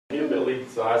hillbilly,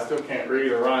 so I still can't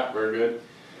read or write very good.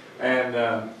 And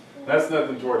that's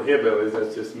nothing toward hillbillies,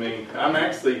 that's just me. I'm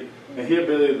actually a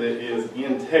hillbilly that is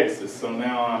in Texas, so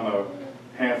now I'm a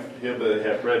half hillbilly,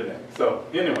 half redneck. So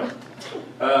anyway,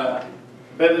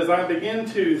 but as I begin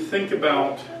to think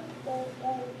about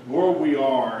where we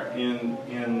are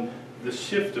in the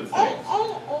shift of things,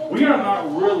 we are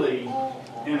not really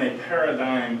in a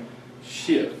paradigm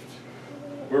shift.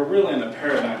 We're really in a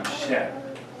paradigm shatter.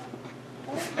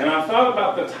 And I thought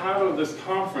about the title of this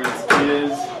conference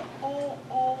is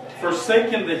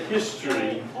Forsaking the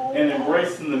History and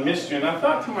Embracing the Mystery. And I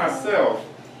thought to myself,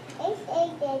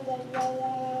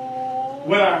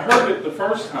 when I heard it the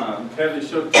first time, Kathy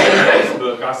showed it to me on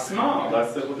Facebook, I smiled.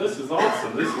 I said, well, this is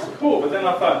awesome. This is cool. But then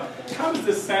I thought, how does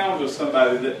this sound to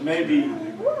somebody that maybe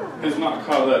has not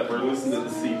caught up or listened to the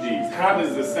CDs? How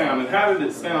does this sound? And how did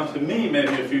it sound to me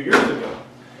maybe a few years ago?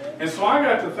 And so I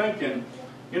got to thinking,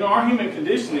 you know, our human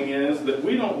conditioning is that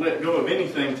we don't let go of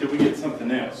anything till we get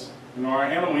something else. You know, our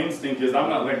animal instinct is, I'm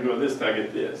not letting go of this till I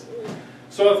get this.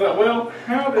 So I thought, well,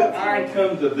 how did I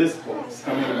come to this place?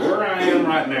 I mean, where I am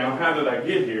right now, how did I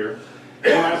get here?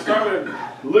 And I started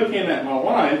looking at my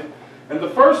life, and the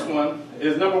first one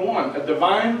is, number one, a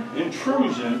divine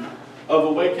intrusion of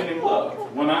awakening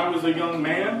love. When I was a young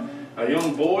man, a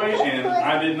young boy, and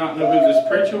I did not know who this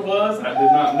preacher was, I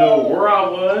did not know where I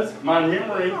was, my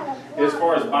memory, as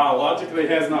far as biologically,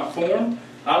 has not formed.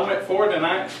 I went forward and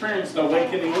I experienced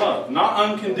awakening love. Not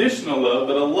unconditional love,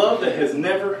 but a love that has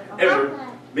never, ever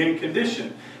been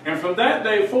conditioned. And from that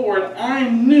day forward, I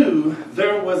knew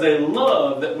there was a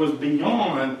love that was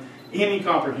beyond any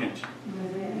comprehension.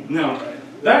 Now,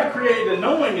 that created a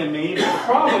knowing in me, but the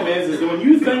problem is that when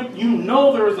you think you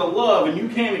know there is a love and you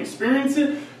can't experience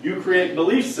it, you create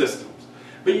belief systems.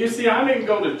 But you see, I didn't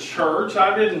go to church.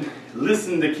 I didn't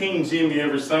listen to King Jimmy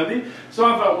every Sunday. So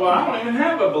I thought, well, I don't even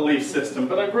have a belief system.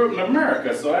 But I grew up in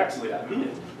America, so actually I did.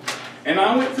 And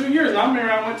I went through years. And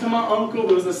I went to my uncle,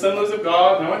 who was the Assemblies of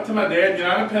God, and I went to my dad,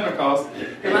 United Pentecost,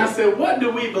 and I said, what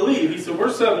do we believe? He said,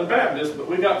 we're Southern Baptists, but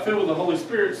we got filled with the Holy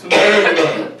Spirit, so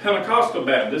we're Pentecostal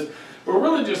Baptists. We're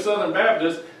really just Southern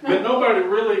Baptists, but nobody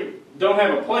really don't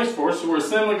have a place for us, so we're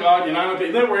Assembly of God,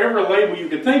 United. They were every label you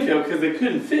could think of because they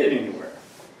couldn't fit anywhere.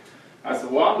 I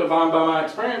said, well, I'm divine by my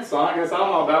experience, so I guess I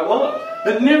don't know about love.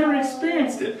 But never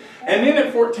experienced it. And then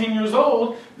at 14 years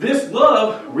old, this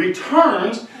love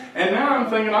returns, and now I'm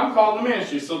thinking I'm called to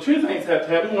ministry. So two things have to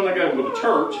happen. One, I got to go to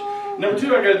church. Number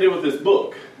two, I got to deal with this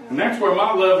book. And that's where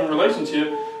my love and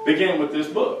relationship began with this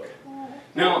book.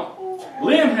 Now,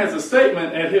 Lynn has a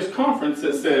statement at his conference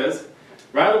that says,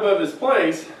 right above his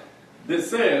place, that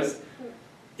says,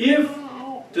 if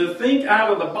to think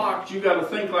out of the box, you got to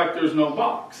think like there's no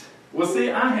box. Well,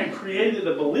 see, I had created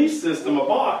a belief system, a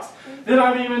box, that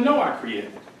I didn't even know I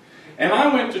created. And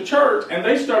I went to church, and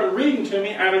they started reading to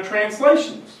me out of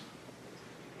translations.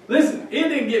 Listen, it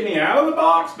didn't get me out of the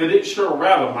box, but it sure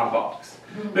rattled my box.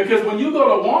 Because when you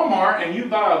go to Walmart and you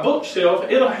buy a bookshelf,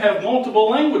 it'll have multiple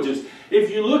languages.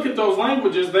 If you look at those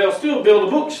languages, they'll still build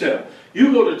a bookshelf.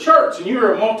 You go to church, and you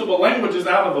hear multiple languages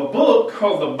out of a book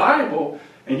called the Bible,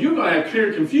 and you're going to have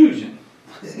clear confusion.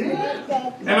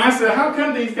 And I said, how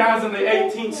come these guys in the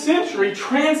 18th century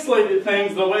translated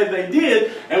things the way they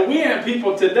did, and we have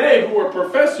people today who are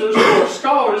professors, who are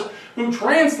scholars, who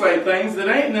translate things that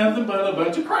ain't nothing but a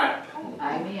bunch of crap.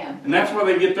 Amen. And that's where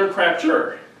they get their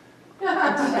crapture.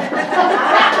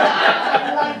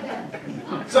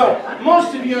 So,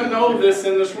 most of you know this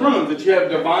in this room, that you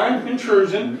have divine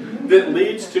intrusion that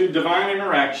leads to divine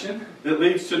interaction, that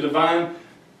leads to divine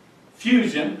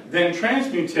fusion, then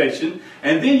transmutation,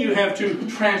 and then you have to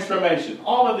transformation.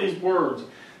 All of these words.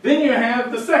 Then you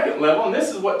have the second level, and this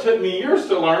is what took me years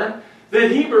to learn, that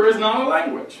Hebrew is not a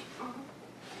language.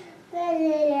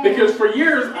 Because for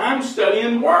years I'm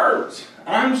studying words.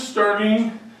 I'm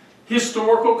studying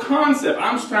historical concept.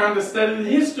 I'm trying to study the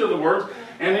history of the words,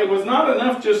 and it was not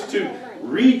enough just to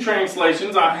read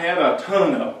translations. I had a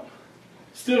ton of them.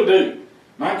 Still do.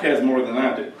 Mike has more than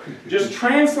I do. Just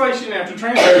translation after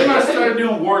translation. I started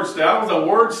doing word study. I was a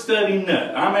word study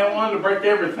nut. I mean, I wanted to break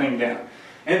everything down.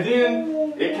 And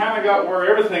then it kind of got where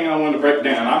everything I wanted to break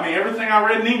down. I mean, everything I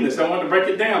read in English, I wanted to break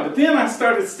it down. But then I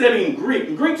started studying Greek.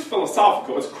 And Greek's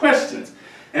philosophical. It's questions.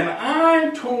 And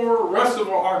I tore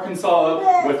Russellville, Arkansas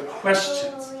up with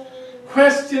questions.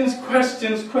 Questions,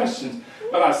 questions, questions.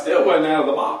 But I still wasn't out of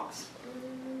the box.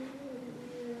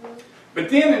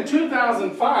 But then in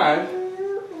 2005,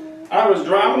 I was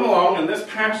driving along, and this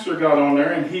pastor got on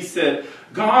there, and he said,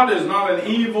 God is not an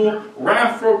evil,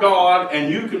 wrathful God,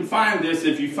 and you can find this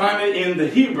if you find it in the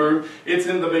Hebrew. It's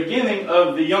in the beginning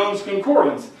of the Young's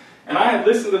Concordance. And I had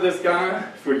listened to this guy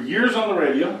for years on the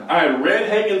radio. I had read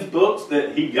Hagin's books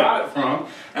that he got it from.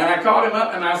 And I called him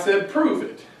up and I said, prove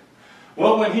it.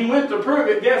 Well, when he went to prove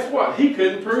it, guess what? He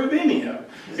couldn't prove any of it.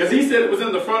 Because he said it was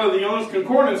in the front of the Young's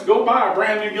Concordance. Go buy a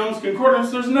brand new Young's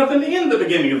Concordance. There's nothing in the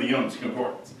beginning of the Young's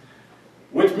Concordance.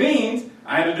 Which means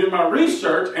I had to do my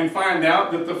research and find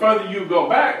out that the further you go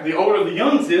back, the older the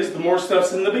Young's is, the more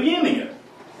stuff's in the beginning of it.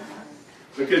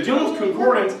 Because Young's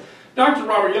Concordance, Dr.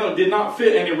 Robert Young did not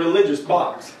fit any religious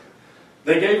box.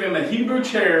 They gave him a Hebrew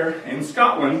chair in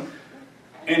Scotland,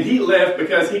 and he left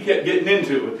because he kept getting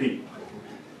into it with people.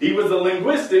 He was a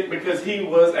linguistic because he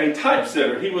was a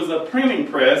typesetter. He was a printing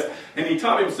press, and he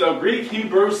taught himself Greek,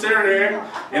 Hebrew, Syriac,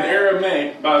 and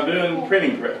Aramaic by doing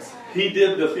printing press. He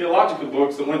did the theological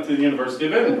books that went to the University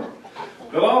of Edinburgh.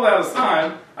 But all that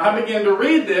aside, I began to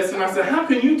read this, and I said, how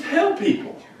can you tell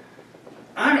people?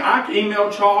 I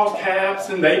emailed Charles Capps,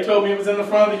 and they told me it was in the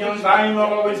front of the Young's. I emailed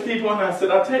all these people, and I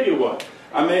said, I'll tell you what.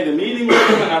 I made a meeting with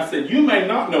them, and I said, you may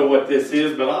not know what this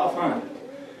is, but I'll find it.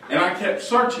 And I kept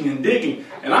searching and digging.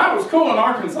 And I was cool in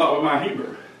Arkansas with my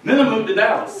Hebrew. Then I moved to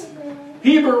Dallas.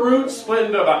 Hebrew roots split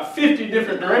into about 50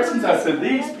 different directions. I said,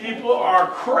 these people are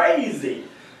crazy.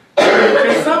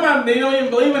 Because some of them don't even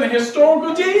believe in a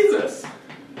historical Jesus.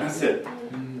 I said,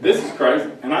 this is crazy.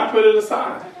 And I put it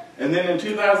aside. And then in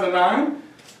 2009,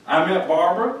 I met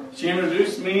Barbara. She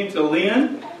introduced me to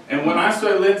Lynn. And when I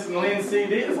started listening to Lynn's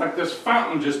CD, it's like this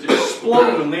fountain just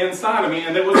exploded on the inside of me.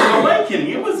 And it was an awakening.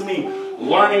 It was me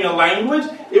learning a language.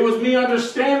 It was me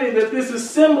understanding that this is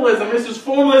symbolism. This is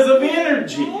formulas of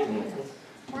energy.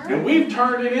 And we've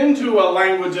turned it into a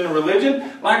language and a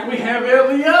religion like we have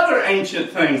every other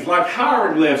ancient things, like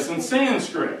hieroglyphs and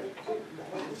Sanskrit.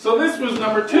 So this was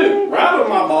number 2. Right out of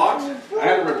my box, I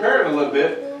had to repair it a little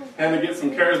bit. Had to get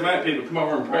some charismatic people to come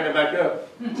over and pray it back up.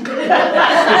 Then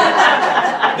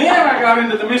I got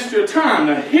into the mystery of time.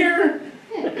 Now here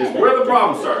is where the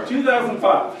problem started,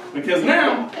 2005. Because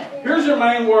now, here's your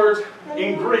main words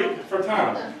in Greek for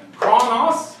time.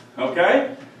 Chronos,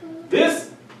 okay?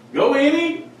 This, go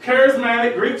any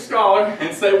charismatic Greek scholar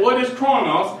and say, what is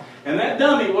chronos? And that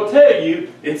dummy will tell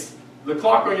you it's the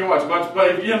clock on your watch.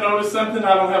 But if you notice something,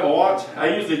 I don't have a watch.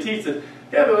 I usually teach it.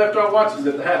 Yeah, they left our watches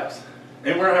at the house.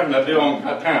 And we're having a deal on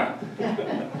time.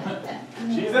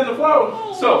 She's in the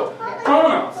flow. So,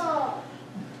 chronos.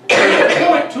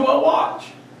 Point to a watch.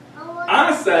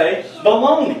 I say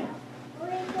baloney.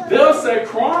 They'll say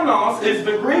chronos is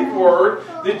the Greek word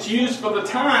that's used for the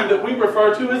time that we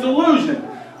refer to as illusion.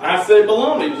 I say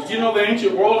baloney. Did you know the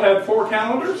ancient world had 4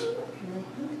 calendars?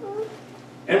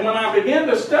 And when I began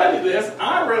to study this,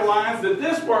 I realized that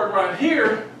this word right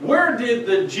here, where did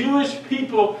the Jewish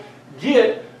people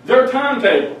get their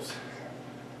timetables?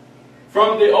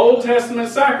 From the Old Testament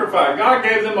sacrifice. God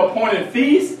gave them appointed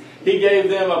feasts. He gave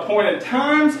them appointed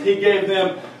times. He gave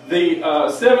them the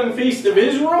 7 feasts of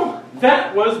Israel.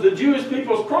 That was the Jewish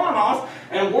people's chronos.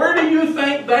 And where do you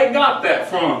think they got that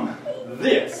from?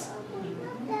 This.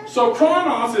 So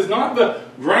chronos is not the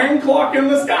grand clock in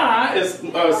the sky, as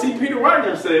C. Peter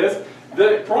Wagner says.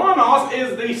 The chronos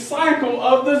is the cycle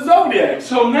of the zodiac.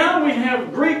 So now we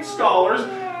have Greek scholars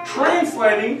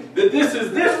translating that this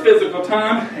is this physical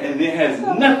time, and it has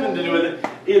nothing to do with it.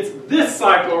 It's this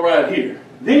cycle right here.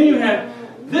 Then you have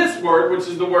this word, which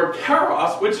is the word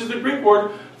kairos, which is the Greek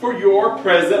word for your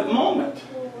present moment.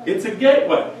 It's a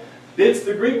gateway. It's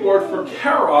the Greek word for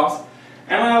kairos.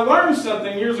 And I learned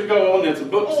something years ago, and it's a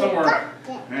book somewhere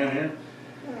around here,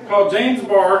 called James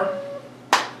Barr,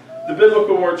 The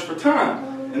Biblical Words for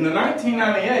Time. In the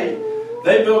 1998,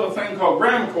 they built a thing called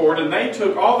Gramcord, and they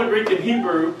took all the Greek and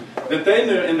Hebrew that they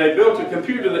knew, and they built a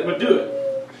computer that would do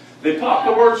it. They popped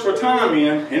the words for time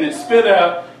in, and it spit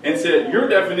out and said, your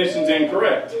definition's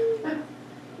incorrect.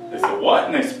 They said, what?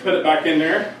 And they put it back in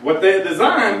there. What they had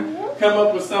designed come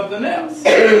up with something else.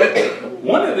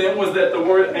 One of them was that the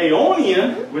word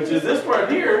aeonian, which is this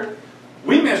word here,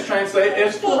 we mistranslate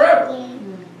as forever.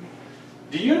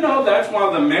 Do you know that's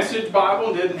why the Message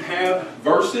Bible didn't have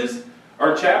verses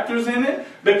or chapters in it?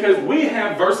 Because we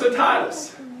have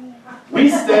versitatis. We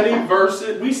study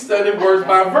verses, we study words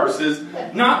by verses,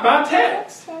 not by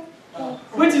text.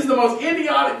 Which is the most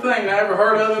idiotic thing I ever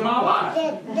heard of in my life.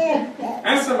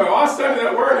 And somebody, oh, I studied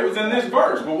that word, it was in this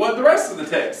verse. Well, what did the rest of the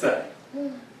text say?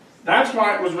 That's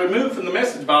why it was removed from the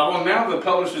Message Bible, and now the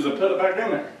publishers have put it back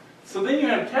in there. So then you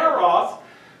have kairos.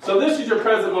 So this is your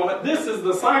present moment. This is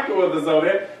the cycle of the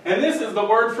zodiac, and this is the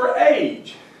word for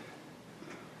age.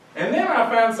 And then I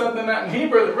found something out in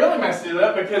Hebrew that really messed it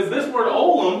up, because this word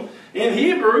olam in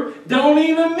Hebrew don't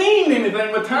even mean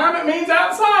anything with time. It means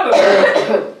outside of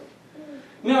it.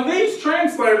 Now these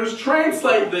translators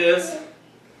translate this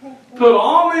put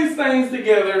all these things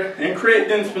together and create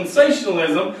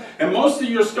dispensationalism, and most of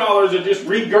your scholars are just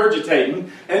regurgitating,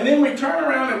 and then we turn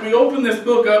around and we open this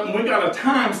book up and we got a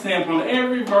timestamp on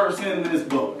every verse in this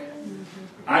book.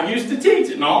 I used to teach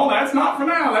it. No, that's not for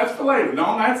now, that's for later.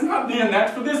 No, that's not then,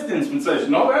 that's for this dispensation.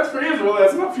 No, that's for Israel,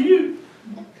 that's not for you.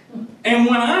 And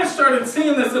when I started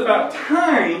seeing this about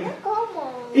time,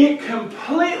 it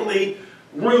completely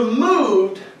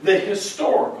removed the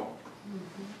historical.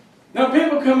 Now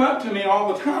people come up to me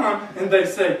all the time and they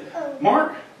say,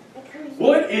 Mark,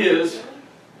 what is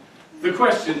the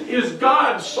question? Is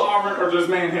God sovereign or does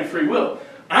man have free will?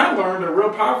 I learned a real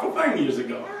powerful thing years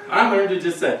ago. I learned to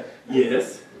just say,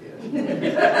 yes.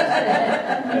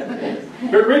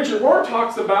 But Richard Rohr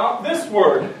talks about this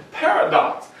word,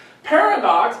 paradox.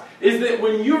 Paradox is that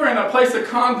when you're in a place of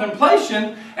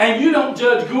contemplation and you don't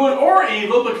judge good or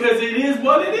evil because it is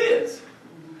what it is.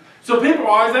 So people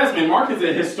always ask me, Mark, is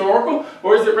it historical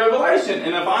or is it revelation?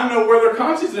 And if I know where their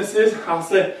consciousness is, I'll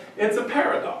say, it's a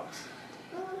paradox.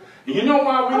 You know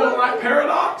why we don't like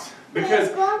paradox? Because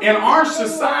in our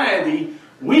society,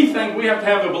 we think we have to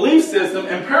have a belief system,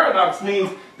 and paradox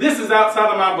means this is outside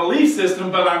of my belief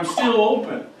system, but I'm still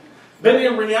open. But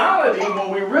in reality, when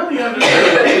we really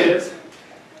understand this,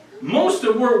 most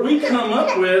of what we come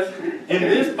up with in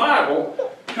this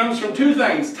Bible comes from two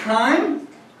things: time,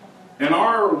 and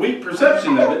our weak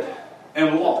perception of it,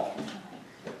 and law.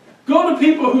 Go to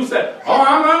people who say, oh,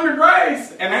 I'm under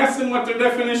grace, and ask them what their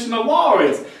definition of law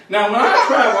is. Now, when I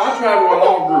travel with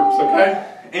all groups, okay?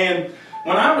 And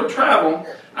when I would travel,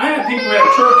 I had people who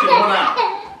had church in 1 hour.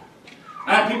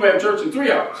 I had people who had church in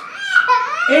 3 hours.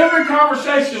 Every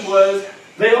conversation was,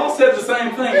 they all said the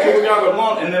same thing until we got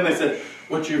along, and then they said,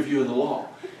 what's your view of the law?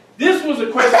 This was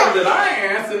a question that I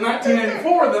asked in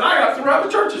 1984 that I got throughout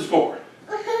the churches for.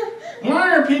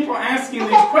 Why are people asking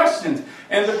these questions?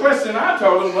 And the question I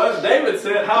told them was, David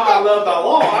said, how I love thy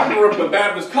law. I grew up with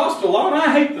Baptist Coastal law, and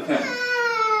I hate the thing.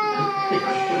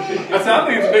 I said, I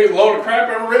think it's the biggest load of crap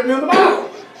ever written in the Bible.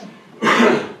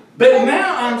 But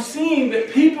now I'm seeing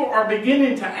that people are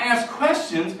beginning to ask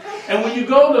questions. And when you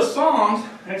go to Psalms,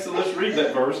 actually let's read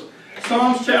that verse.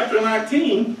 Psalms chapter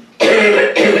 19.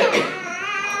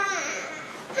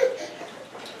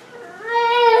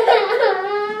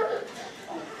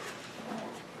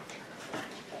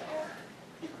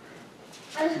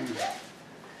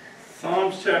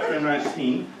 Psalms chapter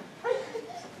 19.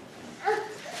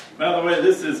 By the way,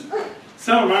 this is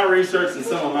some of my research and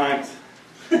some of Mike's.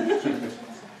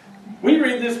 We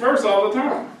read this verse all the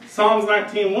time. Psalms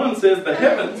 19:1 says, the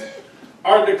heavens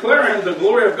are declaring the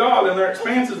glory of God, and their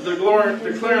expanses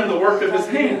declaring the work of his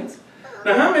hands.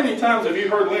 Now, how many times have you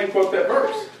heard Lynn quote that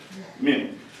verse?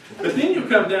 Many. But then you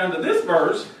come down to this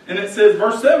verse, and it says,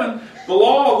 verse 7, the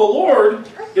law of the Lord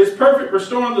is perfect,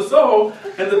 restoring the soul,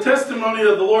 and the testimony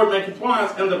of the Lord maketh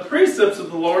wise, and the precepts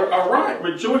of the Lord are right,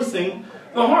 rejoicing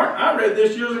the heart. I read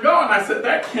this years ago, and I said,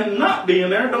 that cannot be in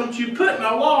there. Don't you put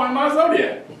no law in my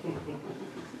zodiac.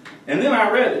 And then I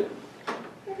read it.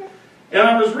 And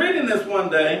I was reading this one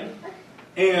day,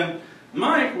 and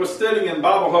Mike was studying in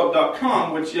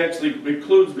BibleHub.com, which actually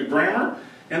includes the grammar,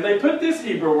 and they put this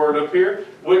Hebrew word up here,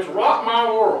 which rocked my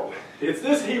world. It's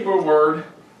this Hebrew word,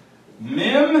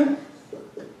 mem,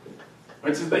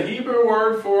 which is the Hebrew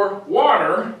word for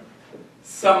water,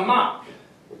 samak.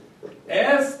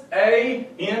 S-A-M-A-C-H.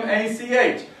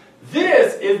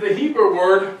 This is the Hebrew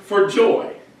word for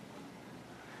joy.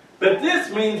 But this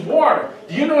means water.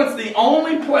 Do you know it's the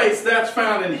only place that's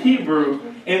found in Hebrew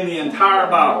in the entire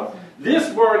Bible?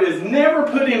 This word is never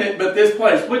put in it but this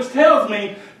place, which tells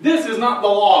me this is not the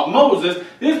law of Moses.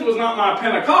 This was not my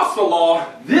Pentecostal law.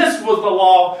 This was the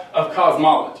law of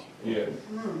cosmology. Yes.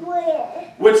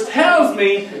 Which tells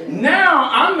me now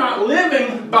I'm not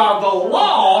living by the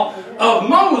law of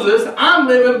Moses. I'm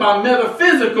living by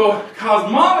metaphysical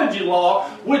cosmology law,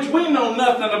 which we know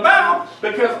nothing about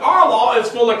because our law is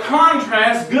full of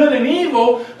contrast, good and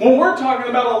evil, when we're talking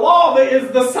about a law that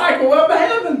is the cycle of the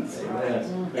heavens.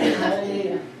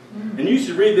 And you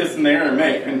should read this in the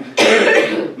Aramaic.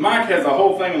 And Mike has a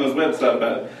whole thing on his website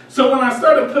about it. So when I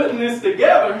started putting this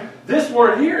together, this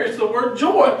word here is the word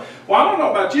joy. Well, I don't know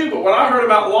about you, but what I heard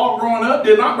about law growing up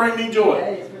did not bring me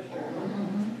joy.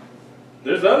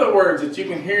 There's other words that you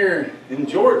can hear in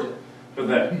Georgia for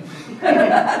that.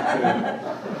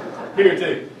 Here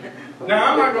too.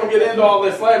 Now, I'm not going to get into all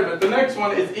this later, but the next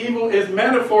one is evil is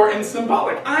metaphor and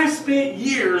symbolic. I spent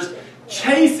years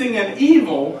chasing an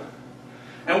evil.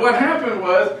 And what happened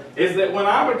is that when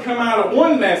I would come out of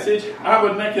one message, I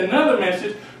would make another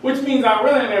message, which means I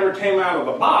really never came out of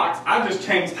the box. I just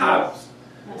changed titles.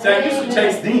 So I used to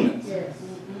chase demons.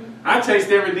 I chased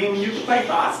every demon you could think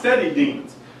of. I studied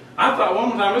demons. I thought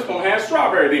one time this one had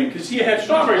strawberry demon because she had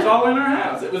strawberries all in her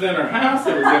house. It was in her house,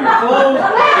 it was in her clothes, in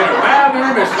her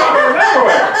bathroom, and strawberries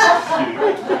everywhere.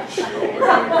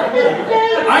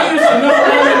 I used to know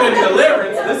women in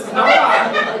deliverance. This is not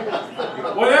lie.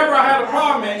 Whenever I had a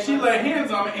problem, man, she laid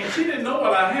hands on me, and she didn't know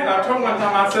what I had. I told her one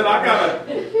time, I said, I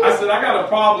got a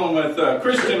problem with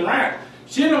Christian rap.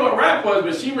 She didn't know what rap was,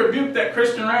 but she rebuked that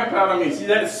Christian rap out of me. See,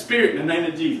 that is spirit in the name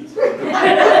of Jesus.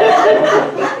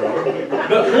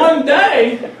 But one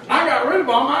day, I got rid of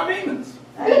all my demons.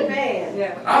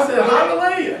 Amen. I said,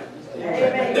 hallelujah.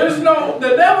 Amen.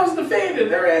 The devil's defeated.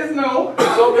 There is no.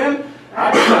 So then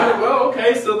I decided, well,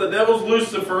 okay, so the devil's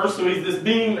Lucifer, so he's this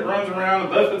being that runs around and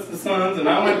buffets the sons, and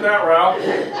I went that route.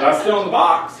 But I still in the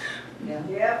box.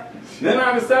 Yep. Then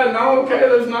I decided, no, okay,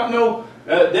 there's not no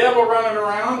devil running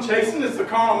around chasing, it's the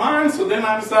carnal mind. So then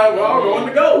I decided, well, I'll go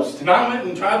into ghost. And I went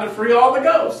and tried to free all the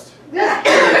ghosts.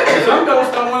 Some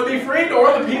ghosts don't want to be freed,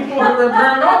 or the people who are in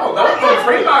paranormal. Don't want to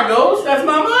free my ghost, that's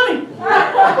my money.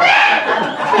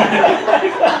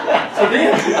 So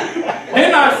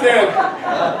then I said,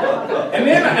 and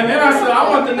then I said, I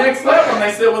want the next level. And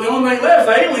they said, well, the only thing left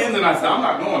is aliens. And I said, I'm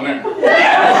not going there.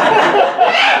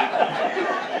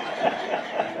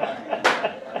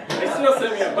 They still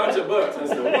sent me a bunch of books. I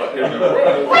said, what in the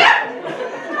world?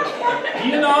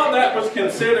 You know that was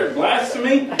considered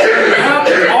blasphemy? Now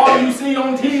that's all you see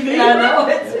on TV? I know.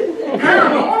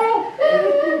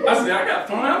 Paranormal? I said, I got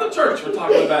thrown out of the church for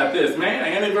talking about this. Man,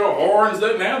 Amityville Horror and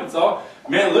stuff. Now it's all...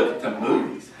 Man, look at the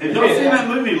movies. Have y'all seen that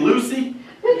movie, Lucy?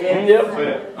 Yes.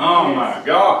 Yep. Oh my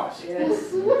gosh.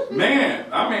 Yes. Man,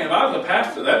 I mean, if I was a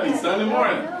pastor, that'd be Sunday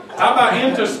morning. How about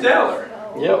Interstellar?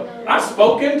 Yep. I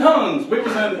spoke in tongues. We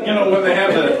was in, you know, when they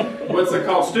have the, what's it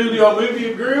called, studio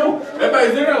movie grill.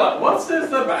 Everybody's there like, what's this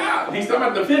about? And he's talking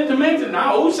about the fifth dimension.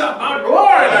 Now, who shot my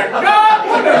glory to God?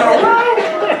 What in the world?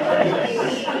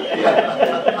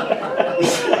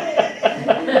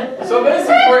 So this is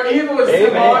where evil is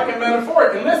symbolic and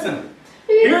metaphoric. And listen,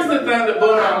 here's the thing that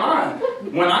blew my mind.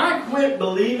 When I quit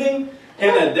believing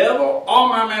in the devil, all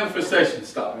my manifestations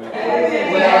stopped.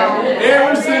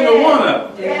 Every single one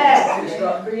of them.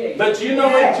 Yes. But you know,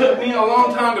 it took me a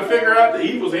long time to figure out the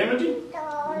evil's energy.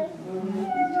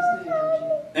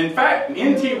 In fact,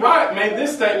 N.T. Wright made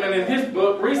this statement in his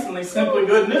book recently, Simply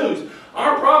Good News.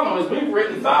 Our problem is we've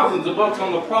written thousands of books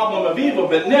on the problem of evil,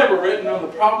 but never written on the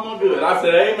problem of good. I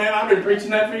said, amen, I've been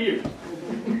preaching that for years.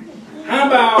 How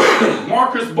about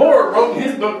Marcus Borg wrote in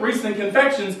his book, Recent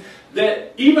Confessions,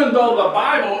 that even though the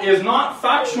Bible is not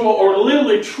factual or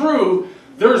literally true,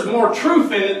 there's more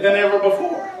truth in it than ever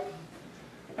before.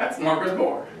 That's Marcus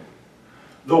Borg.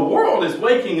 The world is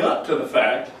waking up to the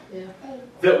fact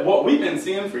that what we've been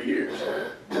seeing for years.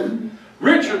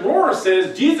 Richard Rohr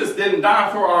says Jesus didn't die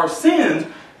for our sins.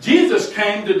 Jesus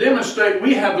came to demonstrate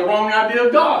we have the wrong idea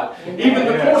of God. Even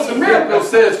the Course in Miracles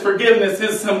says forgiveness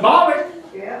is symbolic.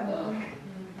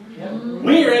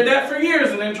 We read that for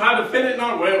years and then tried to fit it in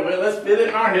our, well, let's fit it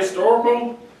in our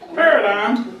historical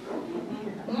paradigm.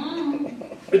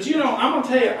 But you know, I'm going to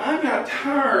tell you, I got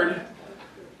tired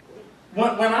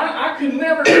when I could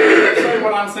never say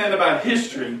what I'm saying about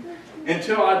history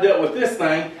until I dealt with this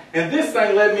thing. And this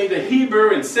thing led me to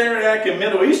Hebrew and Syriac and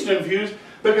Middle Eastern views,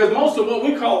 because most of what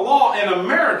we call law in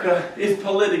America is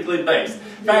politically based.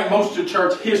 In fact, most of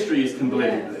church history is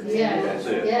politically based.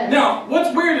 Now,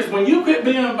 what's weird is when you quit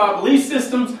being about belief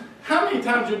systems, how many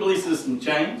times your belief system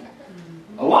changed?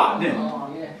 A lot, didn't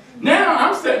it? Now,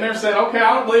 I'm sitting there saying, okay,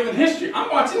 I don't believe in history. I'm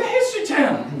watching the History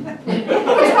Channel. What's wrong with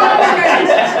me?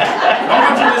 I'm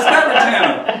watching the Discovery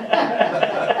Channel.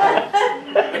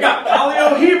 They got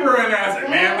Paleo-Hebrew in there. I said,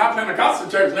 man, my Pentecostal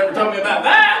church never told me about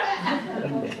that.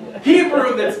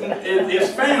 Hebrew is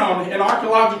found in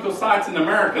archaeological sites in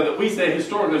America that we say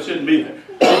historically shouldn't be there.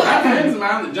 I have friends of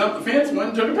mine that jumped the fence and went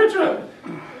and took a picture of it.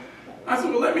 I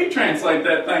said, well, let me translate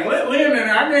that thing. Let Lynn in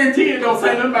there. I guarantee you it don't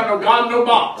say nothing about no God, no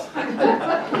box.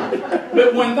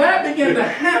 But when that began to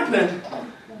happen,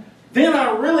 then I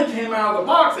really came out of the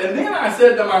box. And then I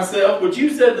said to myself, what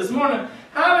you said this morning,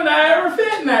 how did I ever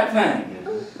fit in that thing?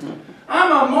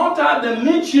 I'm a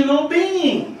multi-dimensional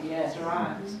being. Yes,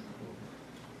 right.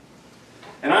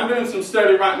 And I'm doing some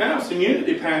study right now of some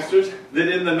unity pastors that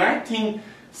in the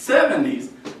 1970s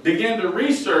began to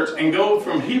research and go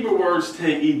from Hebrew words to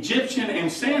Egyptian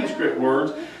and Sanskrit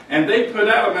words, and they put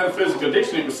out a metaphysical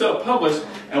dictionary. It was self-published,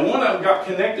 and one of them got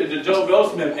connected to Joe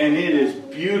Goldsmith, and it is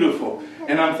beautiful.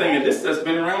 And I'm thinking, this has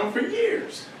been around for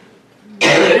years.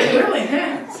 It really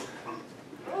has.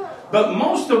 But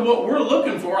most of what we're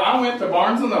looking for, I went to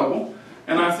Barnes & Noble,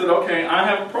 and I said, okay, I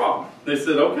have a problem. They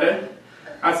said, okay,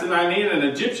 I said, I need an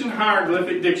Egyptian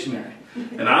hieroglyphic dictionary.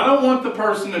 And I don't want the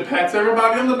person who pats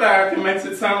everybody on the back and makes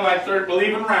it sound like they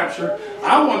believe in rapture.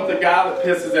 I want the guy that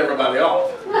pisses everybody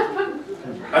off.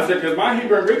 I said, because my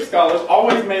Hebrew and Greek scholars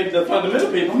always made the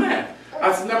fundamental people mad.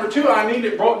 I said, number two, I need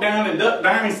it broke down in Duck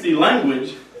Dynasty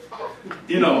language,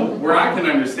 you know, where I can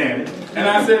understand it. And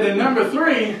I said, and number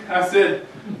three, I said,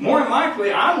 more than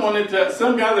likely, I wanted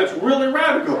some guy that's really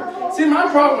radical. See, my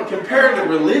problem with comparative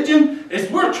religion is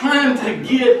we're trying to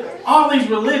get all these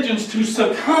religions to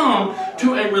succumb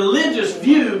to a religious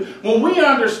view. When we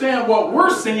understand what we're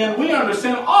seeing, we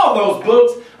understand all those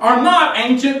books are not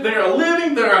ancient. They are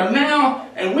living, they are now,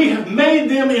 and we have made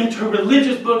them into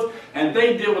religious books, and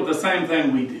they deal with the same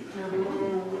thing we do.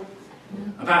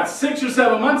 About 6 or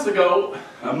 7 months ago,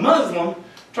 a Muslim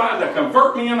tried to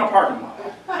convert me in a parking lot.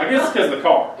 I guess it's because of the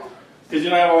car. Because, you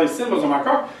know, I have all these symbols on my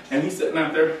car. And he's sitting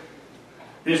out there.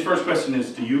 And his first question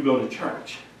is, do you go to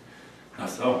church? I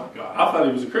said, oh my God. I thought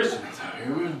he was a Christian. I said,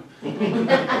 here we go.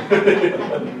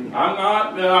 I'm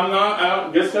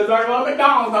not. Just because I love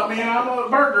McDonald's, don't mean I love a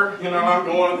burger. You know, I'm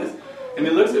going with this. And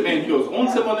he looks at me and he goes, on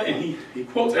someone, and he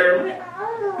quotes Aramaic.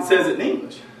 He says it in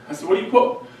English. I said, what do you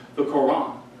quote? The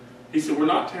Quran. He said, we're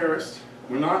not terrorists.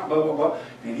 We're not blah, blah, blah.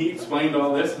 And he explained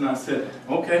all this, and I said,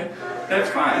 okay, that's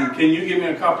fine. Can you give me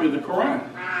a copy of the Quran?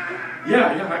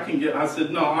 Yeah, I can get. I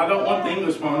said, no, I don't want the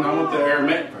English one. I want the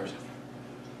Aramaic version.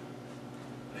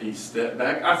 He stepped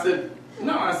back. I said,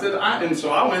 no. I said, and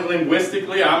so I went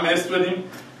linguistically. I messed with him.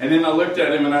 And then I looked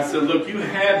at him, and I said, look, you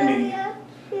had me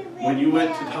when you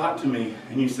went to talk to me,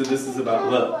 and you said this is about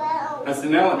love. I said,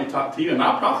 now let me talk to you. And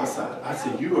I prophesied. I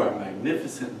said, you are a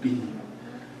magnificent being.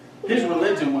 His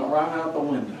religion went right out the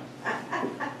window.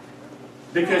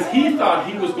 Because he thought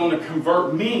he was going to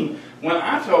convert me when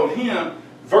I told him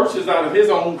verses out of his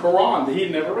own Quran that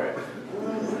he'd never read.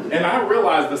 And I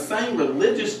realized the same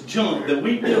religious junk that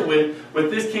we deal with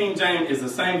this King James is the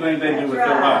same thing they do with their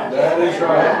lives. That is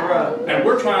right. And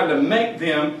we're trying to make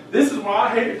them, this is why I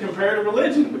hate comparative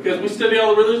religion, because we study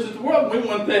all the religions of the world. We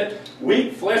want that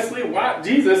weak, fleshly, white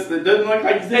Jesus that doesn't look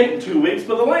like he's taken 2 weeks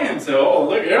for the land. So, oh,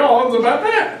 look, it all is about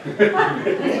that.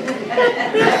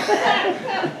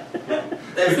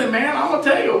 I said, man, I'm going to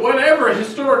tell you, whatever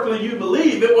historically you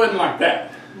believe, it wasn't like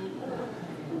that.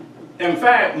 In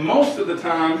fact, most of the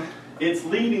time, it's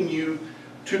leading you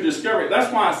to discover it.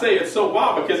 That's why I say it's so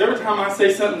wild, because every time I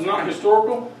say something's not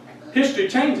historical, history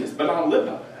changes, but I don't live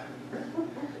by that.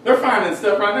 They're finding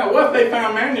stuff right now. What if they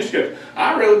found manuscripts?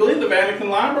 I really believe the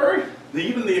Vatican Library,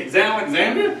 even the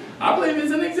Alexandria, I believe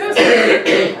is in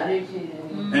existence.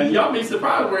 And y'all be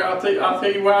surprised where I'll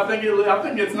tell you where I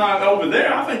think it's not over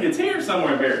there. I think it's here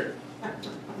somewhere buried.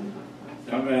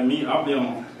 I'll be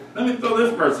on. Let me throw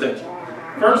this verse at you.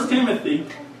 1 Timothy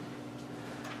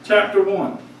chapter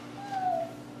 1.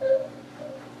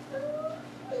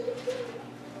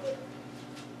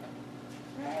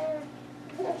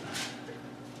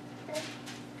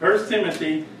 First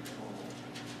Timothy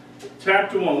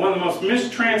chapter 1, one of the most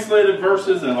mistranslated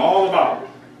verses in all the Bible.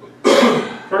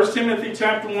 1 Timothy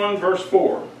chapter 1, verse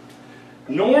 4.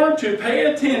 Nor to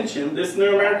pay attention, this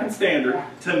New American Standard,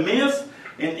 to myths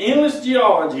and endless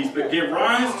genealogies, but give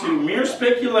rise to mere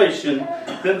speculation,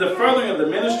 than the furthering of the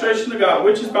ministration of God,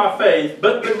 which is by faith.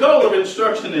 But the goal of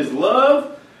instruction is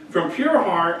love from pure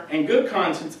heart and good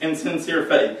conscience and sincere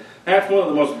faith. That's one of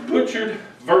the most butchered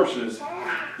verses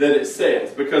that it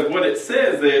says. Because what it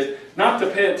says is not to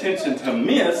pay attention to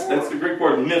myths. That's the Greek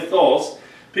word mythos.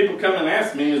 People come and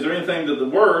ask me, is there anything to the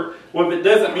word? Well, if it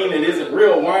doesn't mean it isn't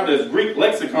real, why does Greek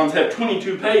lexicons have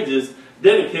 22 pages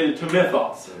dedicated to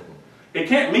mythos? It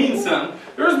can't mean something.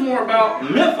 There's more about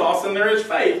mythos than there is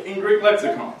faith in Greek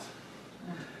lexicons.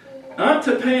 Not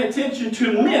to pay attention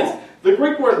to myths. The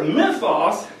Greek word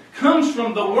mythos comes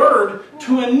from the word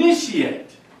to initiate.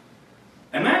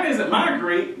 And that isn't my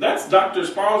Greek. That's Dr.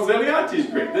 Sparrow Zeliati's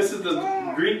Greek. This is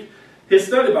the Greek, his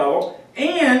study Bible.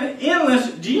 And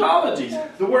endless genealogies.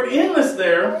 The word endless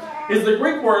there is the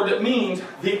Greek word that means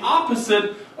the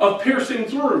opposite of piercing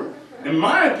through. In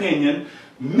my opinion,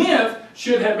 myth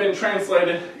should have been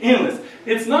translated endless.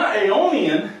 It's not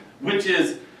aeonian, which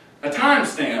is a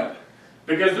timestamp,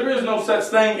 because there is no such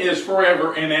thing as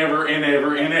forever and ever and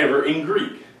ever and ever in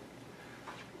Greek.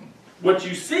 What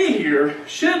you see here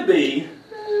should be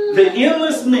the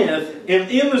endless myth and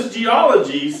endless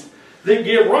genealogies that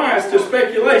give rise to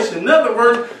speculation. In other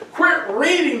words, quit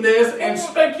reading this and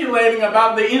speculating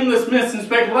about the endless myths and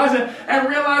speculation and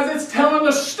realize it's telling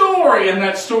a story, and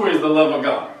that story is the love of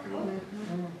God.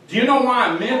 Do you know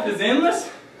why a myth is endless?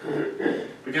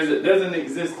 Because it doesn't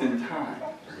exist in time.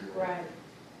 Right.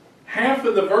 Half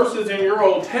of the verses in your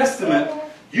Old Testament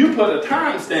you put a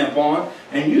time stamp on,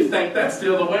 and you think that's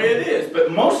still the way it is.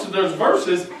 But most of those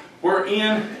verses were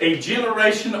in a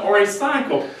generation or a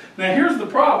cycle. Now here's the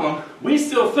problem. We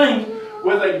still think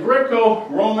with a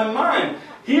Greco-Roman mind.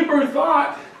 Hebrew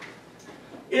thought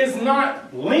is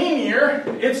not linear,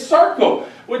 it's circle,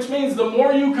 which means the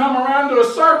more you come around to a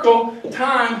circle,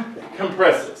 time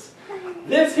compresses.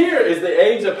 This here is the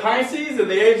age of Pisces and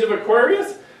the age of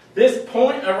Aquarius. This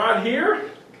point right here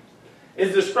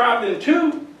is described in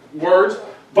two words,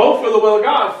 both for the will of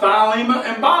God, Thyelema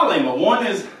and Balema. One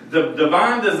is the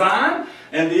divine design,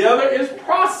 and the other is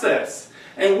process.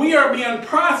 And we are being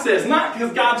processed, not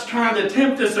because God's trying to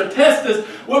tempt us or test us.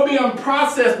 We're being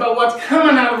processed by what's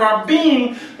coming out of our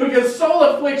being, because soul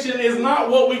affliction is not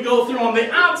what we go through on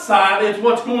the outside, it's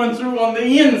what's going through on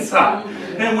the inside.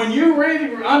 And when you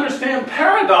really understand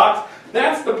paradox,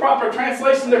 that's the proper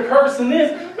translation to curse in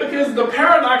this, because the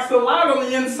paradox, the light on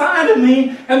the inside of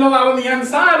me and the light on the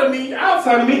inside of me,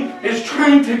 outside of me, is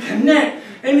trying to connect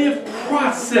and is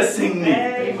processing me.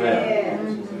 Amen.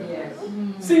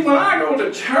 See, when I go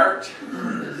to church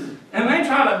and they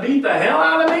try to beat the hell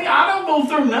out of me, I don't go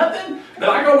through nothing. But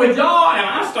I go with y'all and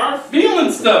I start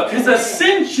feeling stuff, because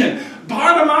ascension,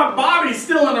 part of my body's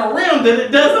still in a realm that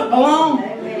it doesn't belong.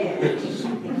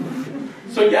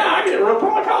 So yeah, I get real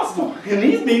Pentecostal in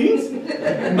these meetings.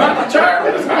 Not the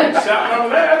church, I ain't shouting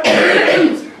over that.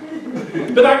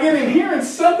 But I get in here and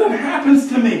something happens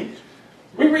to me.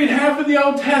 We read half of the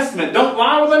Old Testament. Don't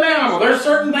lie with an animal. There's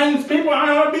certain things people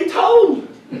aren't going to be told.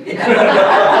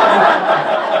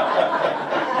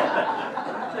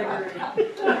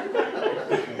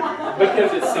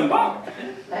 Because it's symbolic.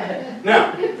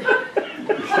 Now,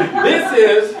 this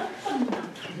is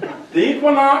the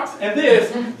equinox, and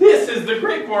this is the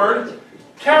Greek word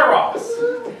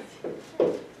kairos.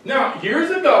 Now,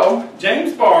 years ago,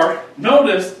 James Barr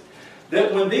noticed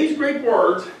that when these Greek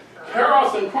words,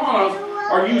 kairos and chronos,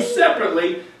 are used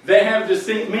separately, they have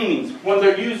distinct meanings. When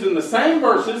they're used in the same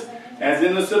verses, as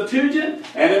in the Septuagint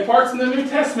and in parts of the New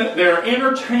Testament, they're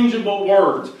interchangeable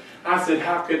words. I said,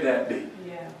 how could that be?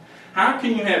 Yeah. How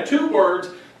can you have two words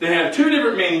that have two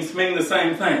different meanings mean the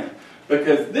same thing?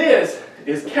 Because this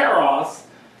is kairos,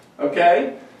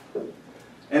 okay?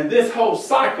 And this whole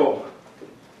cycle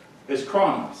is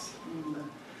chronos.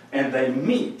 And they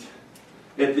meet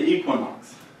at the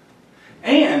equinox.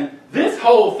 And this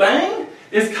whole thing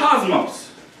is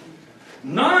cosmos.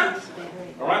 Not,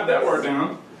 I'll write that word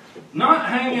down, not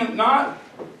hanging, not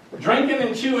drinking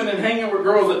and chewing and hanging with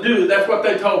girls that do. That's what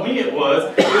they told me it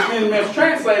was. It's been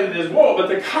mistranslated as world. But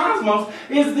the cosmos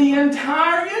is the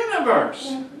entire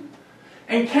universe.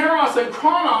 And kairos and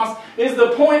chronos is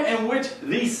the point in which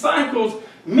these cycles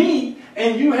meet,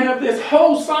 and you have this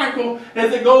whole cycle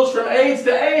as it goes from age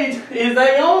to age is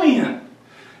aeonian.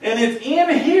 And it's in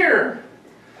here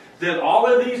that all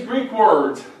of these Greek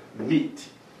words meet.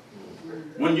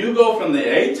 When you go from the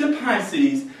age of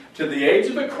Pisces to the age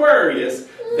of Aquarius,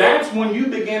 that's when you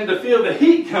begin to feel the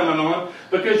heat coming on,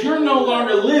 because you're no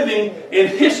longer living in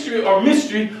history or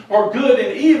mystery or good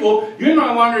and evil. You're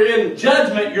no longer in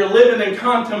judgment. You're living in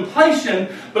contemplation,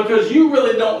 because you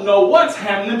really don't know what's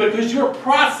happening, because you're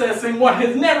processing what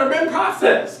has never been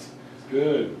processed.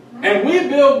 Good. And we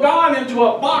build God into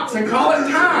a box and call it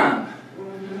time.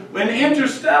 When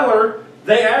Interstellar,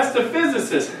 they asked a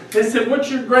physicist, they said, what's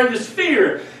your greatest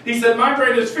fear? He said, my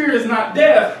greatest fear is not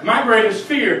death. My greatest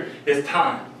fear is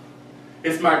time.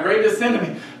 It's my greatest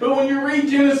enemy. But when you read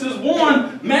Genesis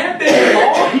 1, man didn't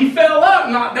fall. He fell up,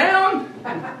 not down.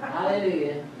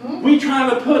 Hallelujah. We try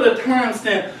to put a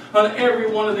timestamp on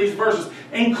every one of these verses,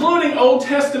 including Old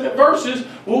Testament verses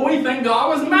where we think God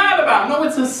was mad about. No,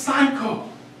 it's a cycle.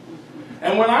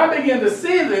 And when I begin to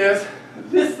see this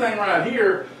thing right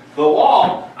here, the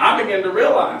law, I begin to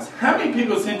realize, how many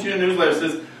people sent you a newsletter that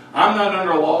says, I'm not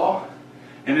under law,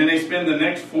 and then they spend the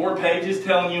next 4 pages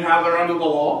telling you how they're under the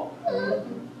law?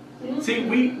 See,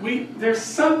 there's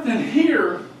something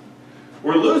here,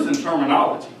 we're losing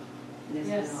terminology.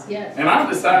 Yes, yes. And I've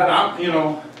decided,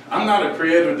 I'm not a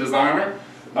creative designer.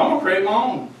 I'm going to create my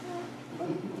own.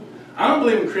 I don't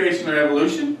believe in creation or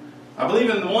evolution. I believe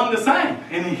in the one and the same.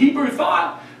 And in Hebrew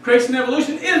thought, creation and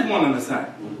evolution is one and the same.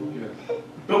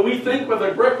 But we think with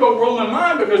a Greco-Roman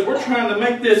mind, because we're trying to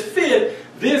make this fit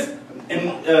this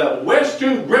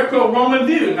Western Greco-Roman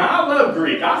view. Now, I love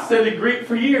Greek. I studied Greek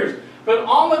for years. But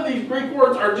all of these Greek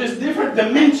words are just different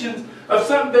dimensions of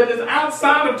something that is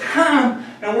outside of time.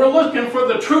 And we're looking for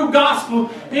the true gospel.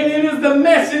 And it is the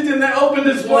message in the open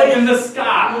display in the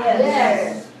sky.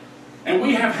 Yes. And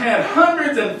we have had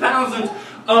hundreds and thousands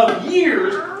of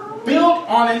years built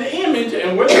on an image.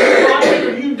 And whether you like it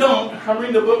or you don't, I'm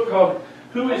reading a book called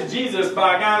Who is Jesus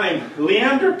by a guy named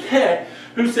Leander Keck,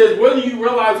 who says, whether you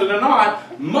realize it or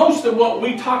not, most of what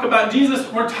we talk about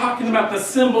Jesus, we're talking about the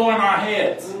symbol in our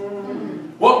heads.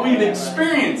 What we've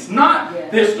experienced, not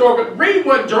the historical. Read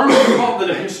what Germans called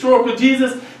the historical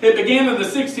Jesus. It began in the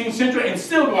 16th century and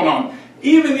still going on.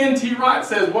 Even N.T. Wright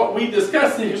says what we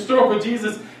discuss, the historical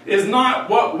Jesus, is not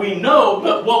what we know,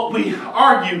 but what we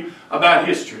argue about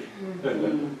history.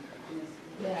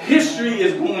 History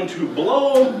is going to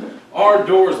blow our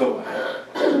doors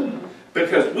away.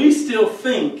 Because we still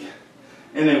think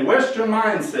in a Western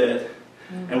mindset,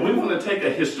 and we want to take a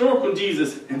historical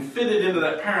Jesus and fit it into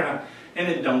that paradigm, and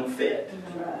it don't fit.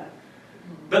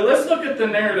 But let's look at the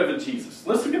narrative of Jesus.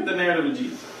 Let's look at the narrative of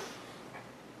Jesus.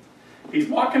 He's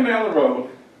walking down the road,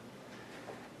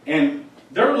 and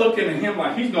they're looking at him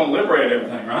like he's going to liberate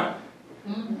everything, right?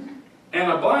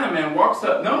 And a blind man walks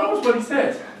up. Notice what he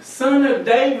says. Son of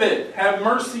David, have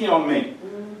mercy on me.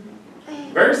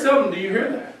 Very seldom do you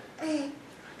hear that.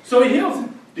 So he heals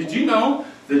him. Did you know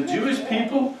the Jewish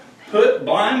people put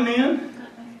blind men,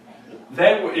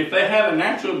 if they had a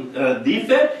natural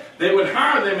defect, they would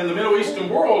hire them in the Middle Eastern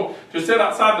world to sit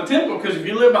outside the temple, because if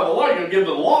you live by the law, you're going to give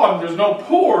the law, and there's no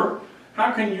poor,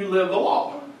 how can you live the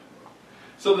law?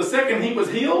 So the second he was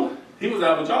healed, he was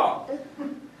out of a job.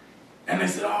 And they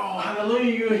said, oh,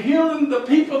 hallelujah, you're healing the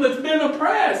people that's been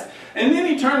oppressed. And then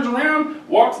he turns around,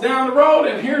 walks down the road,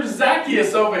 and here's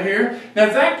Zacchaeus over here. Now,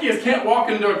 Zacchaeus can't walk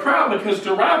into a crowd because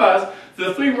to rabbis,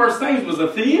 the three worst things was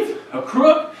a thief, a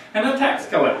crook, and a tax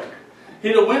collector.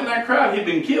 He'd have went in that crowd, he'd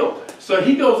been killed. So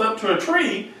he goes up to a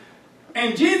tree,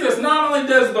 and Jesus not only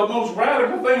does the most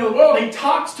radical thing in the world, he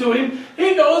talks to him,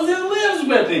 he goes and lives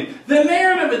with him. The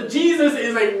narrative of Jesus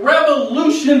is a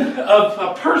revolution of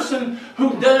a person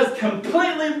who does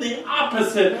completely the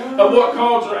opposite of what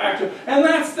culture actually, and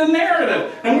that's the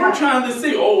narrative. And we're trying to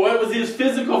see, oh, what was his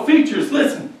physical features?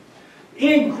 Listen,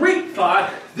 in Greek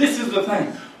thought, this is the thing.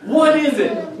 What is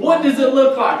it? What does it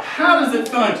look like? How does it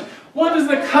function? What is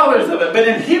the colors of it? But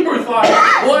in Hebrew thought,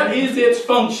 what is its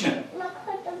function?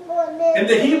 In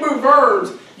the Hebrew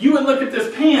verbs, you would look at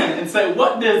this pen and say,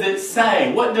 what does it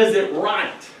say? What does it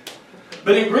write?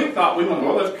 But in Greek thought, we went,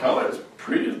 well, this color is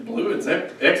pretty, it's blue, it's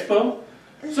expo.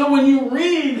 So when you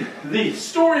read the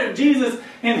story of Jesus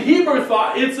in Hebrew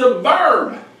thought, it's a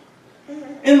verb.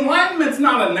 Enlightenment's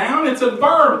not a noun, it's a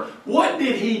verb. What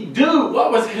did he do?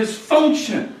 What was his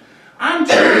function? I'm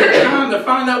trying to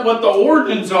find out what the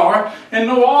origins are and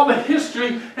know all the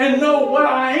history and know what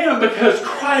I am, because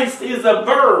Christ is a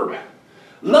verb.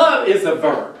 Love is a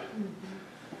verb.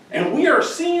 And we are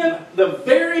seeing the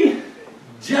very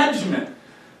judgment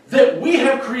that we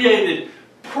have created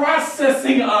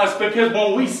processing us, because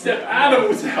when we step out of it,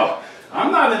 we say, oh,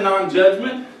 I'm not in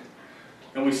non-judgment.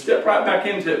 And we step right back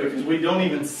into it because we don't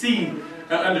even see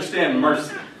and understand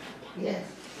mercy. Yes.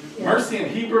 Mercy in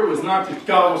Hebrew was not that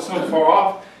God was so far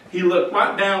off. He looked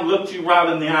right down, looked you right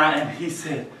in the eye, and he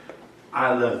said,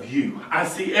 I love you. I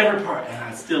see every part, and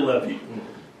I still love you.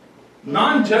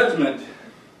 Non-judgment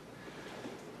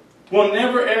will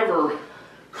never ever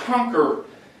conquer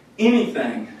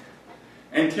anything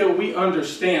until we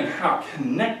understand how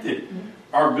connected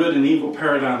our good and evil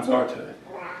paradigms are to it.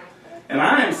 And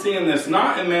I am seeing this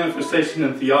not in manifestation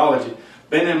in theology,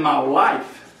 but in my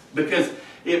life, because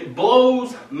it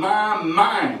blows my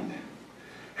mind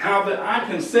how that I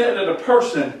can sit at a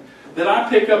person that I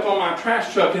pick up on my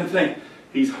trash truck and think,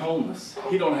 he's homeless.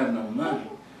 He don't have no money.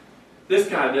 This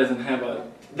guy doesn't have a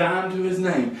dime to his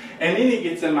name. And then he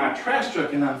gets in my trash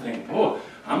truck and I'm thinking, boy,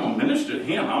 I'm going to minister to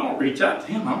him. I'm going to reach out to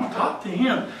him. I'm going to talk to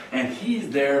him. And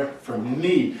he's there for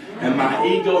me and my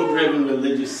ego-driven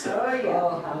religious self. Oh,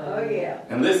 yeah. Oh, yeah.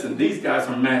 And listen, these guys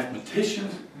are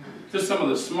mathematicians. They're some of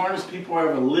the smartest people who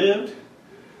ever lived.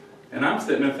 And I'm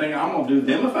sitting there thinking, I'm going to do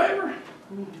them a favor.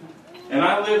 And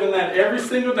I live in that every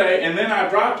single day. And then I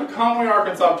drive to Conway,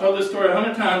 Arkansas. I've told this story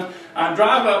 100 times. I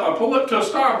drive up, I pull up to a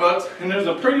Starbucks, and there's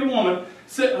a pretty woman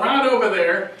sitting right over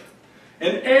there.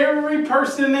 And every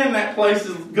person in that place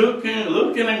is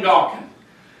looking and gawking.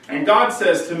 And God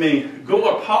says to me,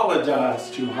 go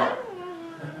apologize to her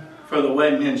for the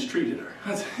way men's treated her.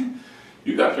 I said,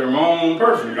 you got the wrong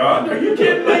person, God. Are you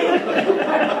kidding me?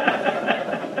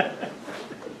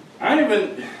 I ain't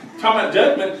even talking about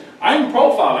judgment. I even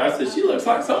profiled her. I said, she looks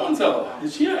like so-and-so.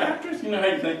 Is she an actress? You know how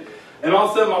you think. And all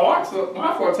of a sudden my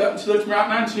wife walks up and she looks me right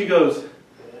now and she goes,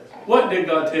 what did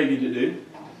God tell you to do?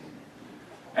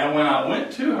 And when I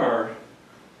went to her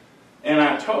and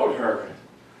I told her,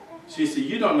 she said,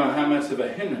 you don't know how much of a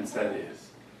hindrance that is.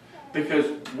 Because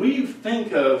we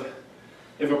think of,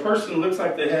 if a person looks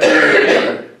like they have it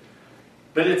together,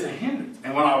 but it's a hindrance.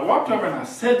 And when I walked over and I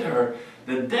said to her,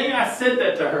 the day I said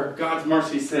that to her, God's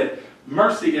mercy said,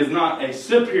 mercy is not a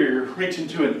superior reaching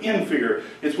to an inferior.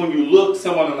 It's when you look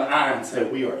someone in the eye and say,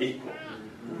 we are equal.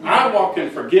 I walk in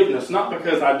forgiveness, not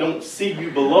because I don't see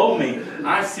you below me.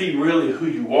 I see really who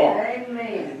you are.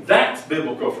 Amen. That's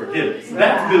biblical forgiveness.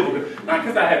 That's biblical. Not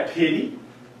because I have pity.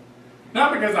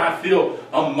 Not because I feel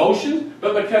emotions,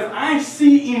 but because I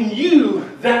see in you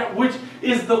that which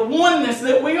is the oneness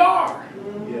that we are.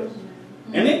 Yes.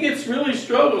 And it gets really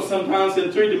struggle sometimes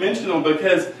in three-dimensional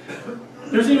because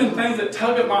there's even things that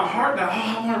tug at my heart that,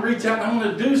 I want to reach out and I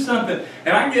want to do something.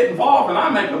 And I get involved and I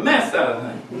make a mess out of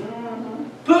things.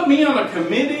 Put me on a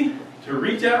committee to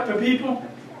reach out to people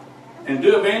and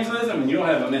do evangelism and you'll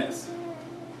have a mess.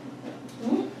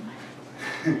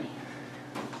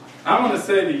 I want to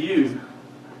say to you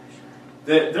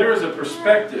that there is a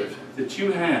perspective that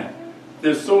you have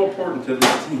that's so important to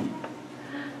this team.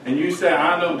 And you say,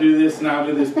 I don't do this and I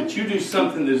do this, but you do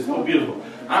something that is so beautiful.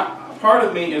 Part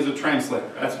of me is a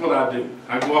translator. That's what I do.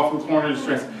 I go off the corner and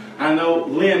translate. I know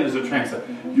Lynn is a translator.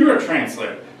 You're a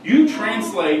translator. You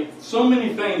translate so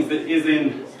many things that is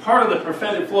in part of the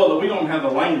prophetic flow that we don't have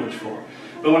the language for.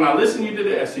 But when I listen to you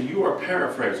today, I say, you are a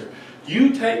paraphraser.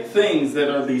 You take things that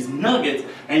are these nuggets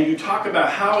and you talk about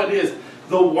how it is.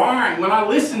 The wiring, when I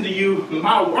listen to you,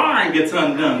 my wiring gets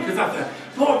undone. Because I thought,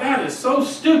 Lord, that is so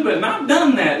stupid. And I've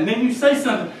done that. And then you say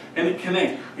something and it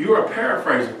connects. You are a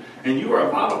paraphraser. And you are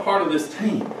a vital part of this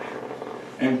team.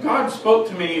 And God spoke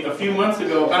to me a few months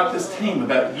ago about this team,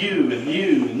 about you and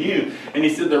you and you. And He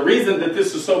said the reason that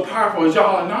this is so powerful is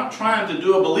y'all are not trying to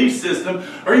do a belief system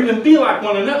or even be like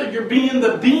one another. You're being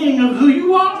the being of who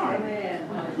you are.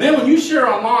 Amen. Man, when you share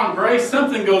on law and grace,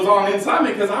 something goes on inside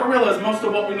me because I realize most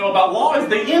of what we know about law is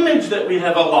the image that we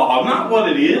have of law, not what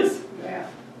it is. Yeah.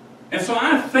 And so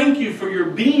I thank you for your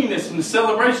beingness and the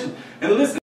celebration. And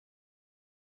listen,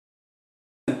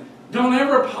 don't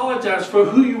ever apologize for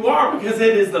who you are because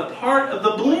it is the part of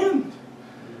the blend.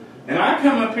 And I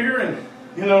come up here and,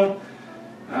 you know,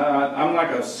 I'm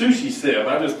like a sushi chef.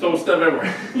 I just throw stuff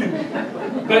everywhere.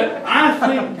 But I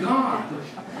thank God.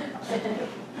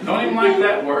 Don't even like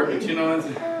that word, but you know,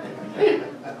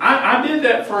 I did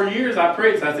that for years. I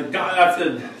prayed. I said, God, I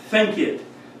said, thank it.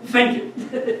 Thank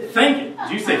it. Thank it.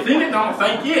 Did you say think it? No,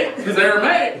 thank it. Because they're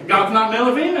Aramaic. God's not male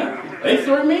or female. They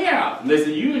threw me out. They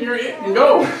said, you and your it can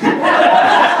go.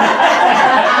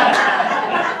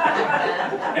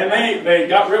 And they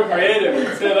got real creative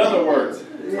and said other words.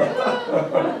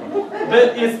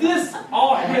 But is this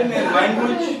all hidden in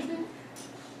language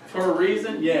for a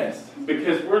reason? Yes.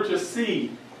 Because we're to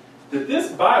see that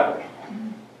this Bible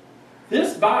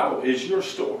is your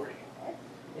story.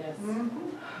 Yes.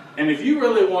 And if you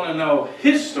really want to know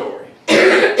His story,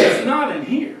 it's not in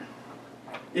here.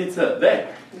 It's up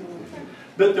there.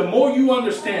 But the more you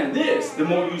understand this, the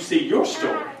more you see your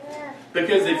story.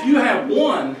 Because if you have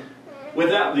one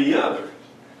without the other,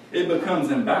 it becomes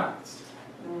imbalanced.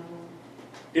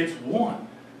 It's one.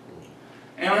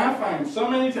 And I find so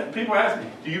many times, people ask me,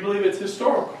 do you believe it's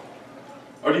historical?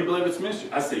 Or do you believe it's mystery?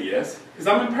 I say yes, because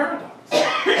I'm in paradox.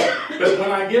 But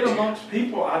when I get amongst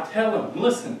people, I tell them,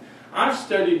 listen, I've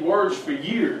studied words for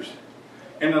years.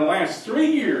 In the last 3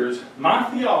 years, my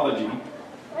theology,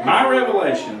 my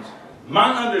revelations,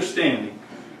 my understanding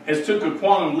has took a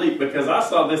quantum leap because I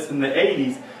saw this in the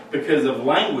 80s because of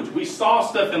language. We saw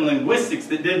stuff in linguistics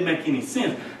that didn't make any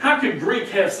sense. How could Greek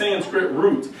have Sanskrit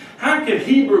roots? How could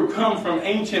Hebrew come from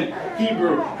ancient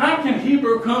Hebrew? How can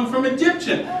Hebrew come from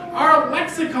Egyptian? Our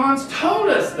lexicons told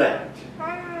us that.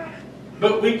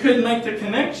 But we couldn't make the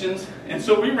connections, and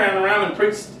so we ran around and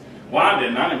preached. Well, I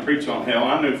didn't preach on hell.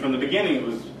 I knew from the beginning it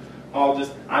was all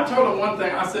just... I told him one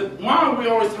thing. I said, why are we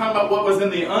always talking about what was in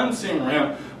the unseen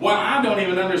realm when I don't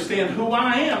even understand who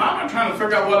I am? I'm not trying to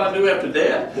figure out what I do after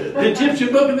death. The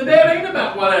Egyptian Book of the Dead ain't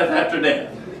about what is after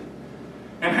death.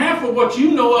 And half of what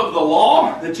you know of the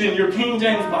law that's in your King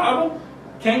James Bible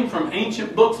came from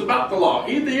ancient books about the law.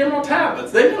 Either the Emerald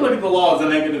Tablets. They didn't look at the law as a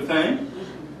negative thing.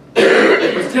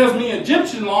 Which tells me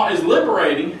Egyptian law is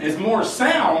liberating, is more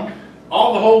sound.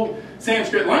 All the whole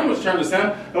Sanskrit language turned to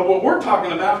sound. But what we're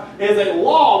talking about is a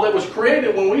law that was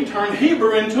created when we turned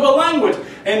Hebrew into a language.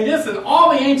 And listen,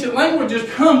 all the ancient languages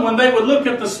come when they would look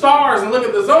at the stars and look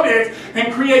at the zodiacs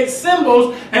and create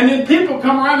symbols. And then people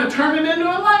come around and turn it into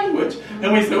a language.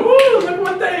 And we say, ooh, look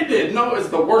what they did. No, it's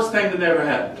the worst thing that ever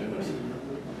happened to us.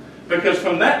 Because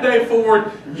from that day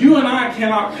forward, you and I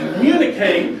cannot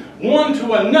communicate one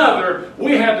to another.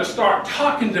 We had to start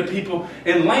talking to people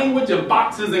in language and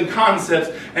boxes and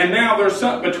concepts. And now there's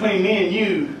something between me and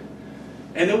you.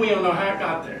 And then we don't know how it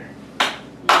got there.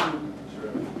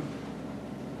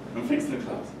 I'm fixing Santa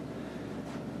Claus.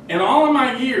 In all of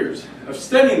my years of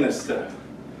studying this stuff,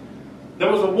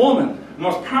 there was a woman, the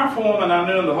most powerful woman I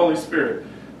knew in the Holy Spirit.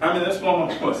 I mean, this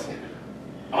woman was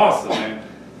awesome, man.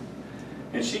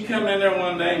 And she came in there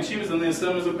one day, and she was in the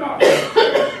Assemblies of God.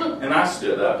 And I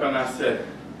stood up and I said,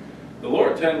 the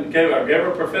Lord gave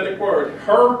her a prophetic word.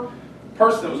 Her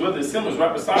person that was with the Assemblies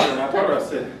right beside her, and I told her, I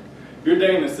said, your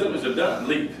day in the Assemblies are done,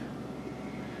 leave.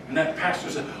 And that pastor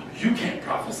said, you can't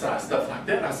prophesy stuff like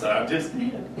that. I said, I just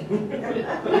did.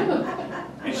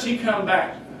 And she come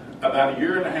back about a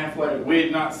year and a half later. We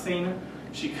had not seen her.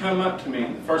 She come up to me,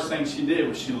 and the first thing she did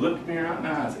was she looked me right in the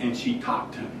eyes, and she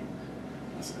talked to me.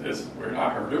 I said, this is where I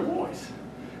heard her voice.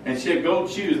 And she had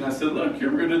gold shoes, and I said, look,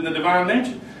 you're rooted in the divine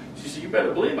nature. She said, you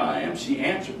better believe I am. She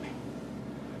answered me.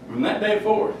 From that day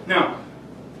forward. Now,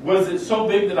 was it so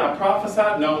big that I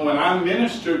prophesied? No, when I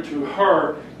ministered to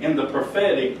her in the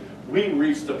prophetic, we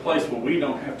reached a place where we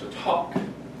don't have to talk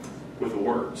with the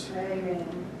words. Amen.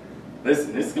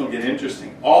 Listen, this is going to get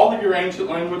interesting. All of your ancient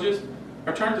languages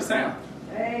are turned to sound.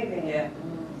 Amen. Yeah.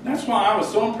 That's why I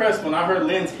was so impressed when I heard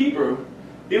Lynn's Hebrew.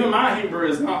 Even my Hebrew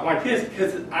is not like his,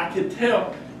 because I could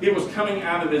tell it was coming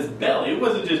out of his belly. It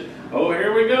wasn't just, oh,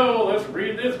 here we go, let's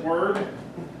read this word.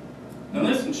 And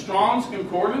listen, Strong's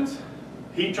Concordance,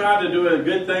 he tried to do a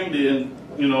good thing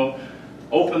to,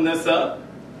 open this up.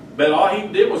 But all he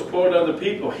did was quote other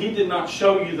people. He did not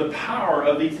show you the power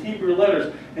of these Hebrew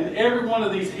letters. And every one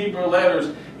of these Hebrew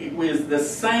letters, it was the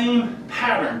same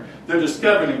pattern they're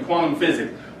discovering in quantum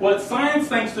physics. What science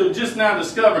thinks they're just now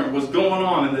discovering was going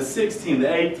on in the 1600s, the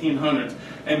 1800s.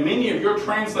 And many of your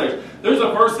translators, there's a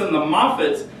verse in the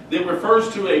Moffats that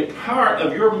refers to a part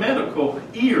of your medical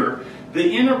ear, the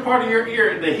inner part of your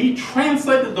ear, that he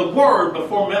translated the word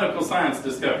before medical science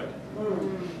discovered.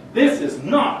 This is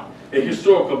not a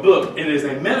historical book. It is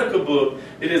a medical book.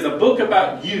 It is a book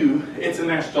about you. It's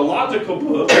an astrological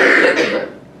book.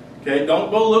 Okay, don't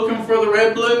go looking for the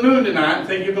red blood moon tonight and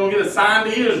think you're going to get a sign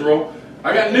to Israel.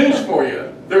 I got news for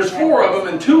you. There's 4 of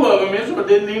them, and 2 of them Israel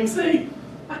didn't even see.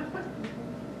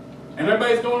 And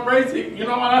everybody's going crazy. You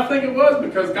know what I think it was?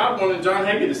 Because God wanted John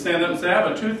Hagee to stand up and say, I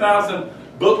have a 2,000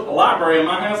 book library in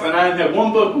my house, and I didn't have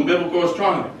 1 book on biblical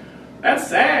astronomy. That's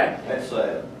sad. That's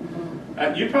sad.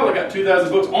 You probably got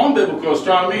 2,000 books on biblical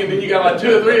astronomy, and then you got like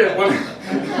 2 or 3 of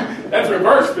them. That's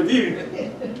reversed with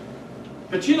you.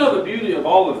 But you know the beauty of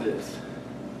all of this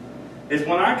is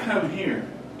when I come here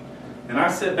and I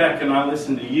sit back and I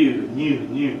listen to you and you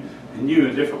and you and you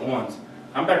and different ones.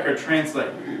 I'm back here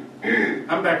translating.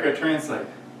 I'm back here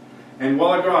translating. And a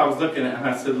while ago I was looking at it and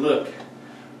I said, look,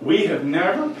 we have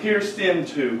never pierced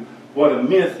into what a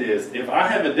myth is. If I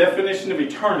have a definition of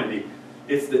eternity,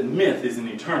 it's that myth is an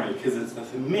eternity, because it's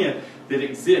a myth that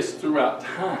exists throughout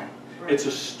time. It's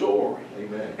a story.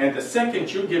 Amen. And the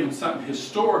second you're given something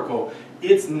historical,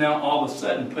 it's now all of a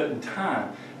sudden put in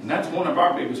time. And that's one of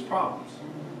our biggest problems.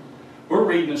 We're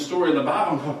reading a story in the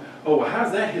Bible and going, oh, well,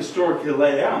 how's that historically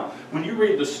laid out? When you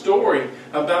read the story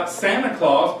about Santa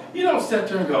Claus, you don't sit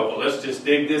there and go, well, let's just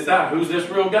dig this out. Who's this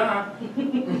real guy?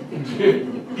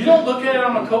 You don't look at it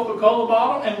on a Coca-Cola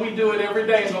bottle, and we do it every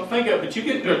day and don't think of it. But you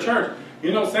get into a church,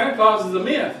 Santa Claus is a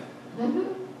myth.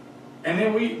 And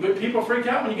then people freak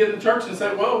out when you get to church and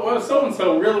say, well, what if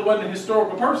so-and-so really wasn't a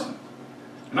historical person?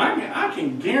 And I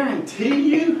can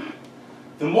guarantee you,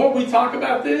 the more we talk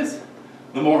about this,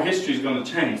 the more history is going to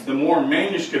change. The more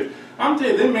manuscripts. I'm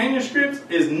telling you, them manuscripts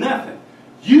is nothing.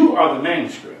 You are the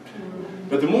manuscript.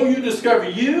 But the more you discover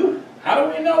you, how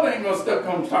do we know they ain't going to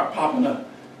start popping up?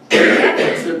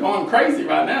 Catholics are going crazy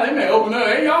right now. They may open up,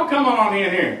 hey, y'all come on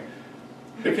in here.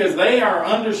 Because they are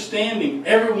understanding,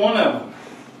 every one of them,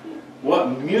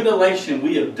 what mutilation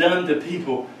we have done to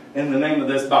people in the name of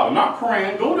this Bible. Not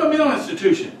Quran. Go to a mental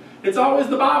institution. It's always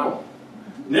the Bible.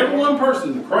 Never one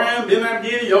person. The Quran, Bhagavad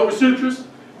Gita, Yoga Sutras.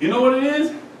 You know what it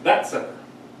is? That sucker.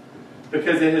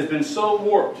 Because it has been so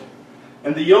warped.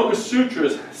 And the Yoga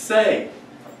Sutras say,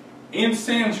 in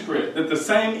Sanskrit, that the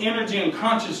same energy and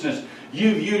consciousness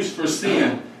you've used for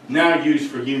sin, now used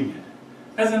for union.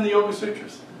 That's in the Yoga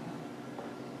Sutras.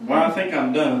 Well, I think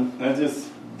I'm done. I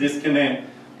just disconnect.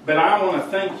 But I want to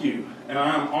thank you, and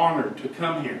I'm honored to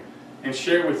come here and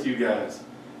share with you guys.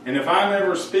 And if I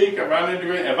never speak, if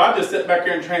I just sit back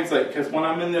here and translate, because when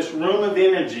I'm in this room of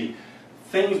energy,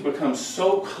 things become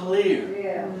so clear.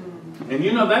 Yeah.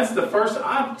 And that's the first,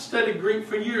 I've studied Greek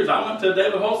for years. I went to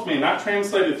David Holtz's meeting, I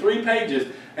translated 3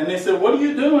 pages, and they said, what are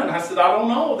you doing? I said, I don't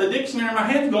know. The dictionary in my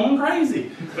head's going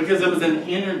crazy, because it was an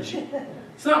energy.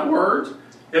 It's not words.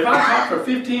 If I talk for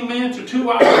 15 minutes or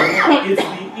 2 hours, it's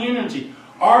the energy.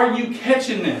 Are you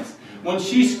catching this? when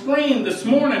she screamed this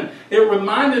morning, it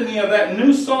reminded me of that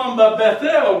new song by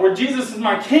Bethel where Jesus is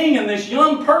my king, and this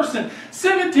young person,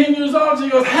 17 years old, she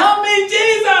goes, "Help me,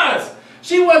 Jesus!"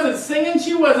 She wasn't singing,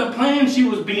 she wasn't playing, she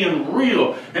was being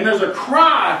real. And there's a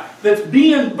cry that's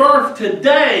being birthed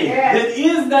today. Yes. It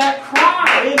is that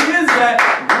cry. It is that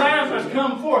Lazarus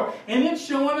come forth. And it's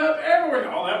showing up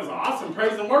everywhere. Oh, that was an awesome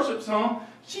praise and worship song.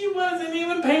 She wasn't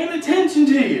even paying attention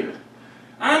to you.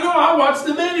 I know, I watched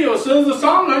the video. As soon as the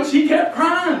song went, she kept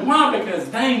crying. Why?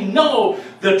 Because they know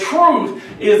the truth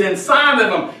is inside of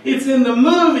them. It's in the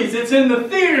movies, it's in the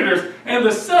theaters, and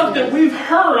the stuff that we've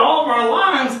heard all of our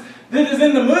lives that is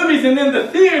in the movies and in the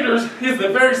theaters is the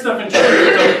very stuff in church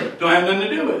that don't have nothing to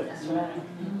do with it. That's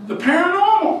right. The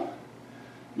paranormal.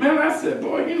 Man, I said,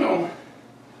 boy, you know,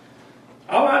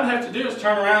 all I'd have to do is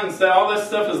turn around and say all this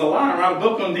stuff is a lie, write a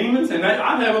book on demons, and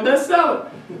I'd have a bestseller.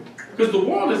 Because the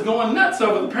world is going nuts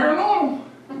over the paranormal.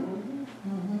 And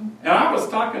I was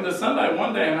talking to somebody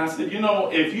one day, and I said, you know,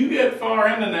 if you get far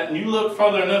into that and you look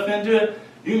further enough into it,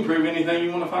 you can prove anything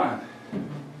you want to find.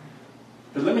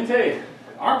 But let me tell you,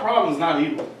 our problem is not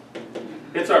evil.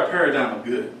 It's our paradigm of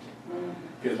good.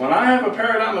 Because when I have a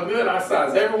paradigm of good, I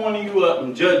size every one of you up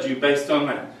and judge you based on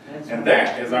that. And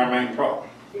that is our main problem.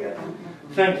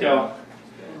 Thank y'all.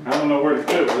 I don't know where to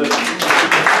go with this.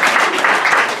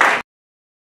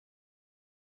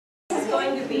 This is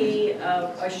going to be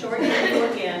a short video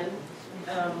again.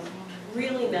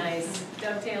 Really nice,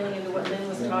 dovetailing into what Lynn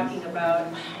was talking about.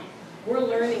 We're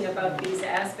learning about these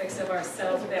aspects of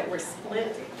ourselves that were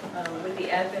split with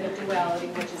the advent of duality,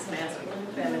 which is masculine and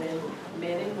feminine,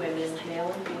 men and women,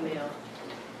 male and female.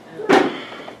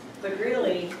 But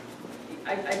really,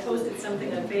 I posted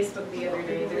something on Facebook the other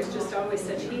day. There's just always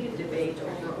such heated debate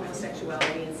over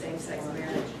homosexuality and same-sex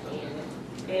marriage.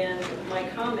 And my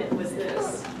comment was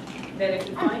this, that if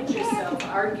you find yourself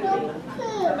arguing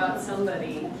about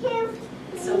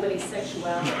somebody's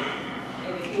sexuality,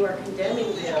 and if you are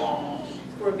condemning them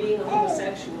for being a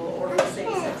homosexual or for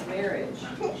same-sex marriage,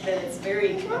 then it's a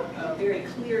very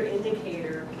clear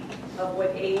indicator of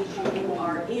what age you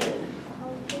are in.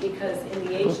 Because in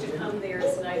the age to come, there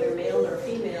is neither male nor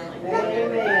female, and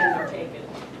whatever men are taken.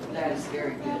 That is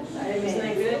very good. Isn't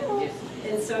that good? Yes.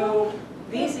 And so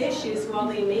these issues, while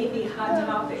they may be hot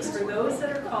topics, for those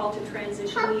that are called to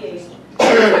transition the age,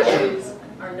 issues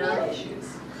are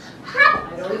non-issues. I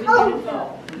don't even get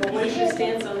involved. But what is your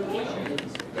stance on abortion?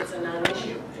 It's a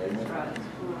non-issue.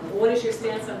 What is your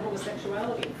stance on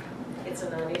homosexuality? It's a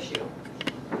non-issue.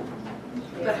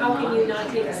 But how can you not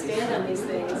take a stand on these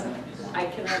things? I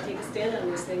cannot take a stand on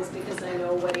these things because I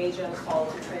know what age I'm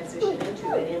called to transition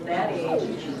into. And in that age,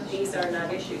 these are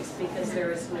not issues because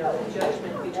there is no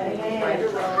judgment between right or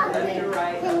wrong, left or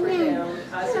right, up or down,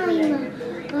 positive or negative,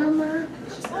 good or evil.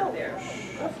 It's just not there.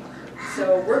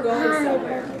 So we're going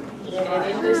somewhere. And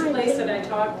in this place that I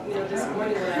talked, this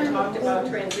morning when I talked about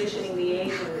transitioning the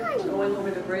age and going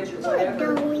over the bridge or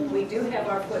whatever, we do have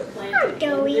our foot planted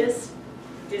in this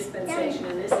dispensation,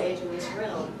 in this age, in this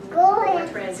realm. We're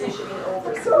transitioning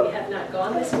over. So we have not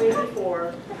gone this way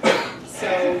before. So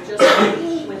just like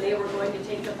when they were going to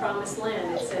take the promised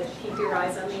land, it said, keep your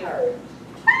eyes on the ark.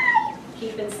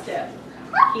 Keep in step.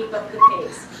 Keep up the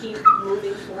pace. Keep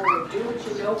moving forward. Do what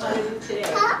you know how to do today.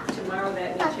 Tomorrow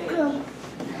that may change.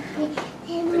 But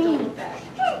don't look back.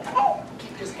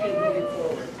 Just keep moving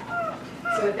forward.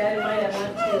 So with that in mind, I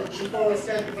want to, before we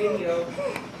start the video,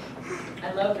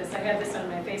 I love this. I have this on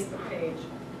my Facebook page.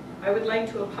 I would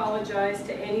like to apologize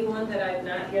to anyone that I have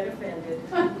not yet offended. Be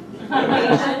patient.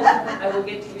 I will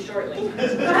get to you shortly.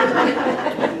 That's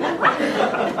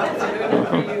good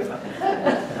for you.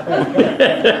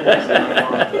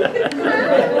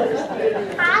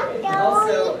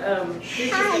 Also,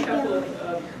 here's just a couple of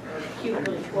cute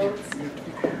little quotes.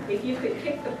 If you could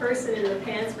kick the person in the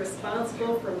pants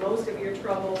responsible for most of your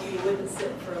trouble, you wouldn't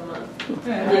sit for a month.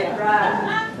 Yeah,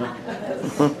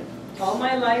 right. All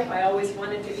my life, I always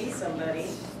wanted to be somebody.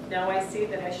 Now I see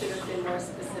that I should have been more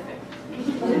specific.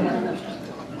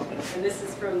 And this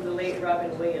is from the late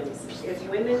Robin Williams. If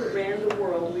women ran the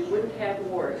world, we wouldn't have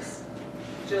wars.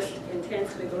 Just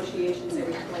intense negotiations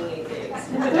every 28 days.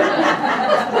 Isn't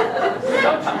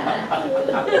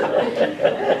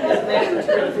that the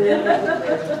truth?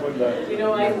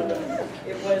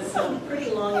 It was pretty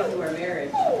long into our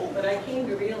marriage, but I came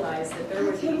to realize that there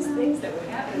were these things that would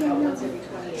happen about once every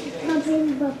 28 days.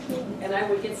 And I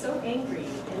would get so angry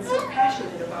and so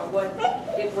passionate about what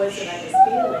it was that I was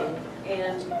feeling,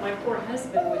 and my poor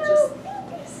husband would just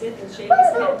sit and shake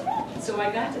his head. So I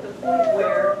got to the point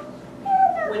where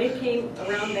when it came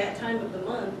around that time of the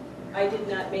month, I did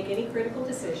not make any critical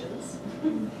decisions.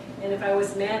 And if I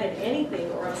was mad at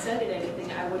anything or upset at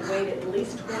anything, I would wait at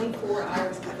least 24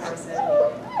 hours before I said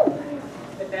anything.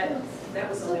 But that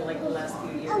was only like the last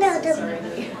few years. So sorry,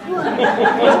 honey.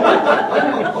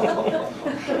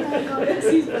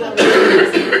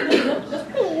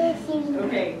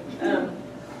 Okay.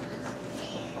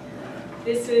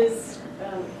 This is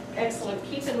excellent.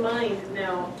 Keep in mind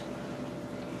now,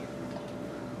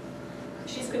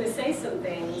 she's going to say some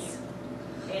things,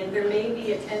 and there may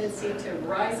be a tendency to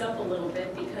rise up a little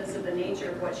bit because of the nature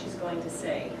of what she's going to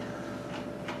say.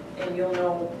 And you'll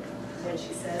know when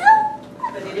she says it.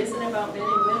 But it isn't about men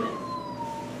and women.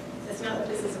 That's not what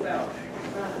this is about.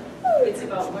 It's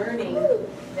about learning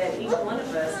that each one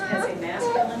of us has a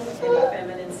masculine and a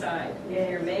feminine side. If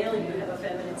you're male, you have a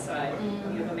feminine side.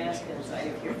 You have a masculine side.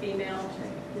 If you're female,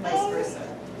 vice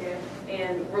versa.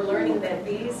 And we're learning that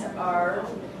these are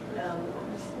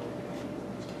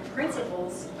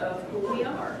principles of who we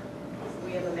are.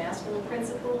 We have a masculine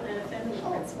principle and a feminine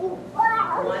principle.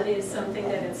 One is something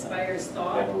that inspires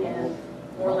thought and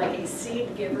more like a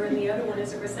seed giver, and the other one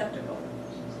is a receptacle.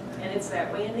 And it's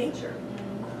that way in nature.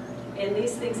 And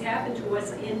these things happen to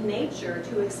us in nature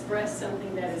to express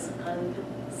something that is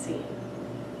unseen.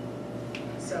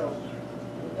 So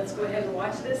let's go ahead and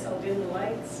watch this. I'll dim the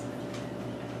lights,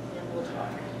 and we'll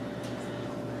talk.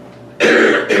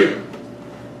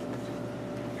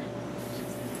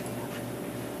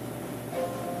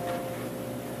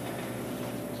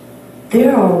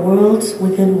 There are worlds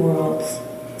within worlds,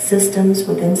 systems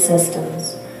within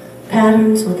systems,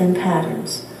 patterns within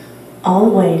patterns, all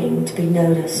waiting to be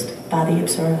noticed by the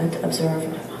observant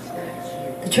observer.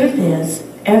 The truth is,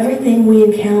 everything we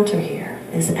encounter here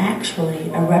is actually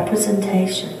a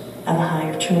representation of a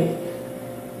higher truth.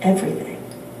 Everything.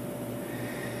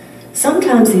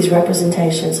 Sometimes these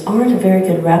representations aren't a very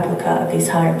good replica of these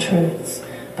higher truths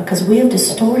because we have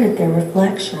distorted their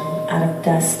reflection out of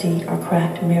dusty or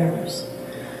cracked mirrors.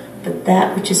 But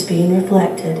that which is being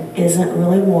reflected isn't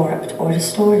really warped or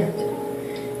distorted.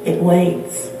 It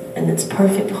waits in its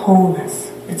perfect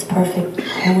wholeness, its perfect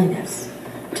holiness,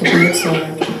 to be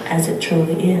observed as it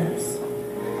truly is.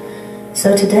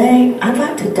 So today, I'd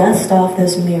like to dust off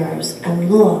those mirrors and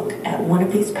look at one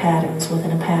of these patterns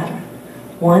within a pattern,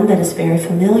 one that is very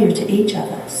familiar to each of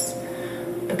us.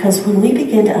 Because when we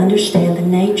begin to understand the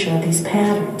nature of these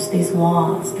patterns, these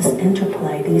laws, this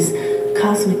interplay, these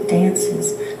cosmic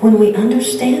dances, when we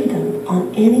understand them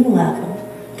on any level,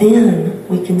 then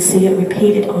we can see it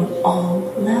repeated on all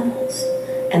levels.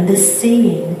 And this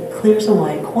seeing clears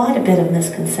away quite a bit of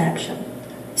misconception.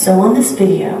 So on this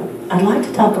video, I'd like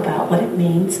to talk about what it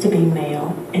means to be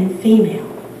male and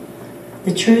female,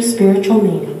 the true spiritual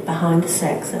meaning behind the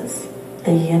sexes,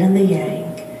 the yin and the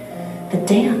yang, the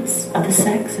dance of the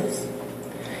sexes.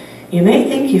 You may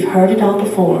think you've heard it all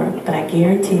before, but I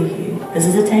guarantee you, this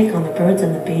is a take on the birds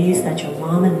and the bees that your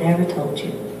mama never told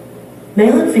you.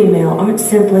 Male and female aren't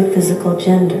simply physical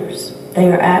genders.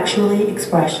 They are actually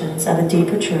expressions of a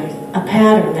deeper truth, a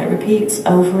pattern that repeats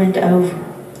over and over.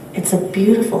 It's a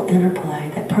beautiful interplay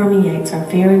that permeates our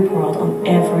very world on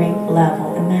every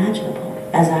level imaginable,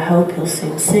 as I hope you'll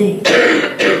soon see.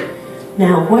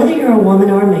 Now, whether you're a woman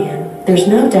or a man, there's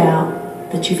no doubt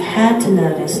that you've had to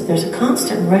notice there's a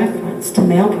constant reference to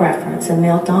male preference and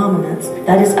male dominance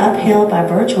that is upheld by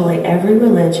virtually every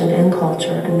religion and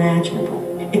culture imaginable.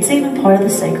 It's even part of the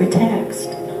sacred text.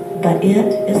 But it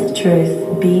is the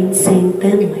truth being seen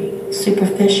thinly,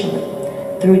 superficially,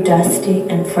 through dusty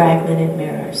and fragmented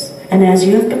mirrors. And as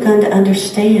you have begun to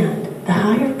understand, the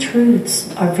higher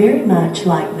truths are very much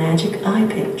like magic eye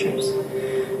pictures.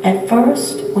 At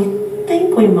first, we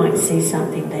think we might see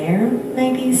something there,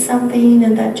 maybe something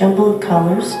in that jumble of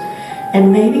colors,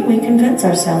 and maybe we convince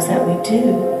ourselves that we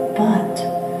do, but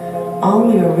all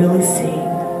we are really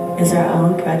seeing is our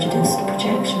own prejudiced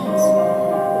projections.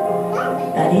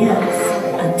 That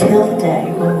is, until the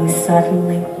day when we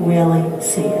suddenly really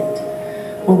see it,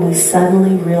 when we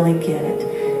suddenly really get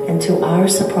it, and to our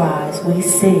surprise, we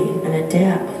see in a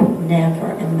depth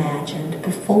never imagined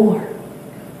before.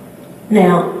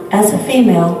 Now, as a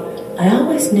female, I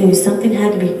always knew something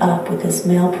had to be up with this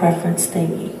male preference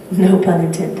thingy, no pun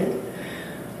intended.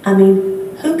 I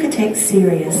mean, who could take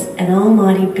serious an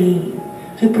almighty being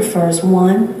who prefers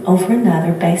one over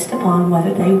another based upon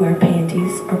whether they wear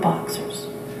panties or boxers?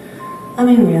 I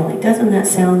mean, really, doesn't that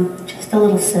sound just a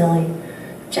little silly?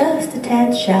 Just a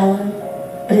tad shallow?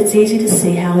 But it's easy to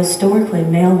see how historically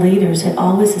male leaders had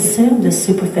always assumed this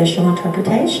superficial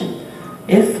interpretation,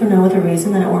 if for no other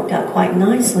reason than it worked out quite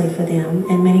nicely for them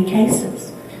in many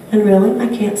cases. And really, I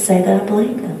can't say that I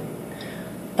blame them.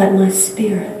 But my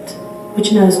spirit,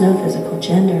 which knows no physical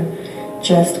gender,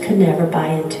 just could never buy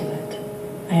into it.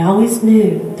 I always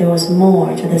knew there was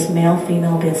more to this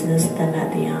male-female business than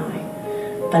met the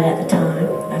eye, but at the time,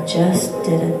 I just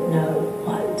didn't know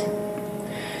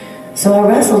what. So I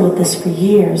wrestled with this for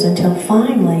years until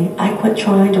finally I quit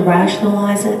trying to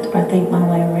rationalize it or think my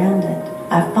way around it.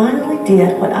 I finally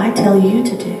did what I tell you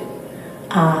to do.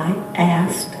 I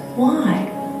asked why.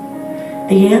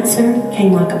 The answer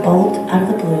came like a bolt out of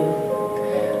the blue.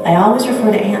 I always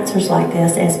refer to answers like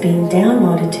this as being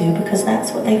downloaded to because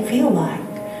that's what they feel like.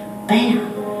 Bam!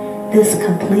 This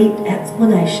complete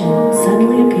explanation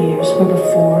suddenly appears where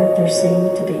before there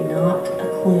seemed to be not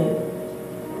a clue.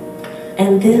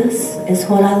 And this is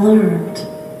what I learned.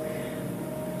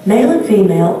 Male and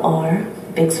female are,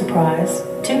 big surprise,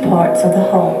 two parts of the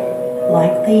whole,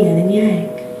 like the yin and yang.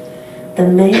 The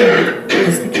male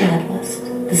is the catalyst,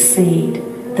 the seed,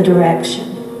 the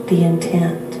direction, the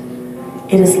intent.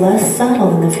 It is less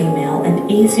subtle than the female and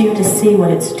easier to see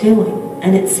what it's doing,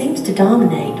 and it seems to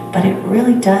dominate, but it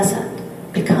really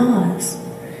doesn't, because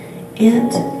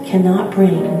it cannot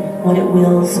bring what it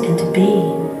wills into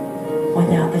being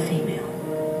without the female.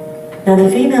 Now the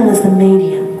female is the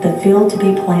medium, the field to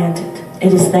be planted.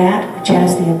 It is that which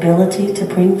has the ability to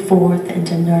bring forth and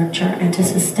to nurture and to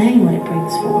sustain what it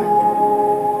brings forth.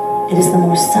 It is the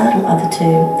more subtle of the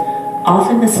two,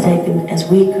 often mistaken as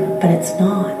weaker, but it's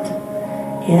not.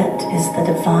 It is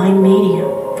the divine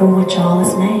medium from which all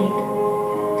is made.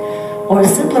 Or a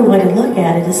simpler way to look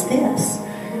at it is this.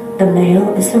 The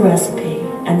male is the recipe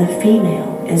and the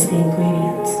female is the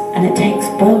ingredients. And it takes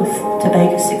both to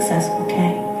bake a successful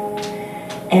cake.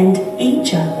 And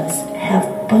each of us have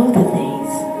both of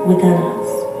these within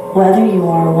us, whether you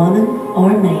are a woman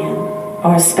or a man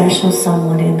or a special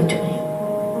someone in between.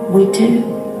 We do.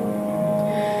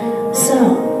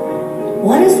 So,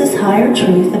 what is this higher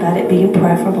truth about it being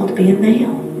preferable to be a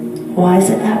male? Why is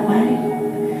it that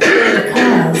way?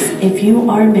 Because if you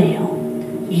are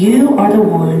male, you are the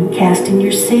one casting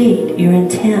your seed, your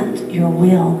intent, your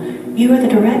will. You are the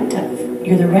directive.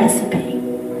 You're the recipe.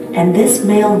 And this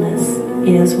maleness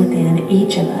is within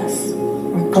each of us,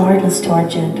 regardless to our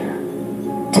gender.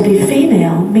 To be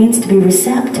female means to be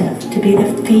receptive, to be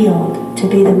the field, to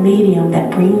be the medium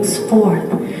that brings forth,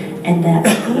 and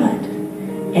that's good.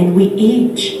 And we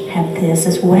each have this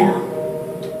as well.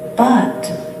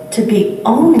 But to be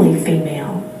only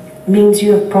female means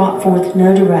you have brought forth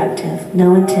no directive,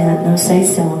 no intent, no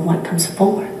say-so on what comes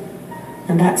forth.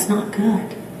 And that's not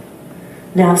good.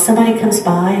 Now, if somebody comes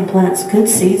by and plants good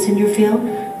seeds in your field,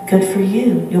 good for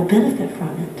you. You'll benefit from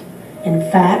it. In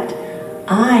fact,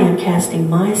 I am casting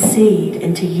my seed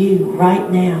into you right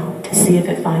now to see if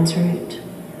it finds root.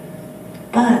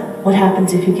 But what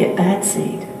happens if you get bad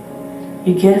seed?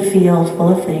 You get a field full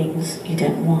of things you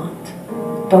didn't want.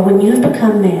 But when you have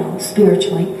become male,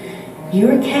 spiritually,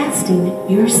 you're casting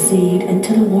your seed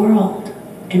into the world,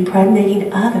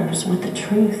 impregnating others with the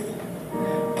truth,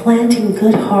 planting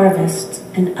good harvests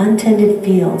in untended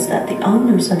fields that the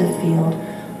owners of the field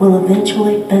will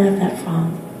eventually benefit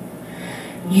from.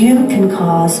 You can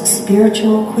cause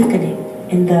spiritual quickening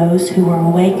in those who are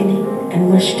awakening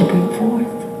and wish to bring forth.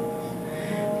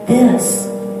 This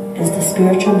is the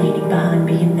spiritual meaning behind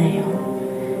being male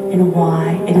and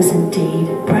why it is indeed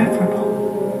preferable.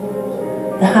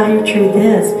 The higher truth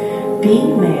is,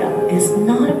 being male is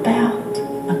not about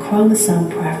a chromosome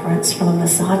preference from a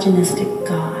misogynistic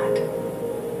God.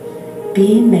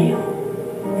 Being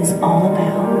male is all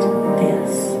about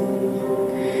this.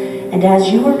 And as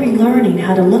you are relearning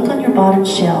how to look on your bottom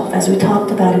shelf, as we talked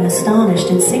about in Astonished,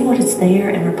 and see what is there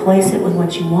and replace it with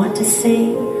what you want to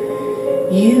see,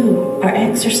 you are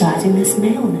exercising this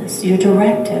maleness, your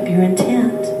directive, your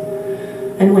intent.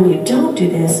 And when you don't do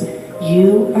this,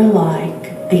 you are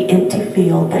like the empty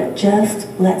field that just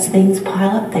lets things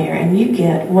pile up there, and you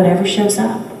get whatever shows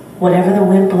up, whatever the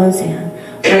wind blows in,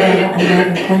 whatever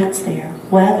another plants there,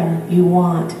 whether you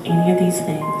want any of these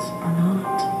things or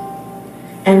not.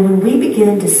 And when we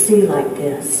begin to see like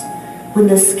this, when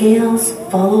the scales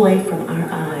fall away from our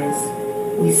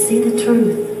eyes, we see the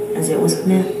truth as it was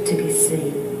meant to be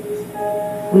seen.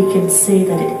 We can see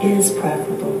that it is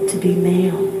preferable to be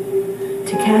male,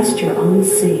 to cast your own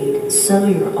seed, sow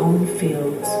your own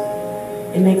fields.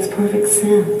 It makes perfect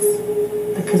sense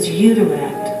because you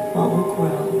direct what will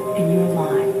grow in your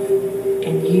life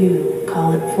and you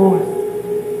call it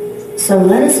forth. So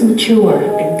let us mature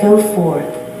and go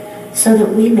forth so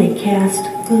that we may cast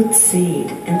good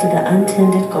seed into the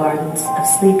untended gardens of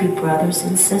sleepy brothers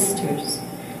and sisters,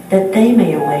 that they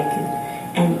may awaken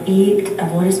and eat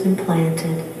of what has been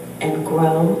planted and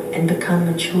grow and become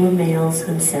mature males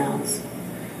themselves.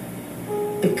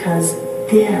 because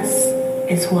this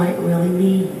is what it really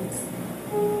means.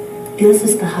 This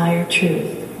is the higher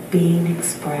truth being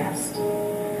expressed.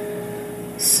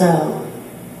 So,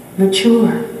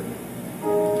 mature,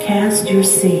 cast your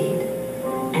seed,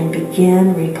 and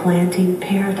begin replanting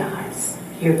paradise,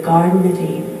 your Garden of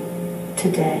Eden,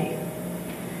 today.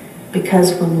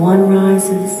 Because when one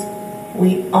rises,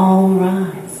 we all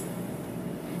rise.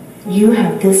 You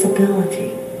have this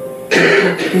ability, you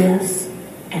have this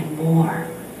and more.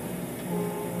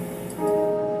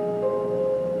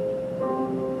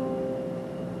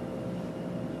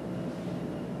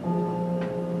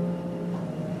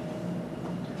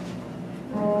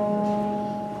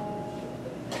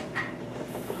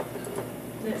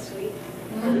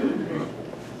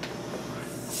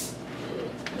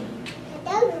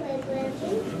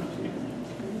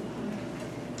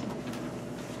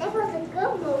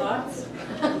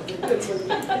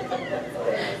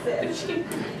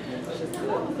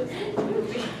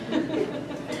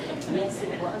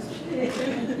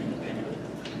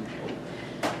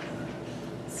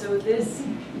 So this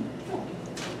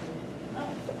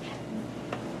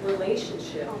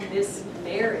relationship, this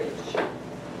marriage,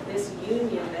 this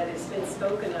union that has been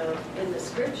spoken of in the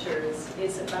scriptures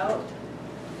is about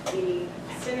the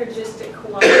synergistic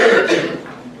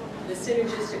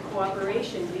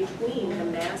cooperation between the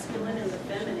masculine and the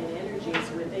feminine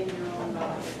energies within your own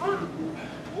body.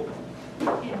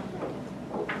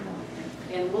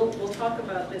 And we'll talk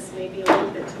about this maybe a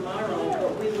little bit tomorrow,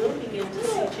 but we will begin to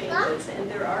see changes. And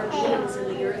there are beings in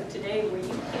the earth today where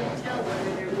you can't tell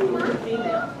whether they're male or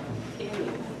female, can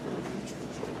you?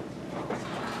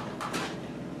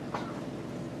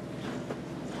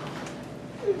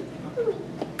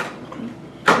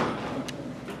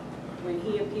 When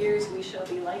he appears, we shall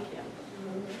be like him.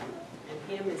 And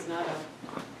him is not a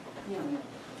him.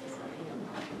 It's not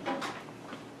him.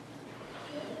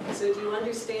 So do you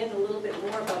understand a little bit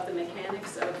more about the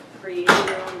mechanics of creating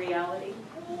your own reality?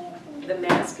 The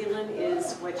masculine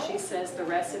is what she says, the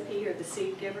recipe or the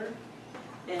seed giver,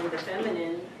 and the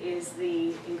feminine is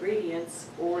the ingredients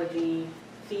or the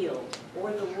field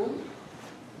or the womb.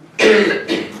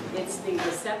 It's the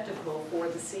receptacle for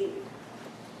the seed.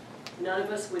 None of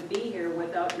us would be here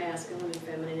without masculine and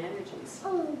feminine energies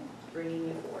bringing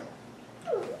you forth.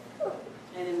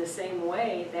 And in the same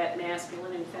way, that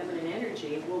masculine and feminine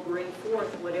energy will bring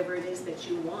forth whatever it is that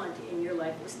you want in your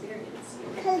life experience.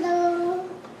 Hello.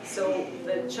 So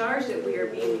the charge that we are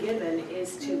being given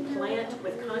is to plant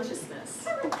with consciousness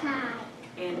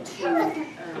and to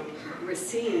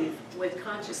receive with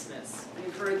consciousness.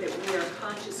 You've heard that we are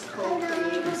conscious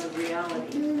co-creators of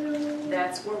reality.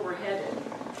 That's where we're headed,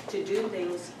 to do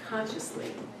things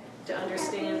consciously, to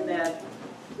understand that,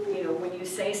 you know, when you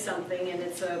say something and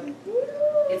it's a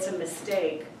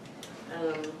mistake.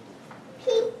 Let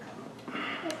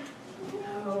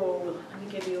me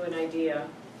give you an idea.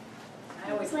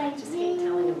 I just hate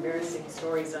telling embarrassing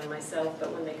stories on myself,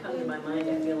 but when they come to my mind,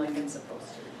 I feel like I'm supposed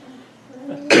to.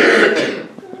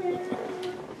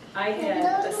 I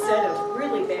had a set of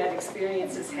really bad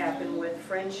experiences happen with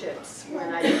friendships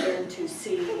when I began to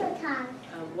see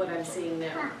what I'm seeing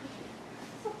now.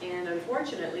 And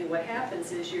unfortunately, what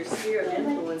happens is your sphere of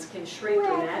influence can shrink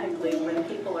dramatically when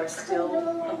people are still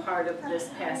a part of this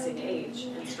passing age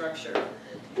and structure.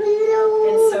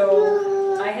 And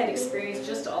so I had experienced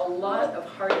just a lot of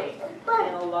heartache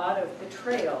and a lot of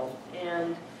betrayal,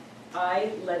 and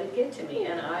I let it get to me,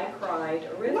 and I cried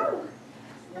a river,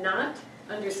 not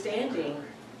understanding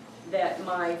that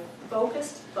my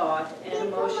focused thought and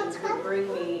emotions would bring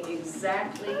me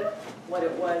exactly what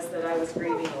it was that I was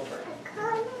grieving over.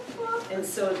 And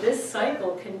so this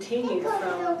cycle continued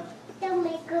from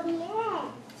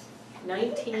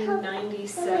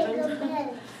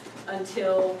 1997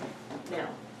 until now,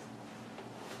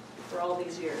 for all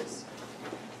these years.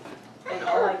 And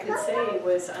all I could say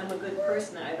was, I'm a good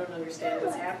person, I don't understand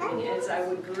what's happening. As I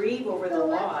would grieve over the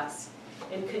loss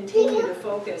and continue to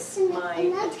focus my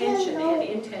attention and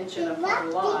intention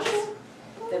upon loss,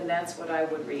 then that's what I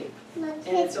would reap. And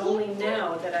it's only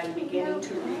now that I'm beginning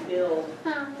to rebuild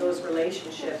those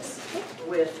relationships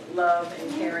with love and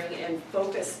caring and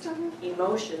focused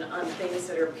emotion on things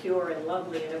that are pure and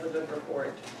lovely and of a good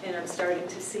report. And I'm starting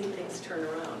to see things turn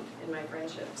around in my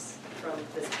friendships from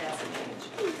this passing age.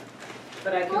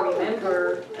 But I can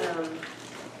remember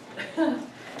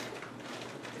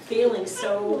feeling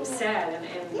so sad and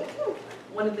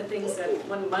one of the things that,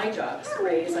 one of my jobs,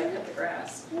 Ray, is I cut the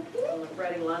grass. I'm a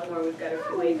riding lawnmower, we've got a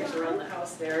few acres around the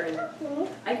house there, and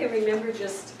I can remember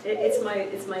just, it's my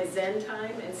Zen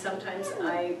time, and sometimes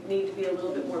I need to be a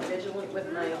little bit more vigilant with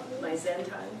my Zen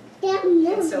time.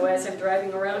 And so as I'm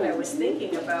driving around, I was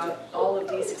thinking about all of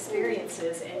these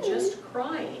experiences and just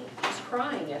crying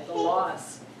at the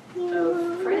loss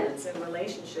of friends and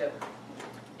relationship.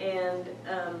 And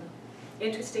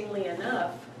interestingly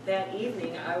enough, that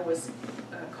evening I was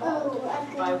called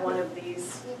by one of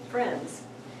these friends,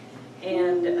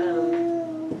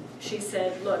 and she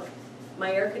said, look,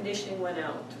 my air conditioning went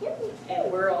out,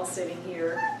 and we're all sitting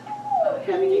here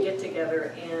having a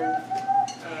get-together, and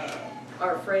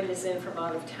our friend is in from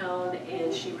out of town,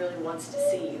 and she really wants to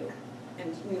see you.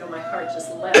 And, you know, my heart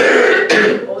just leapt.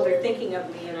 Oh, they're thinking of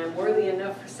me, and I'm worthy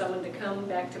enough for someone to come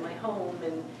back to my home,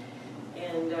 and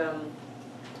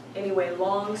anyway,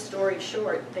 long story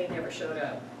short, they never showed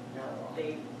up.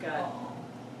 They got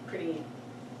pretty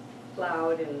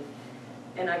loud,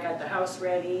 and I got the house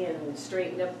ready and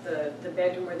straightened up the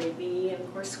bedroom where they'd be, and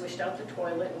of course swished out the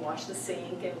toilet and washed the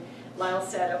sink, and Lyle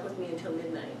sat up with me until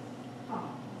midnight.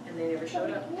 And they never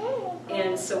showed up.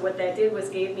 And so what that did was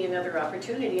gave me another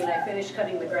opportunity, and I finished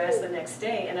cutting the grass the next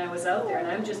day, and I was out there, and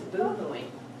I'm just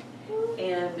boo-hooing.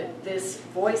 And this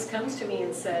voice comes to me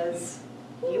and says,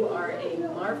 you are a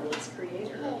marvelous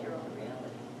creator of your own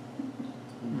reality.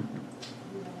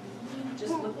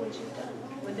 Just look what you've done.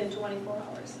 Within 24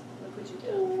 hours, look what you've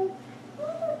done.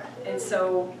 And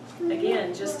so,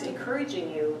 again, just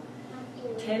encouraging you,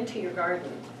 tend to your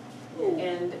garden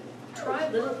and try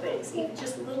little things, even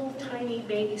just little tiny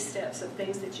baby steps of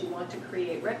things that you want to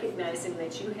create, recognizing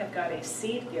that you have got a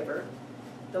seed giver,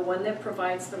 the one that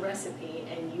provides the recipe,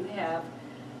 and you have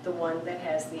the one that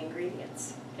has the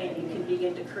ingredients. And you can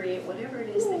begin to create whatever it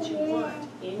is that you want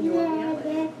in your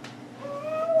reality.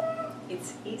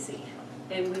 It's easy.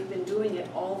 And we've been doing it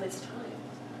all this time,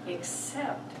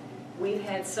 except we've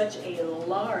had such a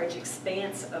large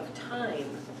expanse of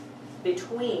time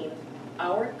between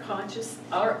our unconscious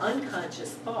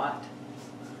thought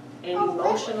and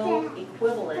emotional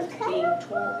equivalent being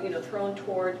thrown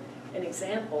toward an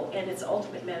example and its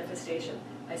ultimate manifestation.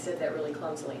 I said that really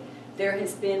clumsily. There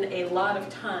has been a lot of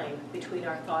time between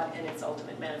our thought and its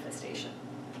ultimate manifestation.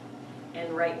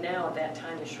 And right now, that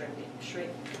time is shrimping. It's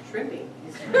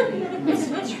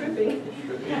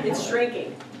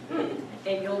shrinking.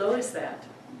 And you'll notice that.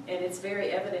 And it's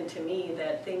very evident to me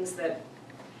that things that,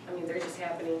 I mean, they're just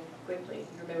happening quickly. You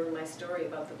remember my story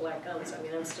about the black gums. I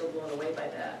mean, I'm still blown away by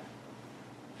that.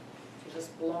 I'm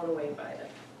just blown away by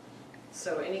it.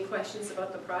 So any questions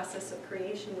about the process of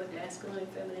creation with masculine and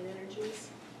feminine energies?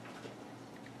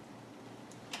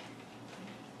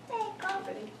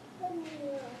 Anybody?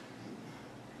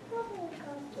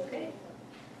 Okay.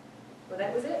 Well,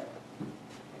 that was it.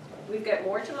 We've got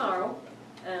more tomorrow.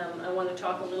 I want to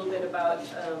talk a little bit about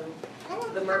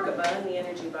the Merkaba and the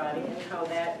energy body and how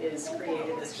that is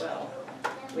created as well,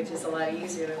 which is a lot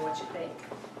easier than what you think.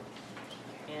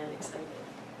 And exciting.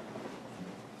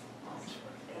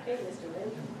 Okay, Mr.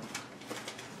 Lynn.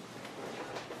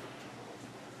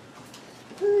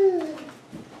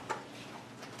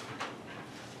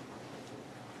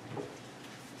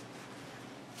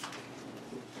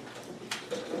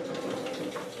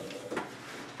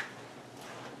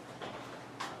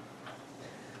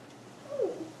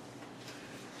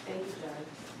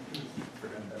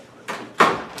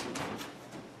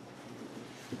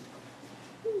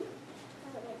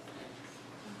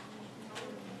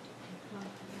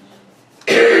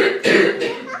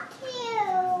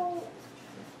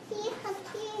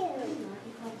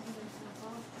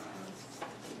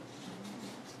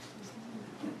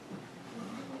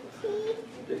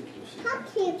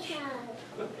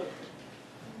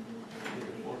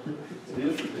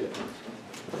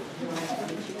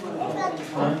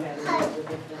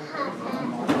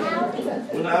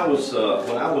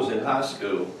 When I was in high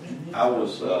school, I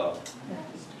was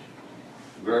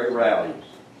very rowdy,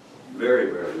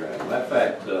 very rowdy. Matter of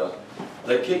fact,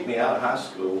 they kicked me out of high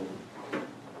school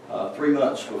 3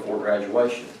 months before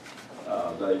graduation.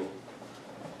 They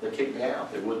kicked me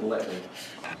out. They wouldn't let me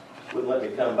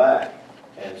come back,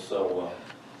 and so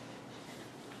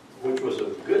which was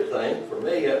a good thing for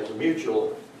me. It was a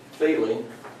mutual feeling.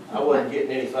 I wasn't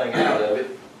getting anything out of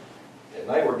it. And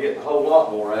they were getting a whole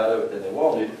lot more out of it than they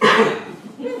wanted.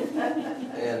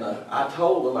 And I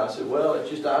told them, I said, well,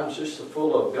 I'm just so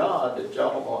full of God that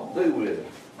y'all want to do with me.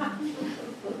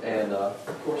 And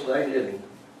of course they didn't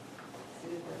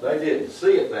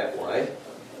see it that way.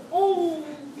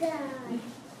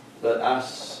 But I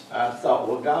thought,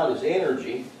 well, God is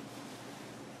energy.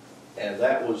 And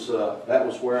that was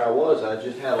where I was. I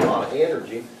just had a lot of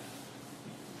energy.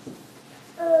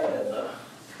 And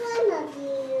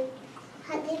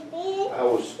I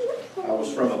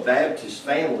was from a Baptist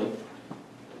family.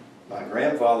 My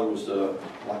grandfather was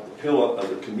like the pillar of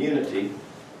the community,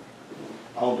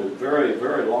 owned a very,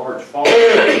 very large farm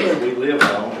that we lived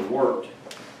on and worked.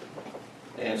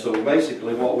 And so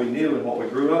basically what we knew and what we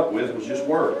grew up with was just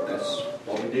work. That's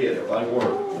what we did. Everybody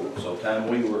worked. So time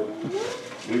we were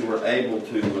able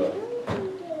to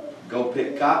go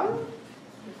pick cotton,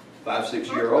 5, 6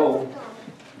 year old,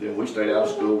 then we stayed out of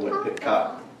school and went and picked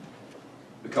cotton.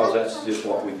 Because that's just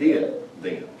what we did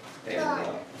then. And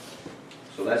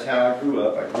so that's how I grew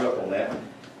up. I grew up on that.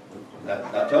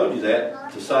 I told you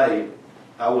that to say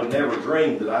I would never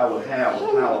dream that I would have a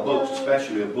pile of books,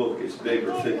 especially a book as big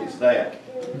or thick as that,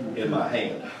 in my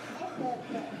hand.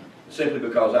 Simply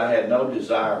because I had no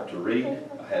desire to read.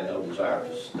 I had no desire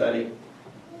to study.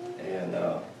 And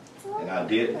I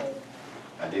didn't.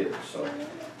 So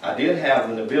I did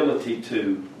have an ability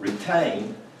to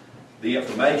retain the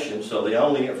information, so the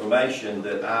only information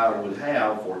that I would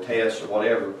have for tests or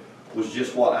whatever was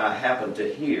just what I happened to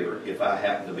hear if I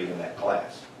happened to be in that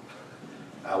class.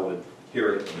 I would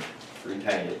hear it and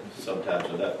retain it, sometimes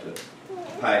enough to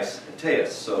pass a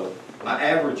test. So my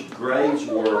average grades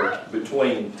were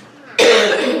between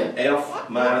F-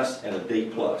 and a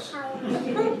D+.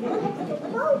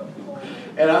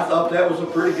 And I thought that was a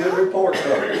pretty good report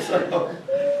card.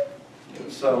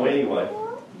 So anyway,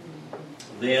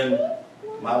 then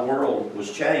my world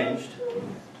was changed,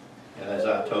 and as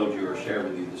I told you or shared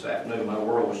with you this afternoon, my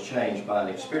world was changed by an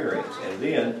experience. And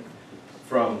then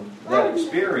from that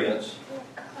experience,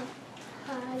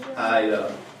 I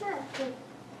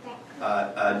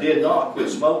did not quit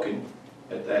smoking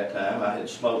at that time. I had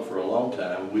smoked for a long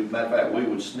time. Matter of fact, we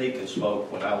would sneak and smoke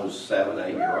when I was 7,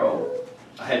 8 year old.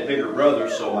 I had bigger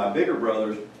brothers, so my bigger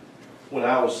brothers, when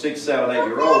I was 6, 7, 8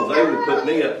 year old, they would put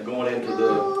me up going into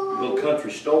the little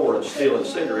country store and stealing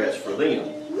cigarettes for them.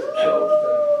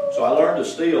 So I learned to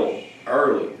steal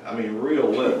early, I mean real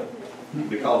little,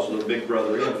 because of the big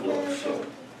brother influence. So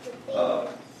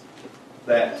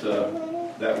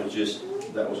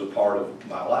that was a part of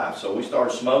my life. So we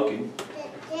started smoking,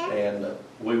 and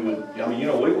we would,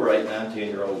 we were 8, 9, 10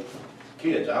 year old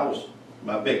kids.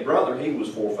 My big brother, he was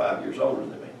 4 or 5 years older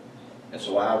than me. And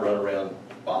so I run around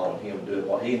following him, doing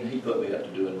what he put me up to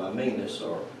doing my meanness,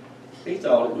 or he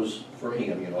thought it was for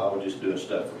him. I was just doing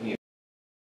stuff for him.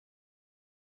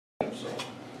 So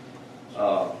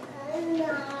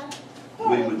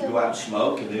we would go out and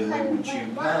smoke, and then we would chew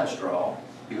pine straw.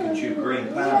 You can chew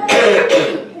green pine straw,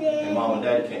 and Mom and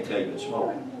Daddy can't tell you to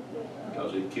smoke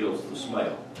because it kills the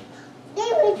smell.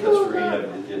 That's for any of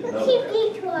you that didn't know that. Just a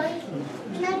little bit of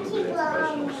information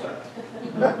on the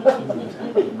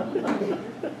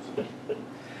side.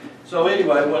 So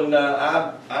anyway, when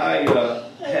I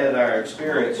had our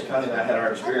experience, Connie and I had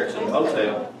our experience in the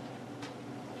motel,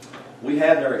 we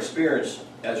had our experience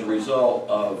as a result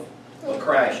of a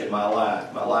crash in my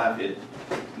life.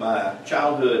 My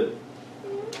childhood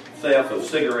theft of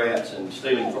cigarettes and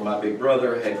stealing from my big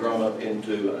brother had grown up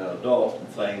into an adult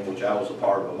thing, which I was a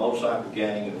part of a motorcycle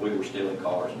gang, and we were stealing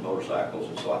cars and motorcycles,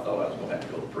 and so I thought I was going to have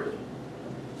to go to prison.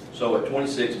 So at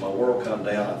 26, my world come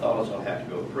down. I thought I was going to have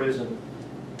to go to prison,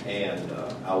 and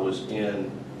I was in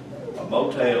a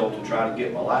motel to try to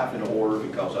get my life in order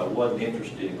because I wasn't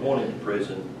interested in going into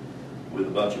prison with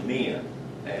a bunch of men,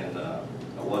 and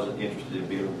I wasn't interested in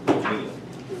being with men.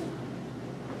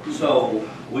 So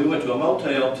we went to a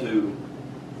motel to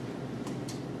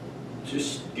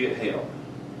just get help.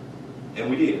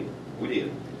 And we did.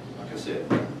 Like I said,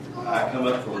 I come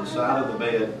up from the side of the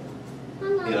bed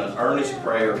in an earnest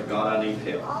prayer, God, I need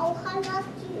help. I'm going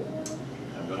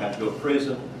to have to go to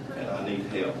prison, and I need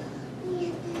help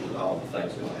with all the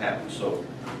things that are going to happen. So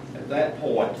at that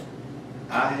point,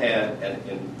 I had,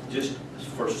 and just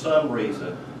for some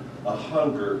reason, a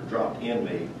hunger dropped in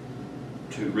me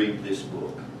to read this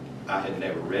book. I had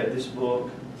never read this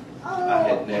book. I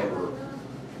had never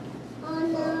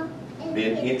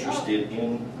been interested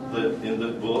in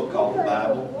the book called the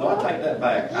Bible. No, I take that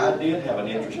back. I did have an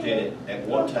interest in it at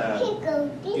one time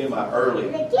in my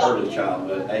early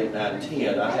childhood, 8, 9,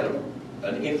 10. I had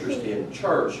an interest in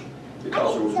church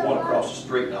because there was one across the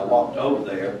street, and I walked over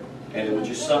there, and it was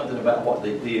just something about what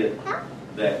they did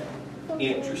that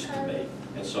interested me.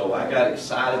 And so I got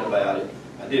excited about it.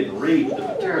 I didn't read the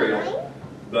material,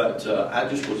 but I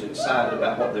just was excited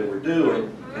about what they were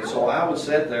doing. And so I would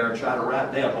sit there and try to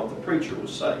write down what the preacher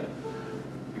was saying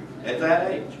at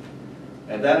that age.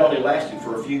 And that only lasted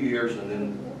for a few years, and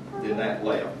then that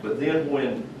left. But then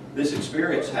when this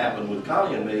experience happened with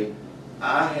Connie and me,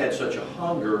 I had such a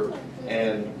hunger,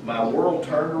 and my world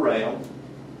turned around.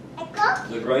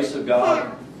 The grace of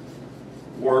God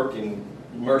worked, and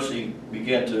mercy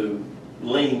began to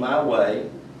lean my way,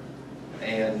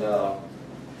 and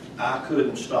I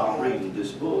couldn't stop reading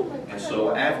this book. And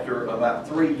so after about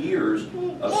 3 years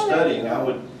of studying, I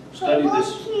would study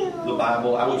the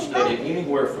Bible. I would study it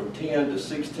anywhere from 10 to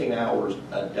 16 hours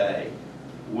a day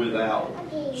without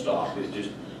stop.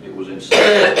 It was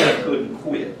insane. I couldn't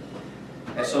quit.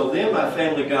 And so then my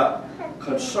family got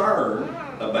concerned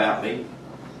about me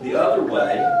the other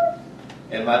way.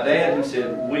 And my dad, he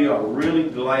said, we are really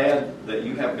glad that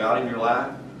you have God in your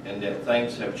life and that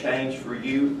things have changed for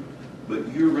you, but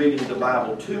you're reading the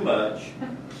Bible too much.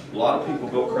 A lot of people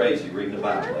go crazy reading the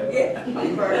Bible. Yeah,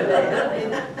 you've heard of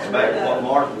that. It's back to what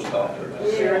Mark was talking about.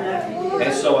 Sure enough, you did.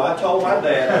 And so I told my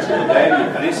dad, I said,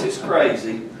 Daddy, if this is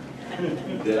crazy,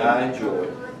 then I enjoy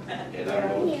it, and I'm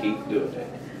going to keep doing it.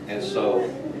 And so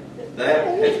that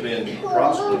has been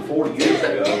approximately 40 years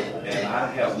ago, and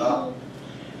I have not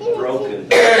broken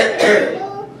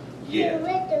that yet.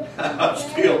 I'm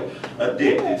still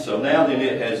addicted. So now then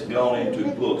it has gone into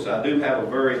books. I do have a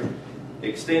very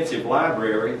extensive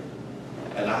library,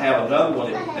 and I have another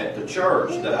one at the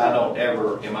church that I don't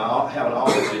ever, I have an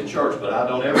office in church, but I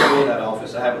don't ever go in that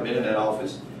office. I haven't been in that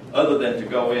office other than to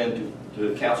go in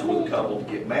to counsel with a couple to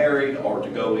get married, or to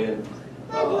go in,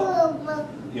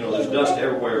 there's dust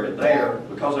everywhere in there,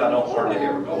 because I don't hardly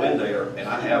ever go in there, and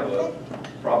I have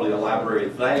probably a library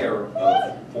there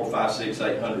of 400, 500,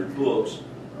 600, 800 books,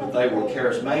 but they were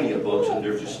Charismania books, and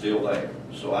they're just still there.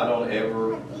 So I don't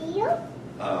ever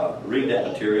read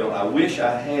that material. I wish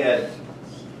I had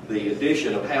the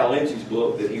edition of Hal Lindsey's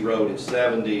book that he wrote in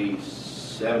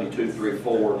 72, 3,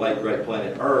 4, Late Great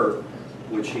Planet Earth,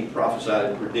 which he prophesied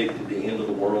and predicted the end of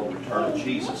the world, the return of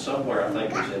Jesus, somewhere I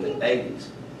think it was in the 80s.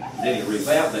 Then he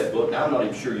revamped that book. Now I'm not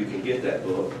even sure you can get that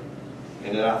book.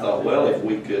 And then I thought, well, if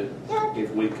we could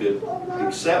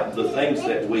accept the things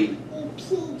that we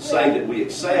say that we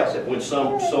accept, that when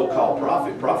some so-called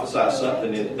prophet prophesies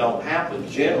something and it don't happen,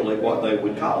 generally what they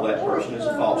would call that person is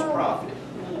a false prophet.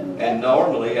 And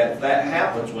normally if that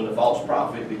happens, when the false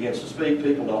prophet begins to speak,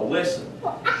 people don't listen.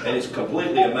 And it's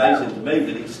completely amazing to me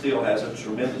that he still has a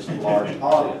tremendously large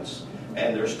audience,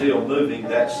 and they're still moving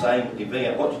that same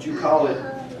event. What did you call it,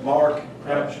 Mark?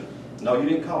 Rapture. No, you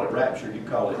didn't call it rapture. You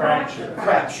called it Crapture.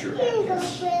 Crapture.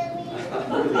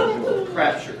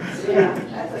 Crapture.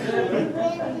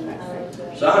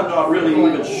 So I'm not really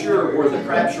even sure where the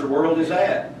crapture world is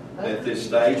at this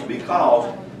stage,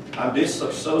 because I'm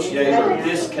disassociated or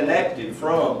disconnected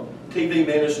from TV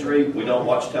ministry. We don't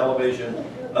watch television,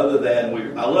 other than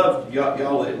I love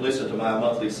y'all that listen to my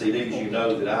monthly CDs. You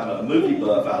know that I'm a movie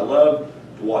buff. I love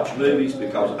to watch movies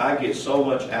because I get so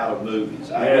much out of movies.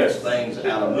 I get things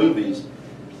out of movies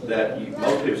that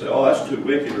most people say, oh, that's too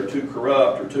wicked or too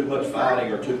corrupt or too much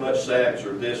fighting or too much sex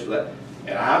or this or that.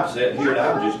 And I'm sitting here and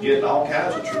I'm just getting all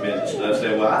kinds of tremendous stuff.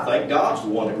 Saying, well, I think God's the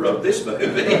one that wrote this movie.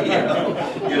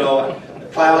 you know,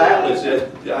 Cloud Atlas says,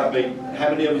 I mean, how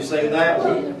many of you seen that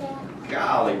one?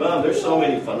 Golly bum, there's so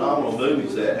many phenomenal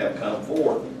movies that have come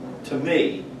forth. To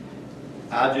me,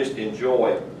 I just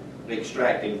enjoy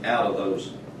extracting out of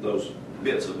those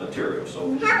bits of material.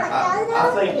 So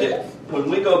I think that when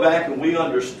we go back and we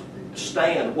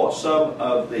understand what some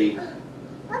of the,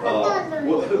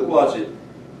 who was it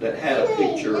that had a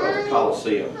picture of the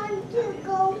Colosseum?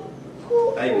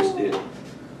 Avis did.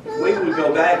 If we would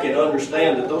go back and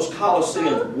understand that those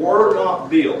Colosseums were not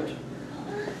built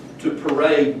to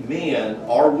parade men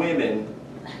or women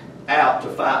out to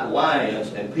fight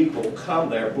lions, and people come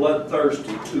there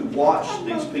bloodthirsty to watch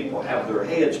these people have their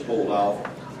heads pulled off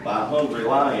by a hungry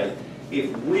lion.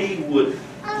 If we would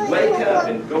wake up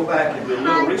and go back and do a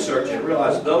little research and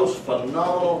realize those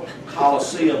phenomenal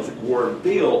Colosseums were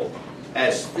built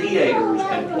as theaters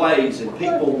and plays, and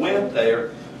people went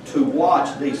there to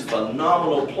watch these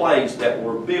phenomenal plays that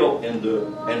were built in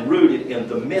and rooted in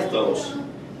the mythos.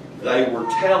 They were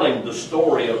telling the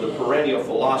story of the perennial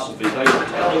philosophy. They were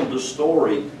telling the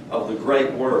story of the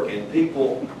great work, and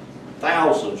people,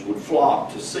 thousands, would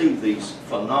flock to see these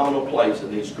phenomenal plays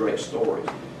and these great stories.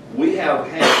 We have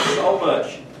had so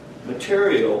much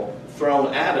material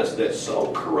thrown at us that's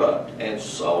so corrupt and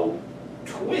so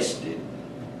twisted,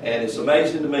 and it's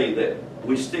amazing to me that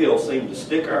we still seem to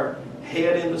stick our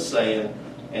head in the sand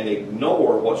and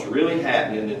ignore what's really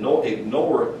happening, and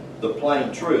ignore the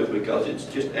plain truth, because it's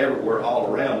just everywhere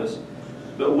all around us.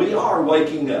 But we are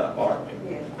waking up, aren't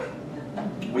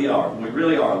we? We are. We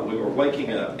really are. We are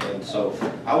waking up. And so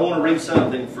I want to read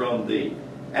something from the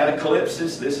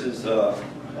Anacalypsis. This is a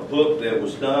book that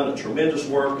was done, a tremendous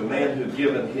work, a man who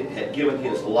had given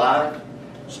his life,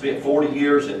 spent 40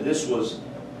 years, and this was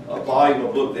a volume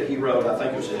of book that he wrote, I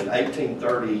think it was in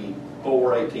 1834,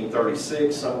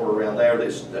 1836, somewhere around there.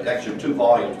 There's actually 2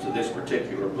 volumes to this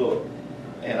particular book.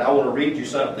 And I want to read you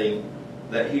something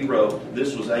that he wrote.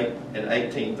 This was in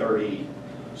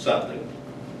 1830-something.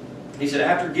 He said,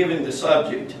 after giving the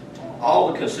subject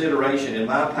all the consideration in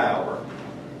my power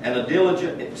and a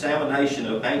diligent examination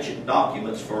of ancient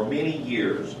documents for many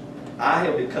years, I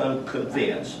have become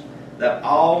convinced that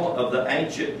all of the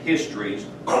ancient histories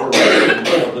were written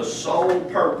for the sole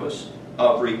purpose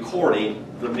of recording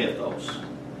the mythos.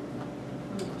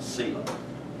 See,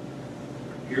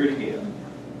 hear it again.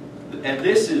 And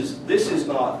this is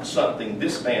not something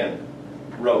this man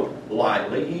wrote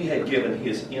lightly. He had given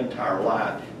his entire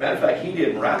life. Matter of fact, he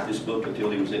didn't write this book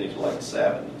until he was in his late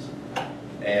 70s.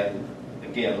 And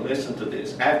again, listen to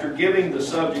this. After giving the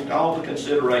subject all the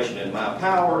consideration in my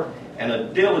power and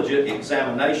a diligent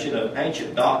examination of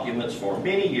ancient documents for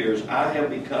many years, I have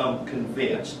become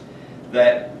convinced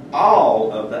that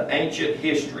all of the ancient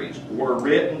histories were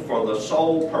written for the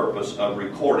sole purpose of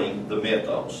recording the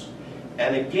mythos.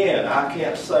 And again, I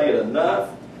can't say it enough.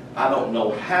 I don't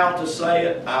know how to say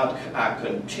it. I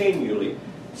continually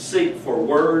seek for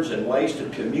words and ways to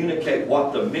communicate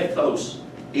what the mythos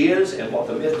is and what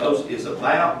the mythos is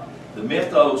about. The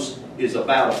mythos is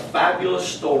about a fabulous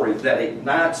story that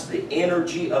ignites the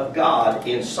energy of God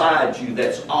inside you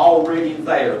that's already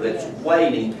there, that's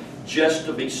waiting just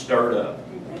to be stirred up.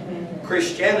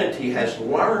 Christianity has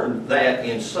learned that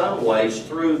in some ways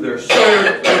through their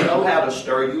service. They know how to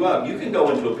stir you up. You can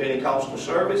go into a Pentecostal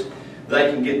service.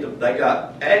 They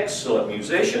got excellent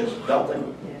musicians, don't they?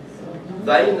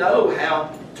 They know how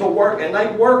to work, and they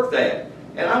work that.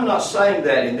 And I'm not saying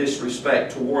that in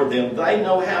disrespect toward them. They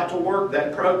know how to work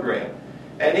that program.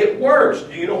 And it works.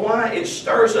 Do you know why? It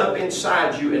stirs up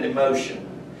inside you an emotion.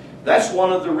 That's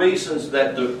one of the reasons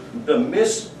that the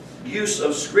misuse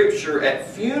of Scripture at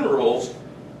funerals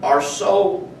are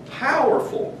so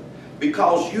powerful.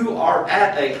 Because you are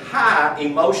at a high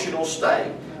emotional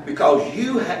state. Because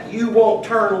you won't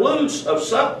turn loose of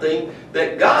something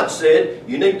that God said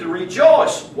you need to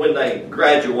rejoice when they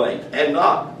graduate and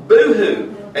not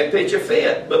boo-hoo and pitch a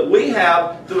fit. But we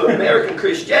have, through American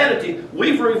Christianity,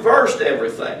 we've reversed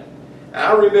everything.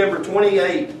 I remember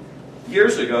 28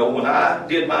 years ago when I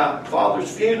did my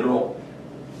father's funeral,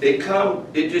 it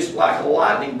just like a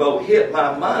lightning bolt hit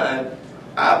my mind.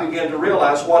 I began to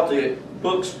realize what the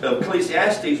books of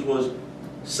Ecclesiastes was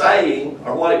saying,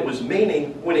 or what it was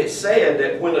meaning when it said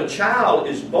that when a child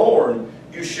is born,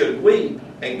 you should weep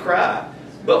and cry.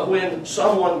 But when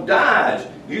someone dies,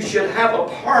 you should have a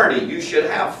party, you should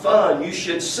have fun, you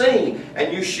should sing,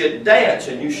 and you should dance,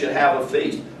 and you should have a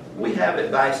feast. We have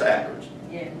it backwards.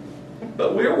 Yeah.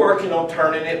 But we're working on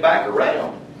turning it back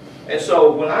around. And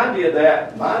so when I did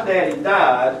that, my daddy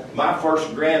died, my first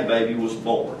grandbaby was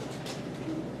born.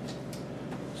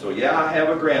 So yeah, I have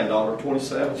a granddaughter,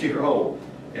 27-year-old.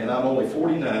 And I'm only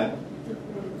 49,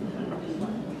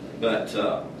 but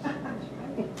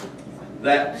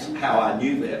that's how I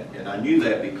knew that. And I knew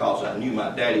that because I knew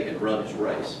my daddy had run his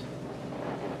race.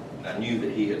 I knew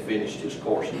that he had finished his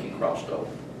course and he crossed over.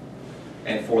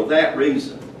 And for that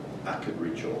reason, I could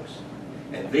rejoice.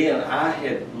 And then I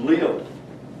had lived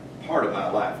part of my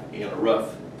life in a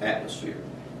rough atmosphere.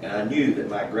 And I knew that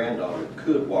my granddaughter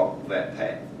could walk that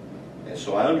path. And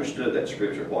so I understood that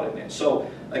Scripture, what it meant. So,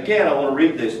 again, I want to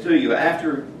read this to you.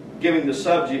 After giving the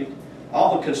subject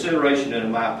all the consideration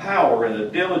in my power and a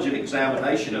diligent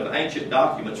examination of ancient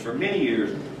documents for many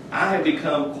years, I have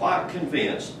become quite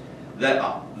convinced that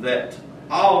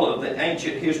all of the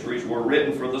ancient histories were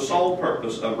written for the sole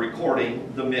purpose of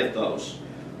recording the mythos,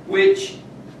 which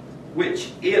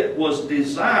it was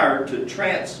desired to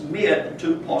transmit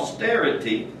to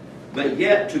posterity, but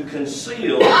yet to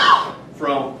conceal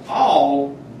from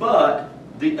all but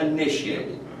the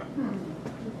initiated.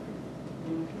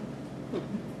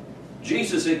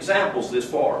 Jesus examples this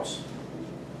for us.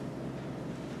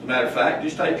 As a matter of fact,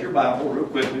 just take your Bible real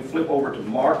quickly, flip over to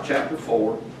Mark chapter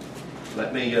 4.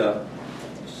 Let me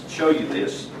show you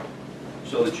this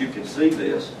so that you can see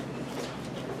this.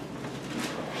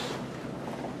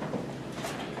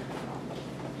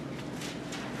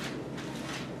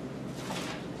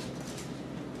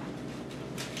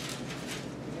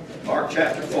 Mark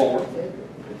chapter 4.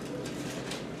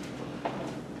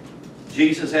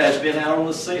 Jesus has been out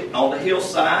on the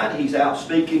hillside. He's out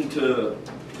speaking to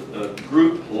a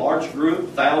group, a large group,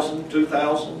 1,000,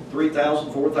 2,000,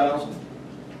 3,000, 4,000.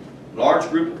 Large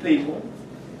group of people.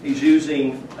 He's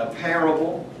using a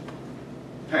parable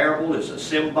parable is a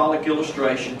symbolic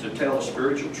illustration to tell a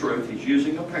spiritual truth. He's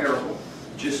using a parable.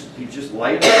 He's just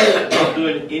laying it out, not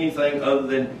doing anything other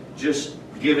than just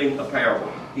giving a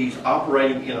parable. He's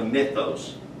operating in a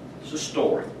mythos. It's a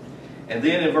story. And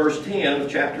then in verse 10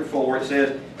 of chapter 4 it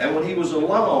says, "And when he was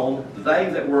alone, they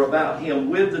that were about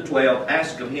him with the 12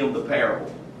 asked of him the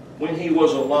parable." When he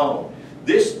was alone.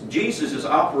 Jesus is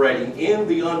operating in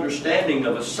the understanding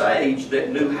of a sage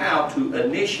that knew how to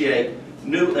initiate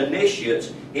new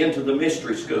initiates into the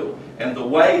mystery school. And the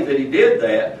way that he did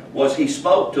that was he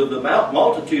spoke to the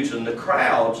multitudes and the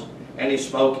crowds, and he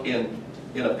spoke in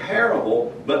a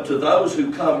parable, but to those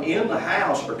who come in the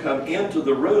house or come into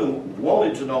the room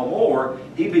wanted to know more,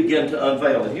 he began to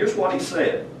unveil. And here's what he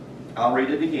said. I'll read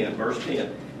it again, verse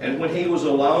 10. "And when he was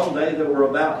alone, they that were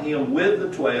about him with the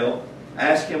 12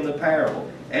 asked him the parable.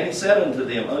 And he said unto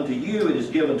them, Unto you it is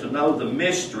given to know the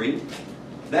mystery."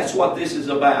 That's what this is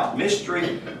about.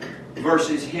 Mystery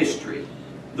versus history.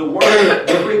 The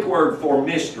Greek word for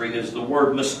mystery is the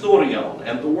word mysterion.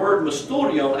 And the word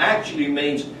mysterion actually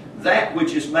means that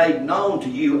which is made known to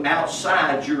you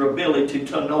outside your ability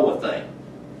to know a thing.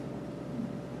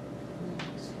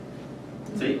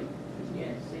 See?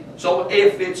 So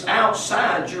if it's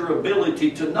outside your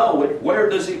ability to know it, where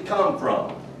does it come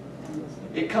from?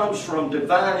 It comes from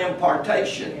divine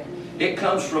impartation. It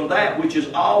comes from that which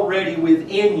is already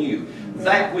within you.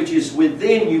 That which is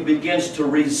within you begins to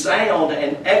resound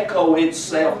and echo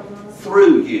itself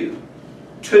through you,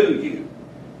 to you.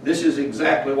 This is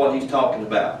exactly what he's talking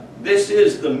about. This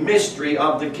is the mystery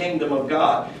of the kingdom of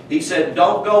God. He said,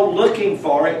 don't go looking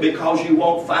for it because you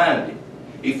won't find it.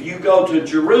 If you go to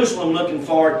Jerusalem looking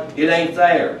for it, it ain't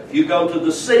there. If you go to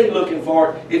the sea looking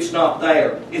for it, it's not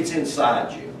there. It's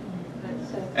inside you.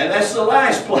 And that's the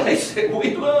last place that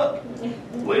we look.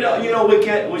 We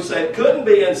don't, we say it couldn't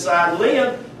be inside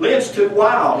Lynn's too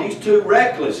wild. He's too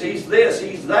reckless. He's this,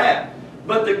 he's that.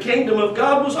 But the kingdom of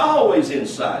God was always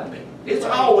inside me. It's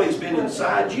always been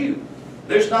inside you.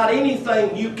 There's not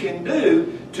anything you can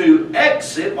do to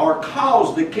exit or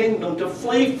cause the kingdom to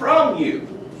flee from you.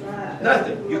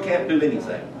 Nothing. You can't do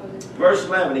anything. Verse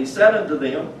 11, he said unto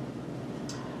them,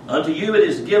 Unto you it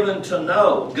is given to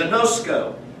know,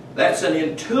 gnosko. That's an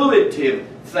intuitive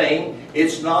thing.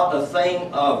 It's not a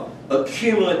thing of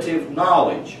accumulative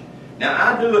knowledge. Now,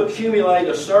 I do accumulate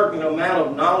a certain amount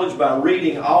of knowledge by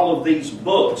reading all of these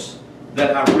books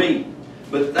that I read.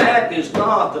 But that is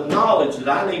not the knowledge that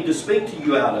I need to speak to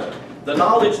you out of. The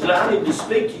knowledge that I need to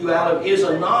speak to you out of is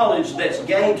a knowledge that's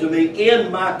gained to me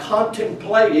in my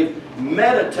contemplative,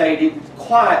 meditative,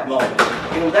 quiet moment.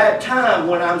 In that time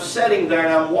when I'm sitting there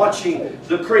and I'm watching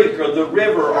the creek or the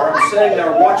river, or I'm sitting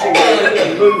there watching the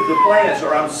wind move the plants,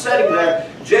 or I'm sitting there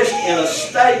just in a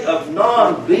state of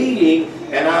non-being,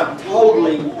 and I'm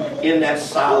totally in that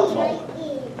silent moment.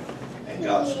 And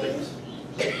God speaks.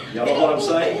 Y'all know what I'm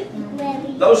saying?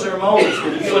 Those are moments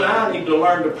that you and I need to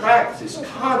learn to practice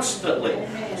constantly.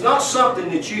 It's not something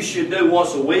that you should do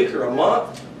once a week or a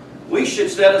month. We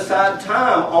should set aside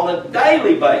time on a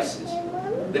daily basis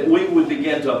that we would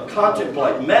begin to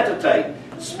contemplate, meditate,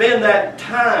 spend that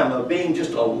time of being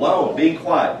just alone, being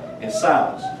quiet in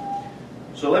silence.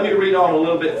 So let me read on a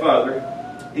little bit further.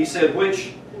 He said,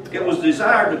 which it was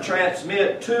desired to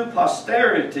transmit to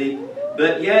posterity,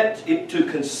 but yet to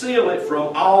conceal it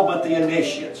from all but the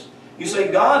initiates. You see,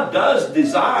 God does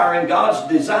desire, and God's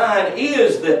design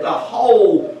is that the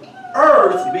whole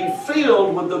earth be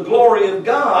filled with the glory of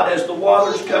God as the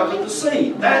waters cover the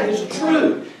sea. That is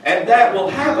true. And that will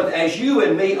happen as you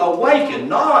and me awaken,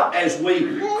 not as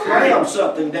we cram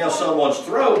something down someone's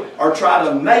throat or try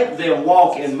to make them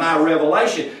walk in my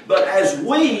revelation, but as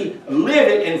we live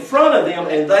it in front of them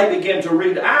and they begin to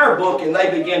read our book and they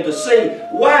begin to see,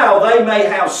 wow, they may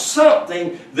have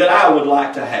something that I would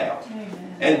like to have.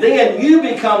 And then you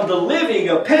become the living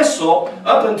epistle.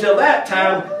 Up until that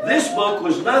time, this book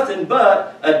was nothing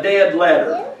but a dead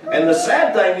letter. And the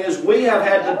sad thing is we have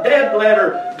had the dead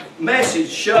letter message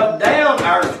shoved down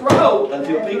our throat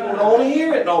until people don't want to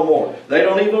hear it no more. They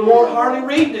don't even want to hardly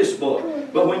read this book.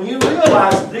 But when you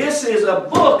realize this is a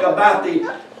book about the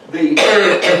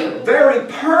very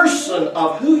person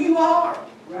of who you are.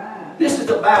 This is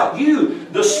about you.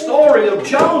 The story of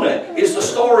Jonah is the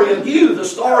story of you. The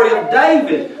story of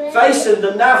David facing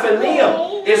the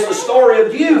Nephilim is the story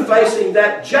of you facing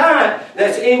that giant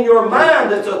that's in your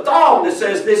mind, that's a thought that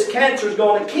says this cancer is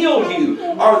going to kill you,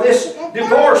 or this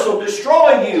divorce will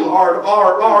destroy you, or.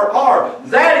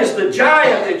 That is the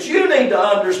giant that you need to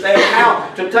understand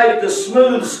how to take the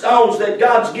smooth stones that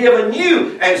God's given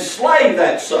you and slay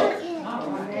that sucker.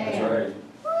 That's right.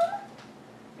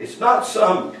 It's not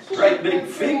some great big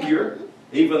figure.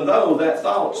 Even though that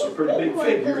thought's a pretty big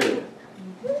figure, isn't it?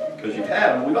 Because you've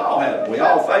had them, we've all had them, we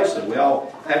all face them, we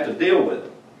all have to deal with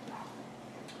them.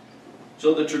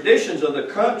 So the traditions of the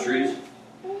countries,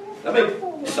 let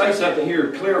me say something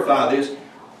here to clarify this.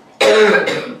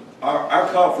 Our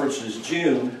conference is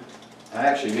June. I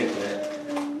actually meant that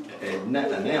and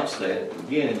announced that at the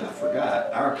beginning, I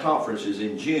forgot. Our conference is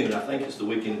in June. I think it's the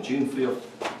weekend of June 5th,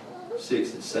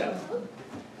 6th, and 7th.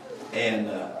 And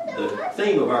the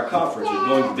theme of our conference is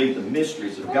going to be the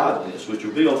mysteries of godliness, which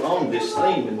are built on this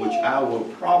theme, in which I will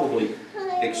probably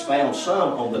expound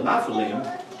some on the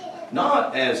Nephilim,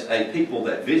 not as a people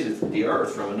that visit the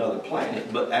earth from another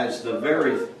planet, but as the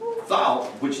very thought,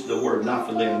 which the word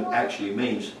Nephilim actually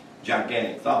means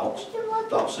gigantic thoughts,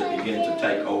 thoughts that begin to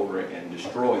take over and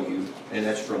destroy you, and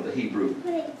that's from the Hebrew,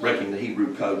 breaking the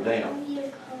Hebrew code down.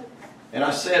 And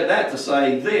I said that to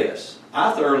say this.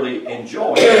 I thoroughly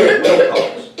enjoy David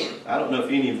Wilcox. I don't know if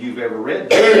any of you have ever read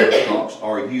David Wilcox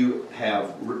or you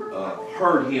have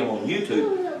heard him on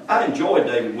YouTube. I enjoy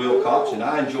David Wilcox, and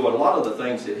I enjoy a lot of the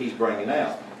things that he's bringing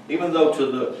out. Even though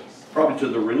probably to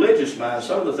the religious mind,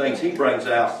 some of the things he brings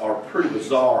out are pretty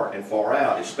bizarre and far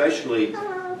out, especially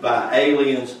by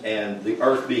aliens and the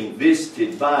earth being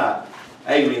visited by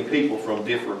alien people from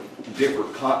different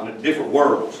continents, different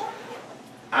worlds.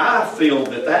 I feel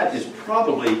that that is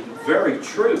probably very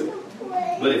true.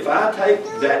 But if I take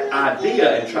that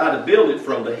idea and try to build it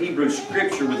from the Hebrew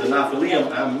scripture with the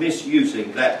Nephilim, I'm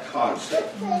misusing that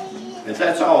concept. And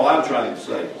that's all I'm trying to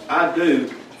say. I do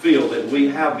feel that we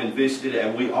have been visited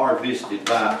and we are visited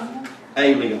by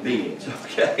alien beings.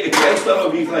 Okay? In case some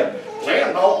of you think, well,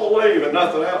 I don't believe in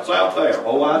nothing else out there.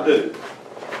 Oh, I do.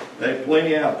 There's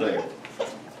plenty out there.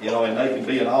 You know, and they can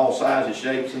be in all sizes,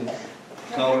 shapes, and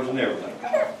colors and everything.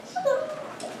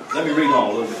 Let me read on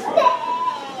a little bit further.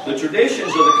 The traditions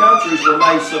of the countries were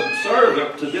made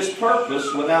subservient to this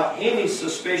purpose without any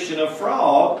suspicion of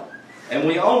fraud, and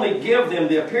we only give them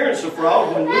the appearance of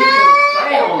fraud when we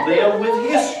confound them with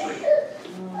history.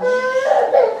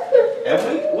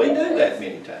 And we do that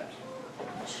many times.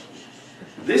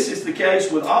 This is the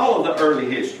case with all of the early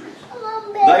histories.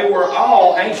 They were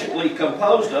all anciently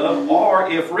composed of, or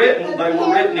if written, they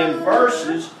were written in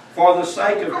verses for the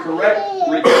sake of correct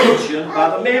retention by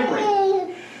the memory.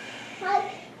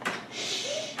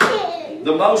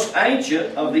 The most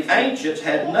ancient of the ancients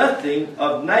had nothing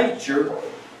of nature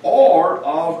or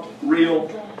of real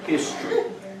history.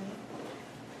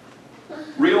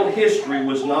 Real history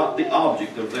was not the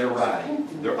object of their writing.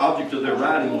 Their object of their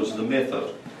writing was the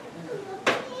mythos.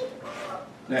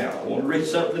 Now, I want to read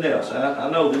something else. I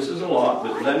know this is a lot,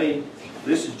 but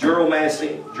this is Gerald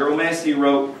Massey. Gerald Massey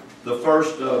wrote the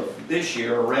first of this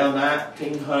year around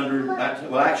 1900.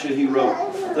 Well, actually, he wrote,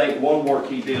 I think one work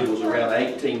he did was around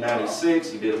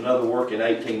 1896. He did another work in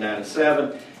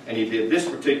 1897. And he did this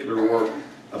particular work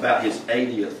about his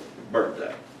 80th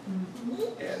birthday.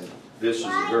 And this is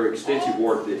a very extensive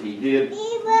work that he did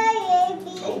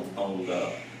on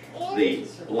the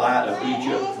light of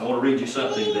Egypt. I want to read you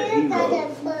something that he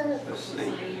wrote. Let's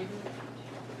see.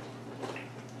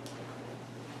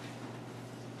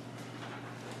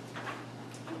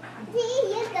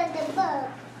 You got the bug.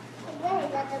 You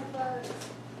got the bug.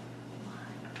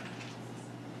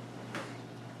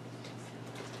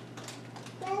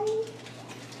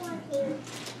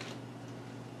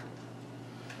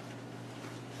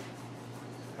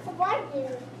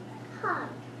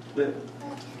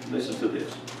 Listen to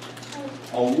this.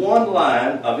 On one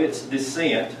line of its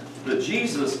descent, the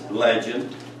Jesus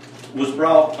legend was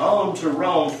brought on to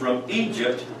Rome from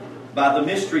Egypt by the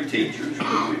mystery teachers,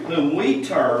 whom we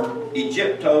term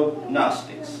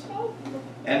Egypto-Gnostics,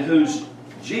 and whose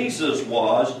Jesus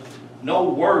was no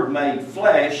word made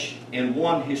flesh in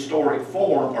one historic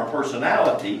form or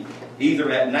personality, either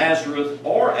at Nazareth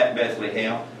or at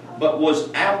Bethlehem, but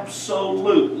was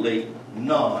absolutely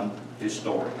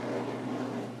non-historic.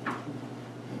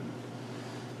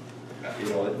 You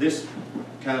know, this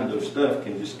kind of stuff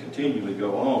can just continually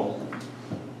go on.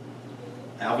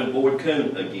 Alvin Boyd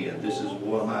Kuhn again. This is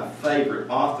one of my favorite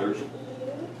authors.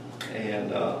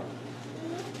 And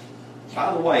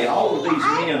by the way, all of these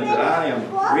men that I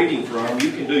am reading from,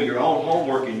 you can do your own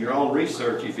homework and your own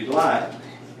research if you'd like.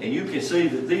 And you can see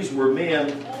that these were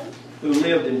men who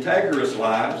lived integrous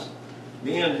lives,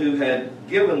 men who had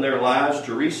given their lives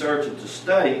to research and to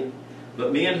study,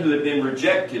 but men who had been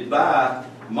rejected by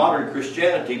modern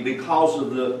Christianity because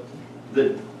of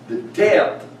the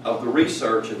depth of the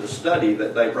research and the study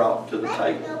that they brought to the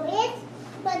table.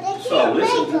 So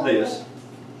listen to this.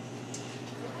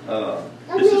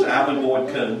 This is Alvin Boyd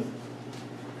Kuhn.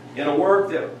 In a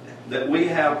work that we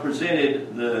have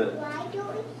presented the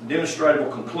demonstrable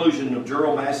conclusion of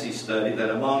Gerald Massey's study that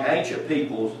among ancient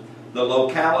peoples, the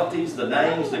localities, the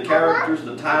names, the characters,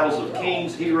 the titles of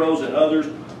kings, heroes, and others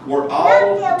were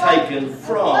all taken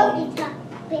from,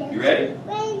 you ready?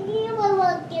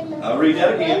 I'll read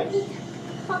that again.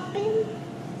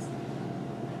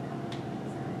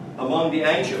 Among the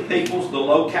ancient peoples, the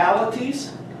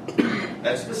localities,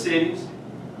 that's the cities,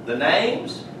 the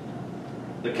names,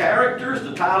 the characters,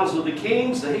 the titles of the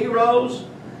kings, the heroes,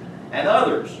 and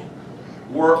others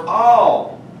were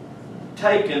all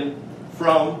taken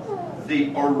from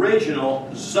the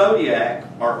original zodiac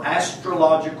or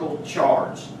astrological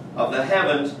charts of the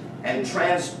heavens and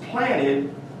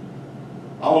transplanted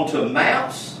onto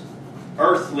maps,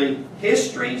 earthly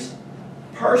histories,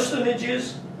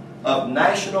 personages of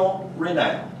national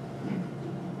renown.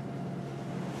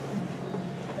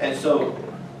 And so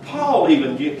Paul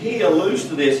even, he alludes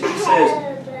to this. He says,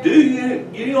 do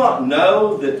you not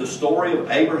know that the story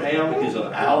of Abraham is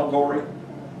an allegory?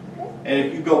 And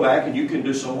if you go back and you can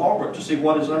do some homework to see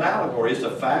what is an allegory, it's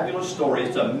a fabulous story.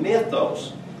 It's a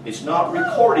mythos. It's not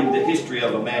recording the history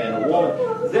of a man and a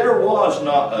woman. There was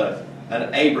not an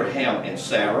Abraham and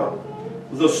Sarah.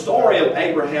 The story of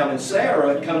Abraham and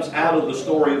Sarah comes out of the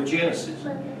story of Genesis.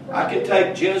 I can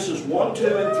take Genesis 1, 2,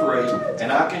 and 3,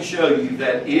 and I can show you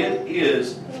that it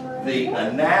is the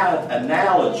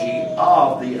analogy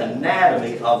of the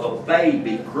anatomy of a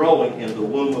baby growing in the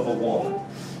womb of a woman.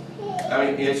 I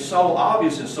mean, it's so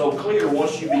obvious and so clear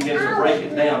once you begin to break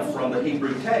it down from the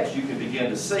Hebrew text. You can begin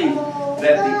to see that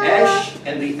the Esh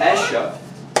and the Esha,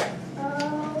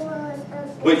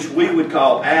 which we would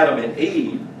call Adam and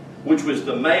Eve, which was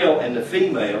the male and the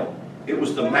female, it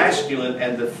was the masculine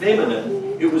and the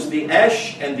feminine, it was the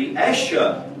Esh and the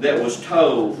Esha that was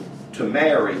told to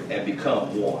marry and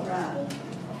become one.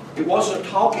 It wasn't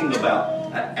talking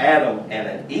about an Adam and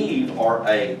an Eve or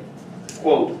a,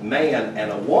 quote, man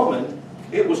and a woman.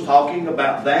 It was talking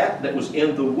about that was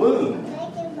in the womb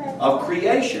of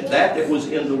creation, that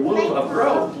was in the womb of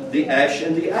growth. The Esh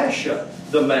and the Esha,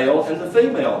 the male and the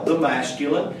female, the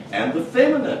masculine and the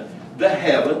feminine, the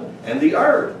heaven and the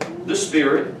earth, the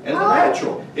spirit and the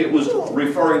natural. It was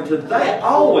referring to that.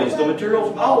 Always, the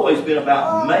material's always been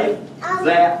about make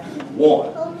that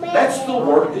one. That's the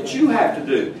work that you have to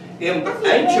do. In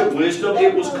ancient wisdom,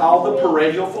 it was called the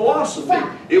perennial philosophy.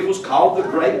 It was called the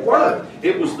great work.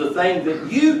 It was the thing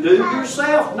that you do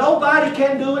yourself. Nobody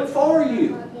can do it for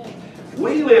you.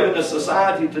 We live in a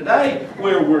society today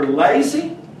where we're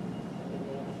lazy.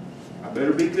 I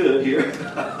better be good here.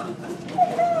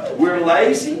 We're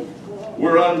lazy.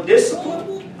 We're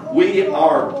undisciplined. We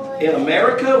are, in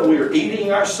America, we're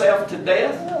eating ourselves to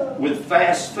death with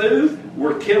fast food.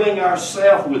 We're killing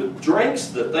ourselves with drinks,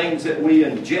 the things that we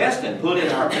ingest and put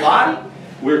in our body.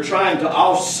 We're trying to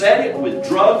offset it with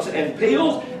drugs and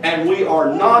pills, and we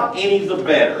are not any the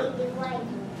better.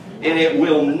 And it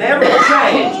will never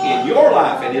change in your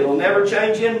life, and it will never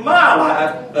change in my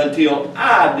life until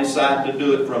I decide to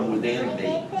do it from within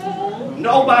me.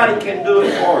 Nobody can do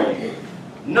it for you.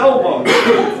 No one can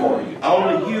do it for you.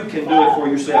 Only you can do it for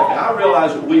yourself. And I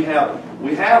realize that we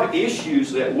have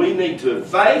issues that we need to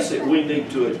face, that we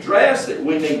need to address, that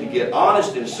we need to get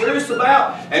honest and serious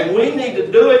about, and we need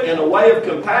to do it in a way of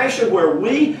compassion where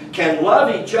we can love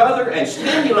each other and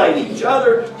stimulate each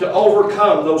other to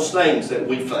overcome those things that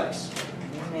we face.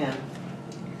 Amen.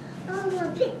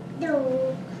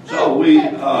 So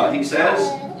he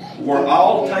says, were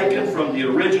all taken from the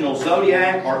original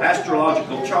zodiac or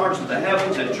astrological charts of the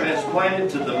heavens and transplanted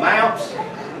to the maps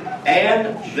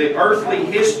and the earthly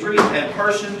histories and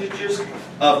personages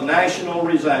of national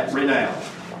renown.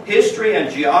 History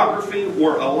and geography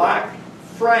were alike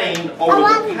framed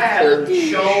over the pattern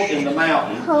shown in the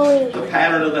mountain, the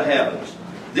pattern of the heavens.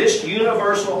 This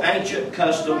universal ancient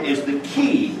custom is the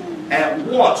key at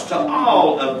once to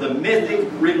all of the mythic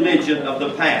religion of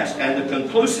the past and the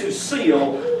conclusive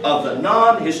seal of the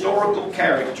non-historical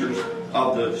characters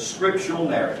of the scriptural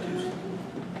narratives.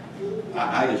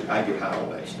 I get high on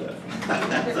that stuff.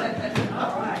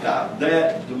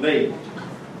 That to me.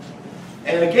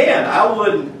 And again, I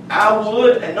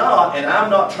would and not, and I'm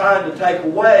not trying to take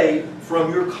away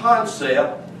from your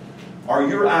concept or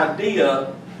your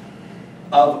idea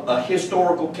of a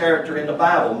historical character in the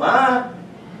Bible. My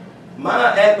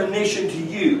admonition to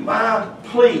you, my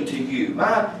plea to you,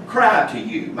 my cry to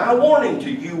you, my warning to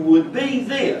you would be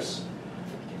this.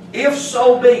 If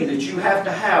so be that you have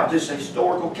to have this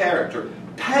historical character,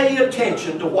 pay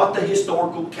attention to what the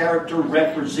historical character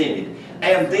represented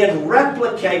and then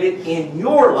replicate it in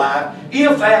your life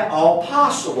if at all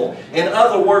possible. In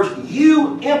other words,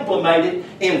 you implement it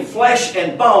in flesh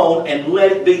and bone and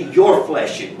let it be your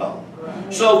flesh and bone.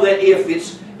 So that if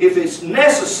it's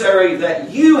necessary that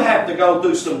you have to go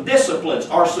through some disciplines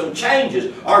or some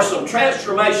changes or some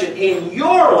transformation in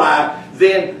your life,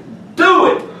 then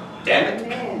do it. Damn it.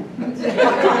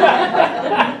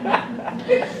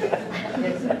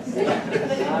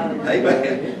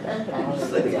 Amen.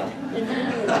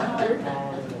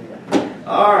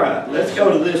 All right, let's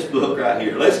go to this book right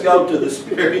here. Let's go to the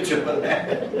spiritual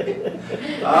anatomy.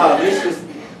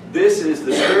 This is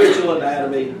the spiritual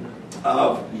anatomy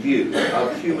of you,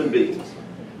 of human beings.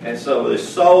 And so there's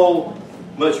so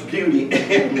much beauty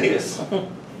in this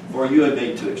for you and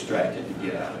me to extract and to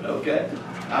get out of it, okay?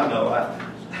 I know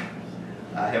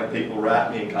I have people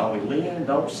write me and call me, Lynn,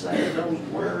 don't say those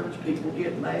words. People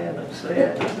get mad and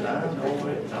upset. I know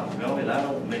it. I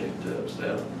don't mean to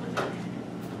upset them.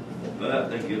 But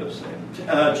they get upset.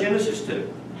 Genesis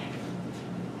 2.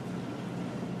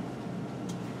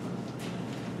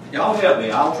 Y'all help me.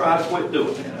 I'll try to quit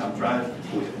doing it. I'm trying to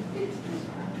quit.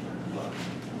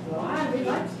 Well, I do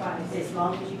like spice as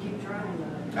long as you keep trying.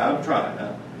 I'm trying.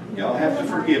 Y'all have to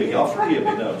forgive me. Y'all forgive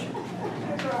me, don't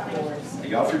you?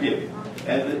 Y'all forgive me.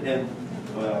 And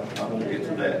well, I won't get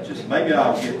to that. Just maybe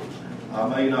I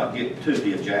may not get to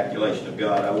the ejaculation of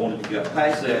God. I wanted to get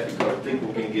past that because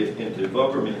people can get into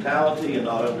vulgar mentality and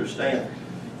not understand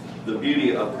the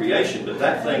beauty of creation. But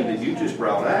that thing that you just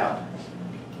brought out,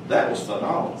 that was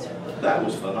phenomenal. That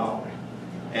was phenomenal.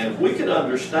 And if we could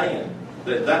understand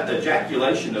that the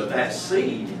ejaculation of that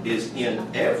seed is in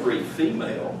every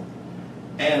female,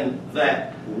 and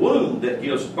that womb that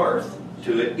gives birth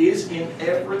to it is in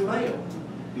every male.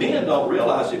 Men don't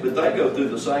realize it, but they go through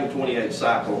the same 28-day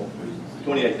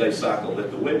cycle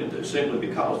that the women do, simply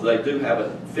because they do have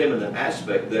a feminine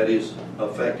aspect that is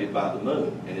affected by the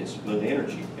moon, and it's moon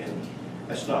energy. And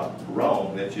that's not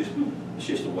wrong. It's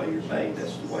just the way you're made.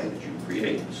 That's the way that you're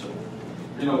created. So,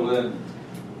 you know, Lynn,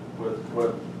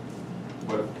 what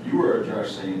you were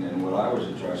addressing and what I was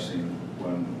addressing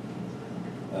when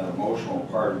that emotional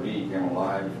part of me came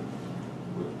alive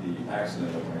with the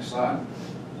accident of my son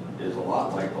is a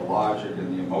lot like the logic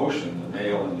and the emotion, the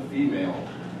male and the female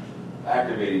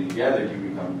activating together, you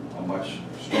become a much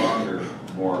stronger,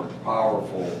 more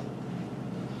powerful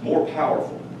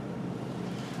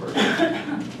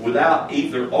person. Without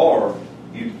either or,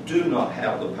 you do not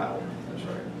have the power. That's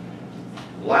right.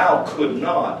 Lau could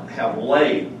not have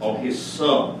laid on his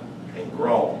son and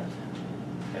grown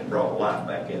and brought life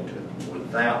back into it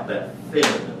without that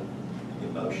feminine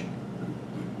emotion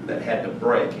that had to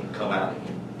break and come out of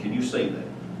him. Can you see that?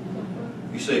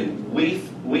 You see,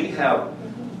 we have,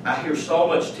 I hear so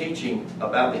much teaching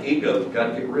about the ego. You've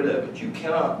got to get rid of it. You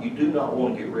do not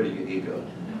want to get rid of your ego.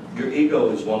 Your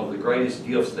ego is one of the greatest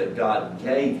gifts that God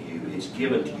gave you. It's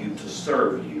given to you to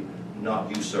serve you, not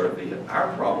you serve it.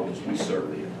 Our problem is we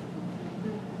serve it.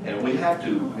 And we have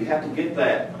to get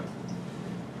that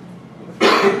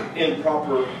in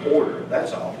proper order.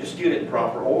 That's all. Just get it in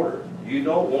proper order. You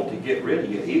don't want to get rid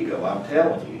of your ego. I'm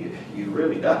telling you, you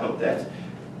really don't.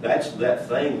 That's that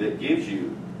thing that gives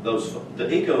you those. The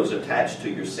ego is attached to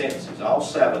your senses, all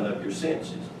 7 of your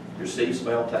senses. Your see,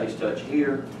 smell, taste, touch,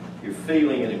 hear. Your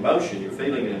feeling and emotion. Your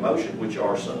feeling and emotion, which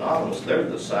are synonymous. They're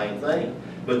the same thing.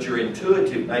 But your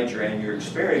intuitive nature and your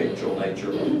experiential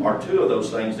nature are 2 of those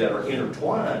things that are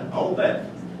intertwined on that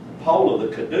pole of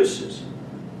the caduceus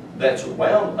that's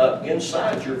wound up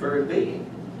inside your very being.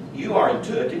 You are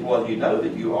intuitive whether you know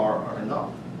that you are or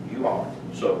not. You are.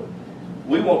 So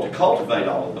we want to cultivate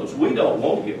all of those. We don't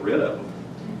want to get rid of them.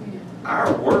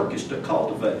 Our work is to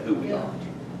cultivate who we are.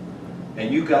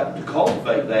 And you got to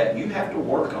cultivate that. You have to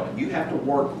work on it. You have to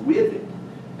work with it.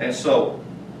 And so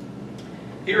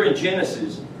here in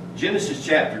Genesis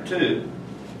chapter 2,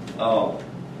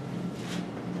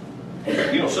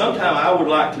 sometime I would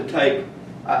like to take,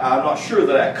 I'm not sure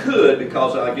that I could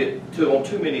because I get on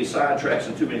too many sidetracks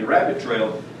and too many rabbit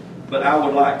trails, but I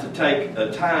would like to take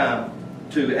a time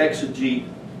to exegete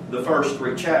the first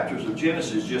 3 chapters of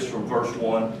Genesis, just from verse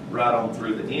 1 right on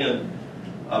through the end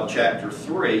of chapter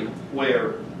 3,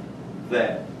 where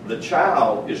that the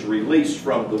child is released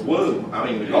from the womb,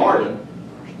 the garden,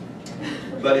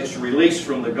 but it's released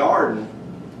from the garden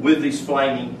with these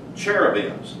flaming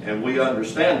cherubims. And we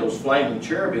understand those flaming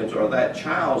cherubims are that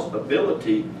child's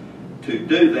ability to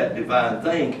do that divine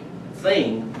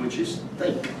thing, which is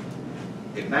think,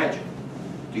 imagine,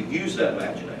 to use that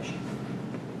imagination.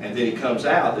 And then he comes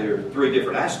out. There are 3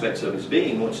 different aspects of his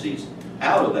being. Once he's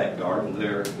out of that garden,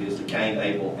 there is the Cain,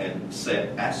 Abel, and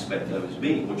Seth aspect of his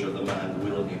being, which are the mind, the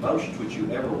will, and the emotions, which you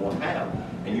never want to have.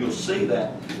 And you'll see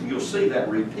that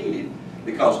repeated,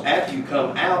 because after you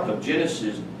come out of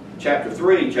Genesis chapter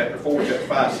 3, chapter 4, chapter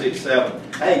 5, 6,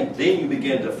 7, hey, then you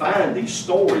begin to find these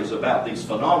stories about these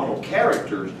phenomenal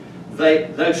characters.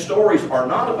 Those stories are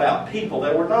not about people.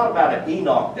 They were not about an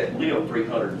Enoch that lived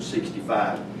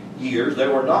 365 years. They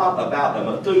were not about a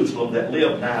Methuselah that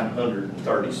lived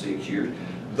 936 years.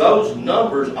 Those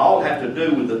numbers all have to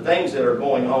do with the things that are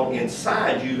going on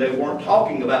inside you. They weren't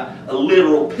talking about a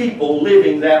literal people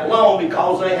living that long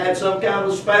because they had some kind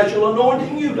of special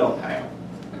anointing you don't have.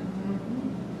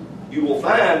 You will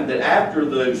find that after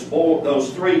those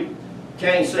three,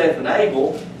 Cain, Seth, and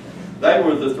Abel, they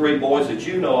were the three boys that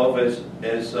you know of as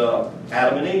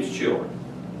Adam and Eve's children.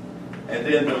 And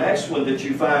then the next one that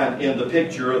you find in the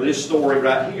picture of this story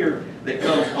right here that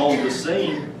comes on the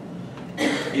scene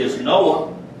is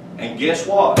Noah. And guess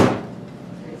what?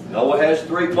 Noah has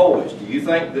three boys. Do you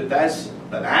think that that's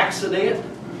an accident?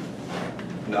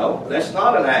 No, that's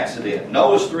not an accident.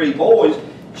 Noah's three boys,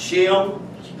 Shem,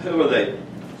 who are they?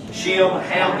 Shem,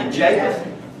 Ham, and Japheth.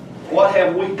 What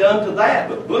have we done to that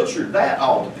but butchered that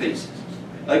all to pieces?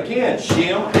 Again,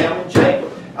 Shem, Ham, and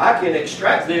Japheth. I can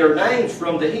extract their names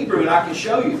from the Hebrew and I can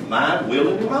show you mind, will,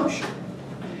 and emotion.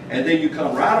 And then you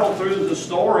come right on through the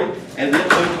story, and then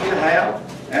who you have?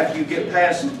 After you get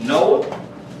past Noah,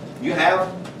 you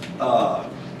have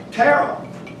Terah.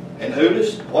 And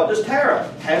what does Terah?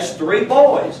 Has three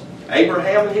boys.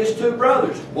 Abraham and his two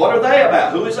brothers. What are they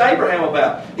about? Who is Abraham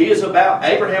about? He is about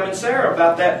Abraham and Sarah,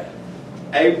 about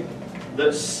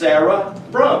the Sarah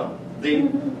Brum, the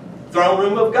throne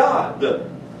room of God,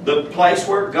 the place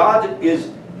where God is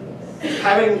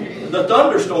having the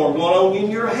thunderstorm going on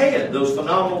in your head, those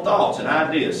phenomenal thoughts and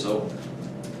ideas. So,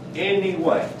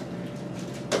 anyway,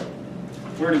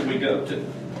 where did we go to?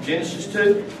 Genesis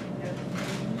 2?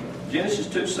 Genesis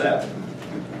 2:7.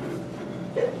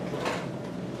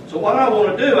 So what I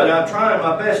want to do, and I'm trying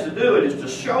my best to do it, is to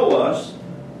show us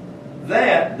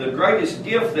that the greatest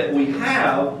gift that we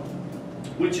have,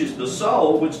 which is the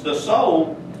soul, which the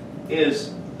soul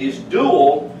is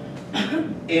dual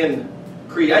in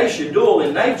creation, dual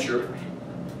in nature,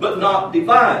 but not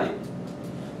divided.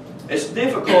 It's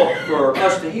difficult for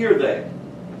us to hear that.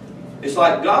 It's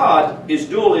like God is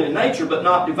dual in nature, but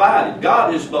not divided.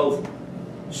 God is both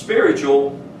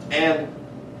spiritual and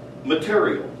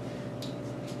material.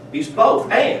 He's both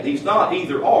and. He's not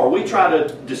either or. We try to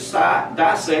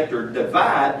dissect or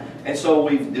divide, and so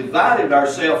we've divided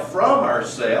ourselves from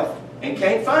ourselves and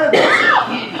can't find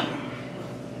ourselves.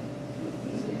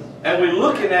 And we're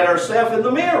looking at ourselves in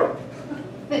the mirror.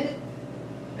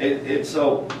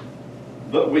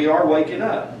 But we are waking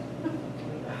up.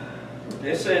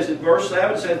 It says in verse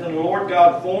 7, it says, "And the Lord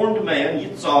God formed man,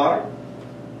 Yitzhar,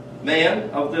 man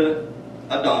of the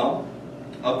Adam,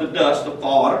 of the dust of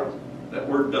fodder." That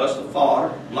word dust of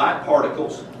fodder, light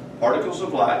particles, particles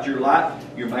of light.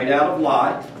 You're made out of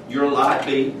light. You're a light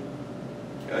being.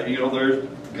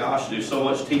 There's so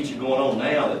much teaching going on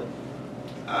now that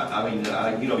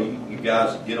you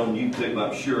guys get on YouTube.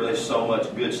 I'm sure there's so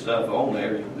much good stuff on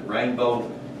there. The rainbow,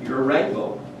 you're a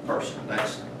rainbow person.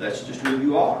 That's just who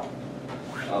you are.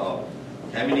 How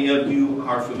many of you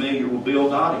are familiar with Bill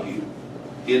Donahue?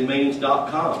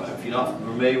 HiddenMeanings.com. If you're not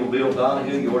familiar with Bill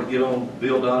Donahue, you ought to get on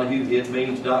Bill Donahue,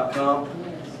 HiddenMeanings.com.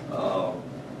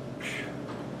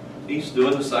 He's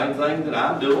doing the same thing that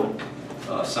I'm doing.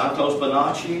 Santos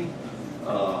Bonacci,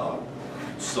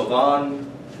 Savan,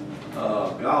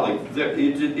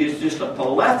 it's just a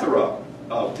plethora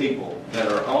of people that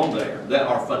are on there that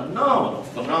are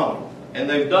phenomenal, and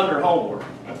they've done their homework.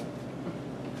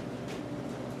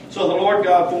 So the Lord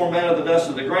God formed man of the dust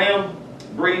of the ground,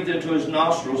 breathed into his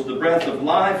nostrils the breath of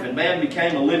life, and man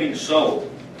became a living soul.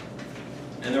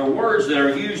 And there are words that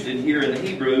are used in here in the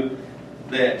Hebrew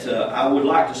that I would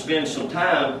like to spend some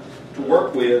time to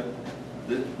work with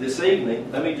this evening.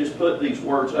 Let me just put these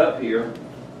words up here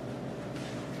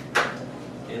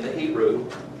in the Hebrew.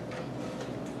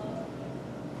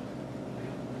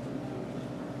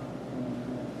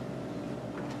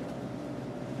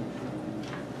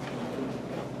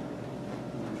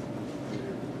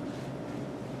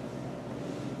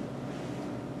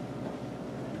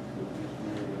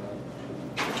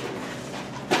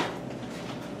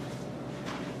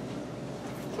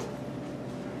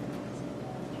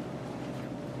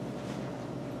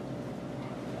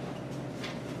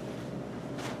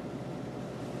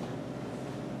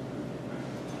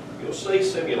 You'll see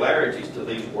similarities to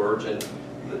these words, and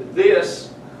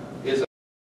this is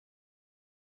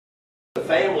a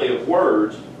family of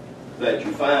words that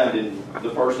you find in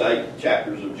the first 8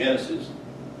 chapters of Genesis.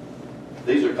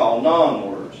 These are called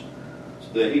non-words. It's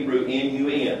the Hebrew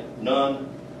N-U-N, none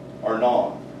or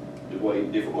non,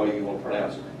 different way you want to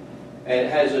pronounce it. And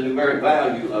it has a numeric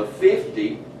value of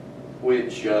 50,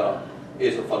 which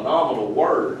is a phenomenal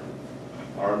word,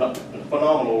 or a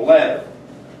phenomenal letter.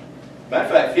 Matter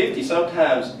of fact, 50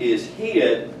 sometimes is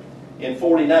hid in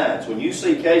 49s. When you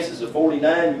see cases of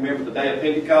 49, you remember the day of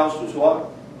Pentecost was what?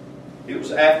 It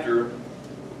was after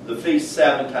the feast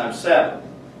 7 times 7,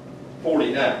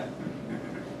 49.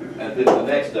 And then the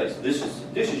next day. So this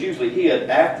is usually hid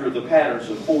after the patterns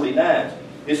of 49s.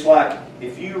 It's like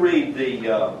if you read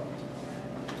the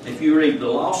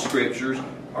lost scriptures,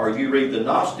 or you read the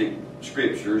Gnostic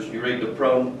scriptures, you read the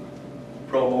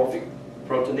promorphic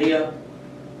protonia,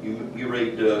 you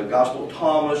read the Gospel of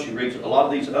Thomas, you read a lot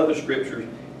of these other scriptures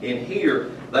in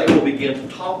here, they will begin to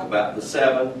talk about the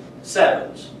 7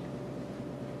 sevens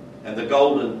and the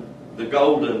golden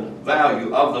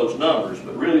value of those numbers.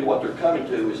 But really what they're coming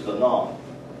to is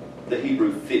the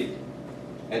Hebrew 50.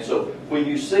 And so when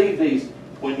you see these,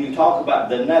 when you talk about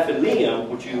the Nephilim,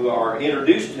 which you are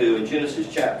introduced to in Genesis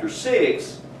chapter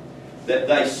 6, that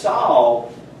they saw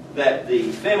that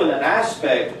the feminine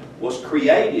aspect was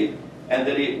created and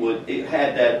that it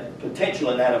had that potential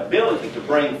and that ability to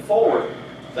bring forth,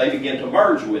 they begin to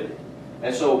merge with it.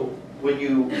 And so when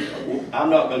I'm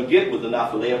not going to get with the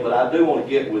Nephilim, but I do want to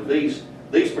get with these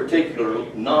particular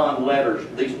non-letters,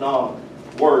 these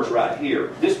non-words right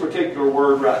here. This particular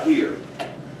word right here.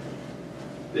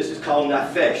 This is called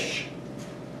Nephesh.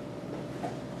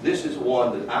 This is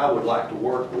one that I would like to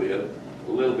work with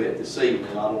a little bit this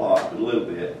evening, not a lot, but a little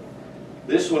bit.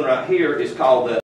 This one right here is called the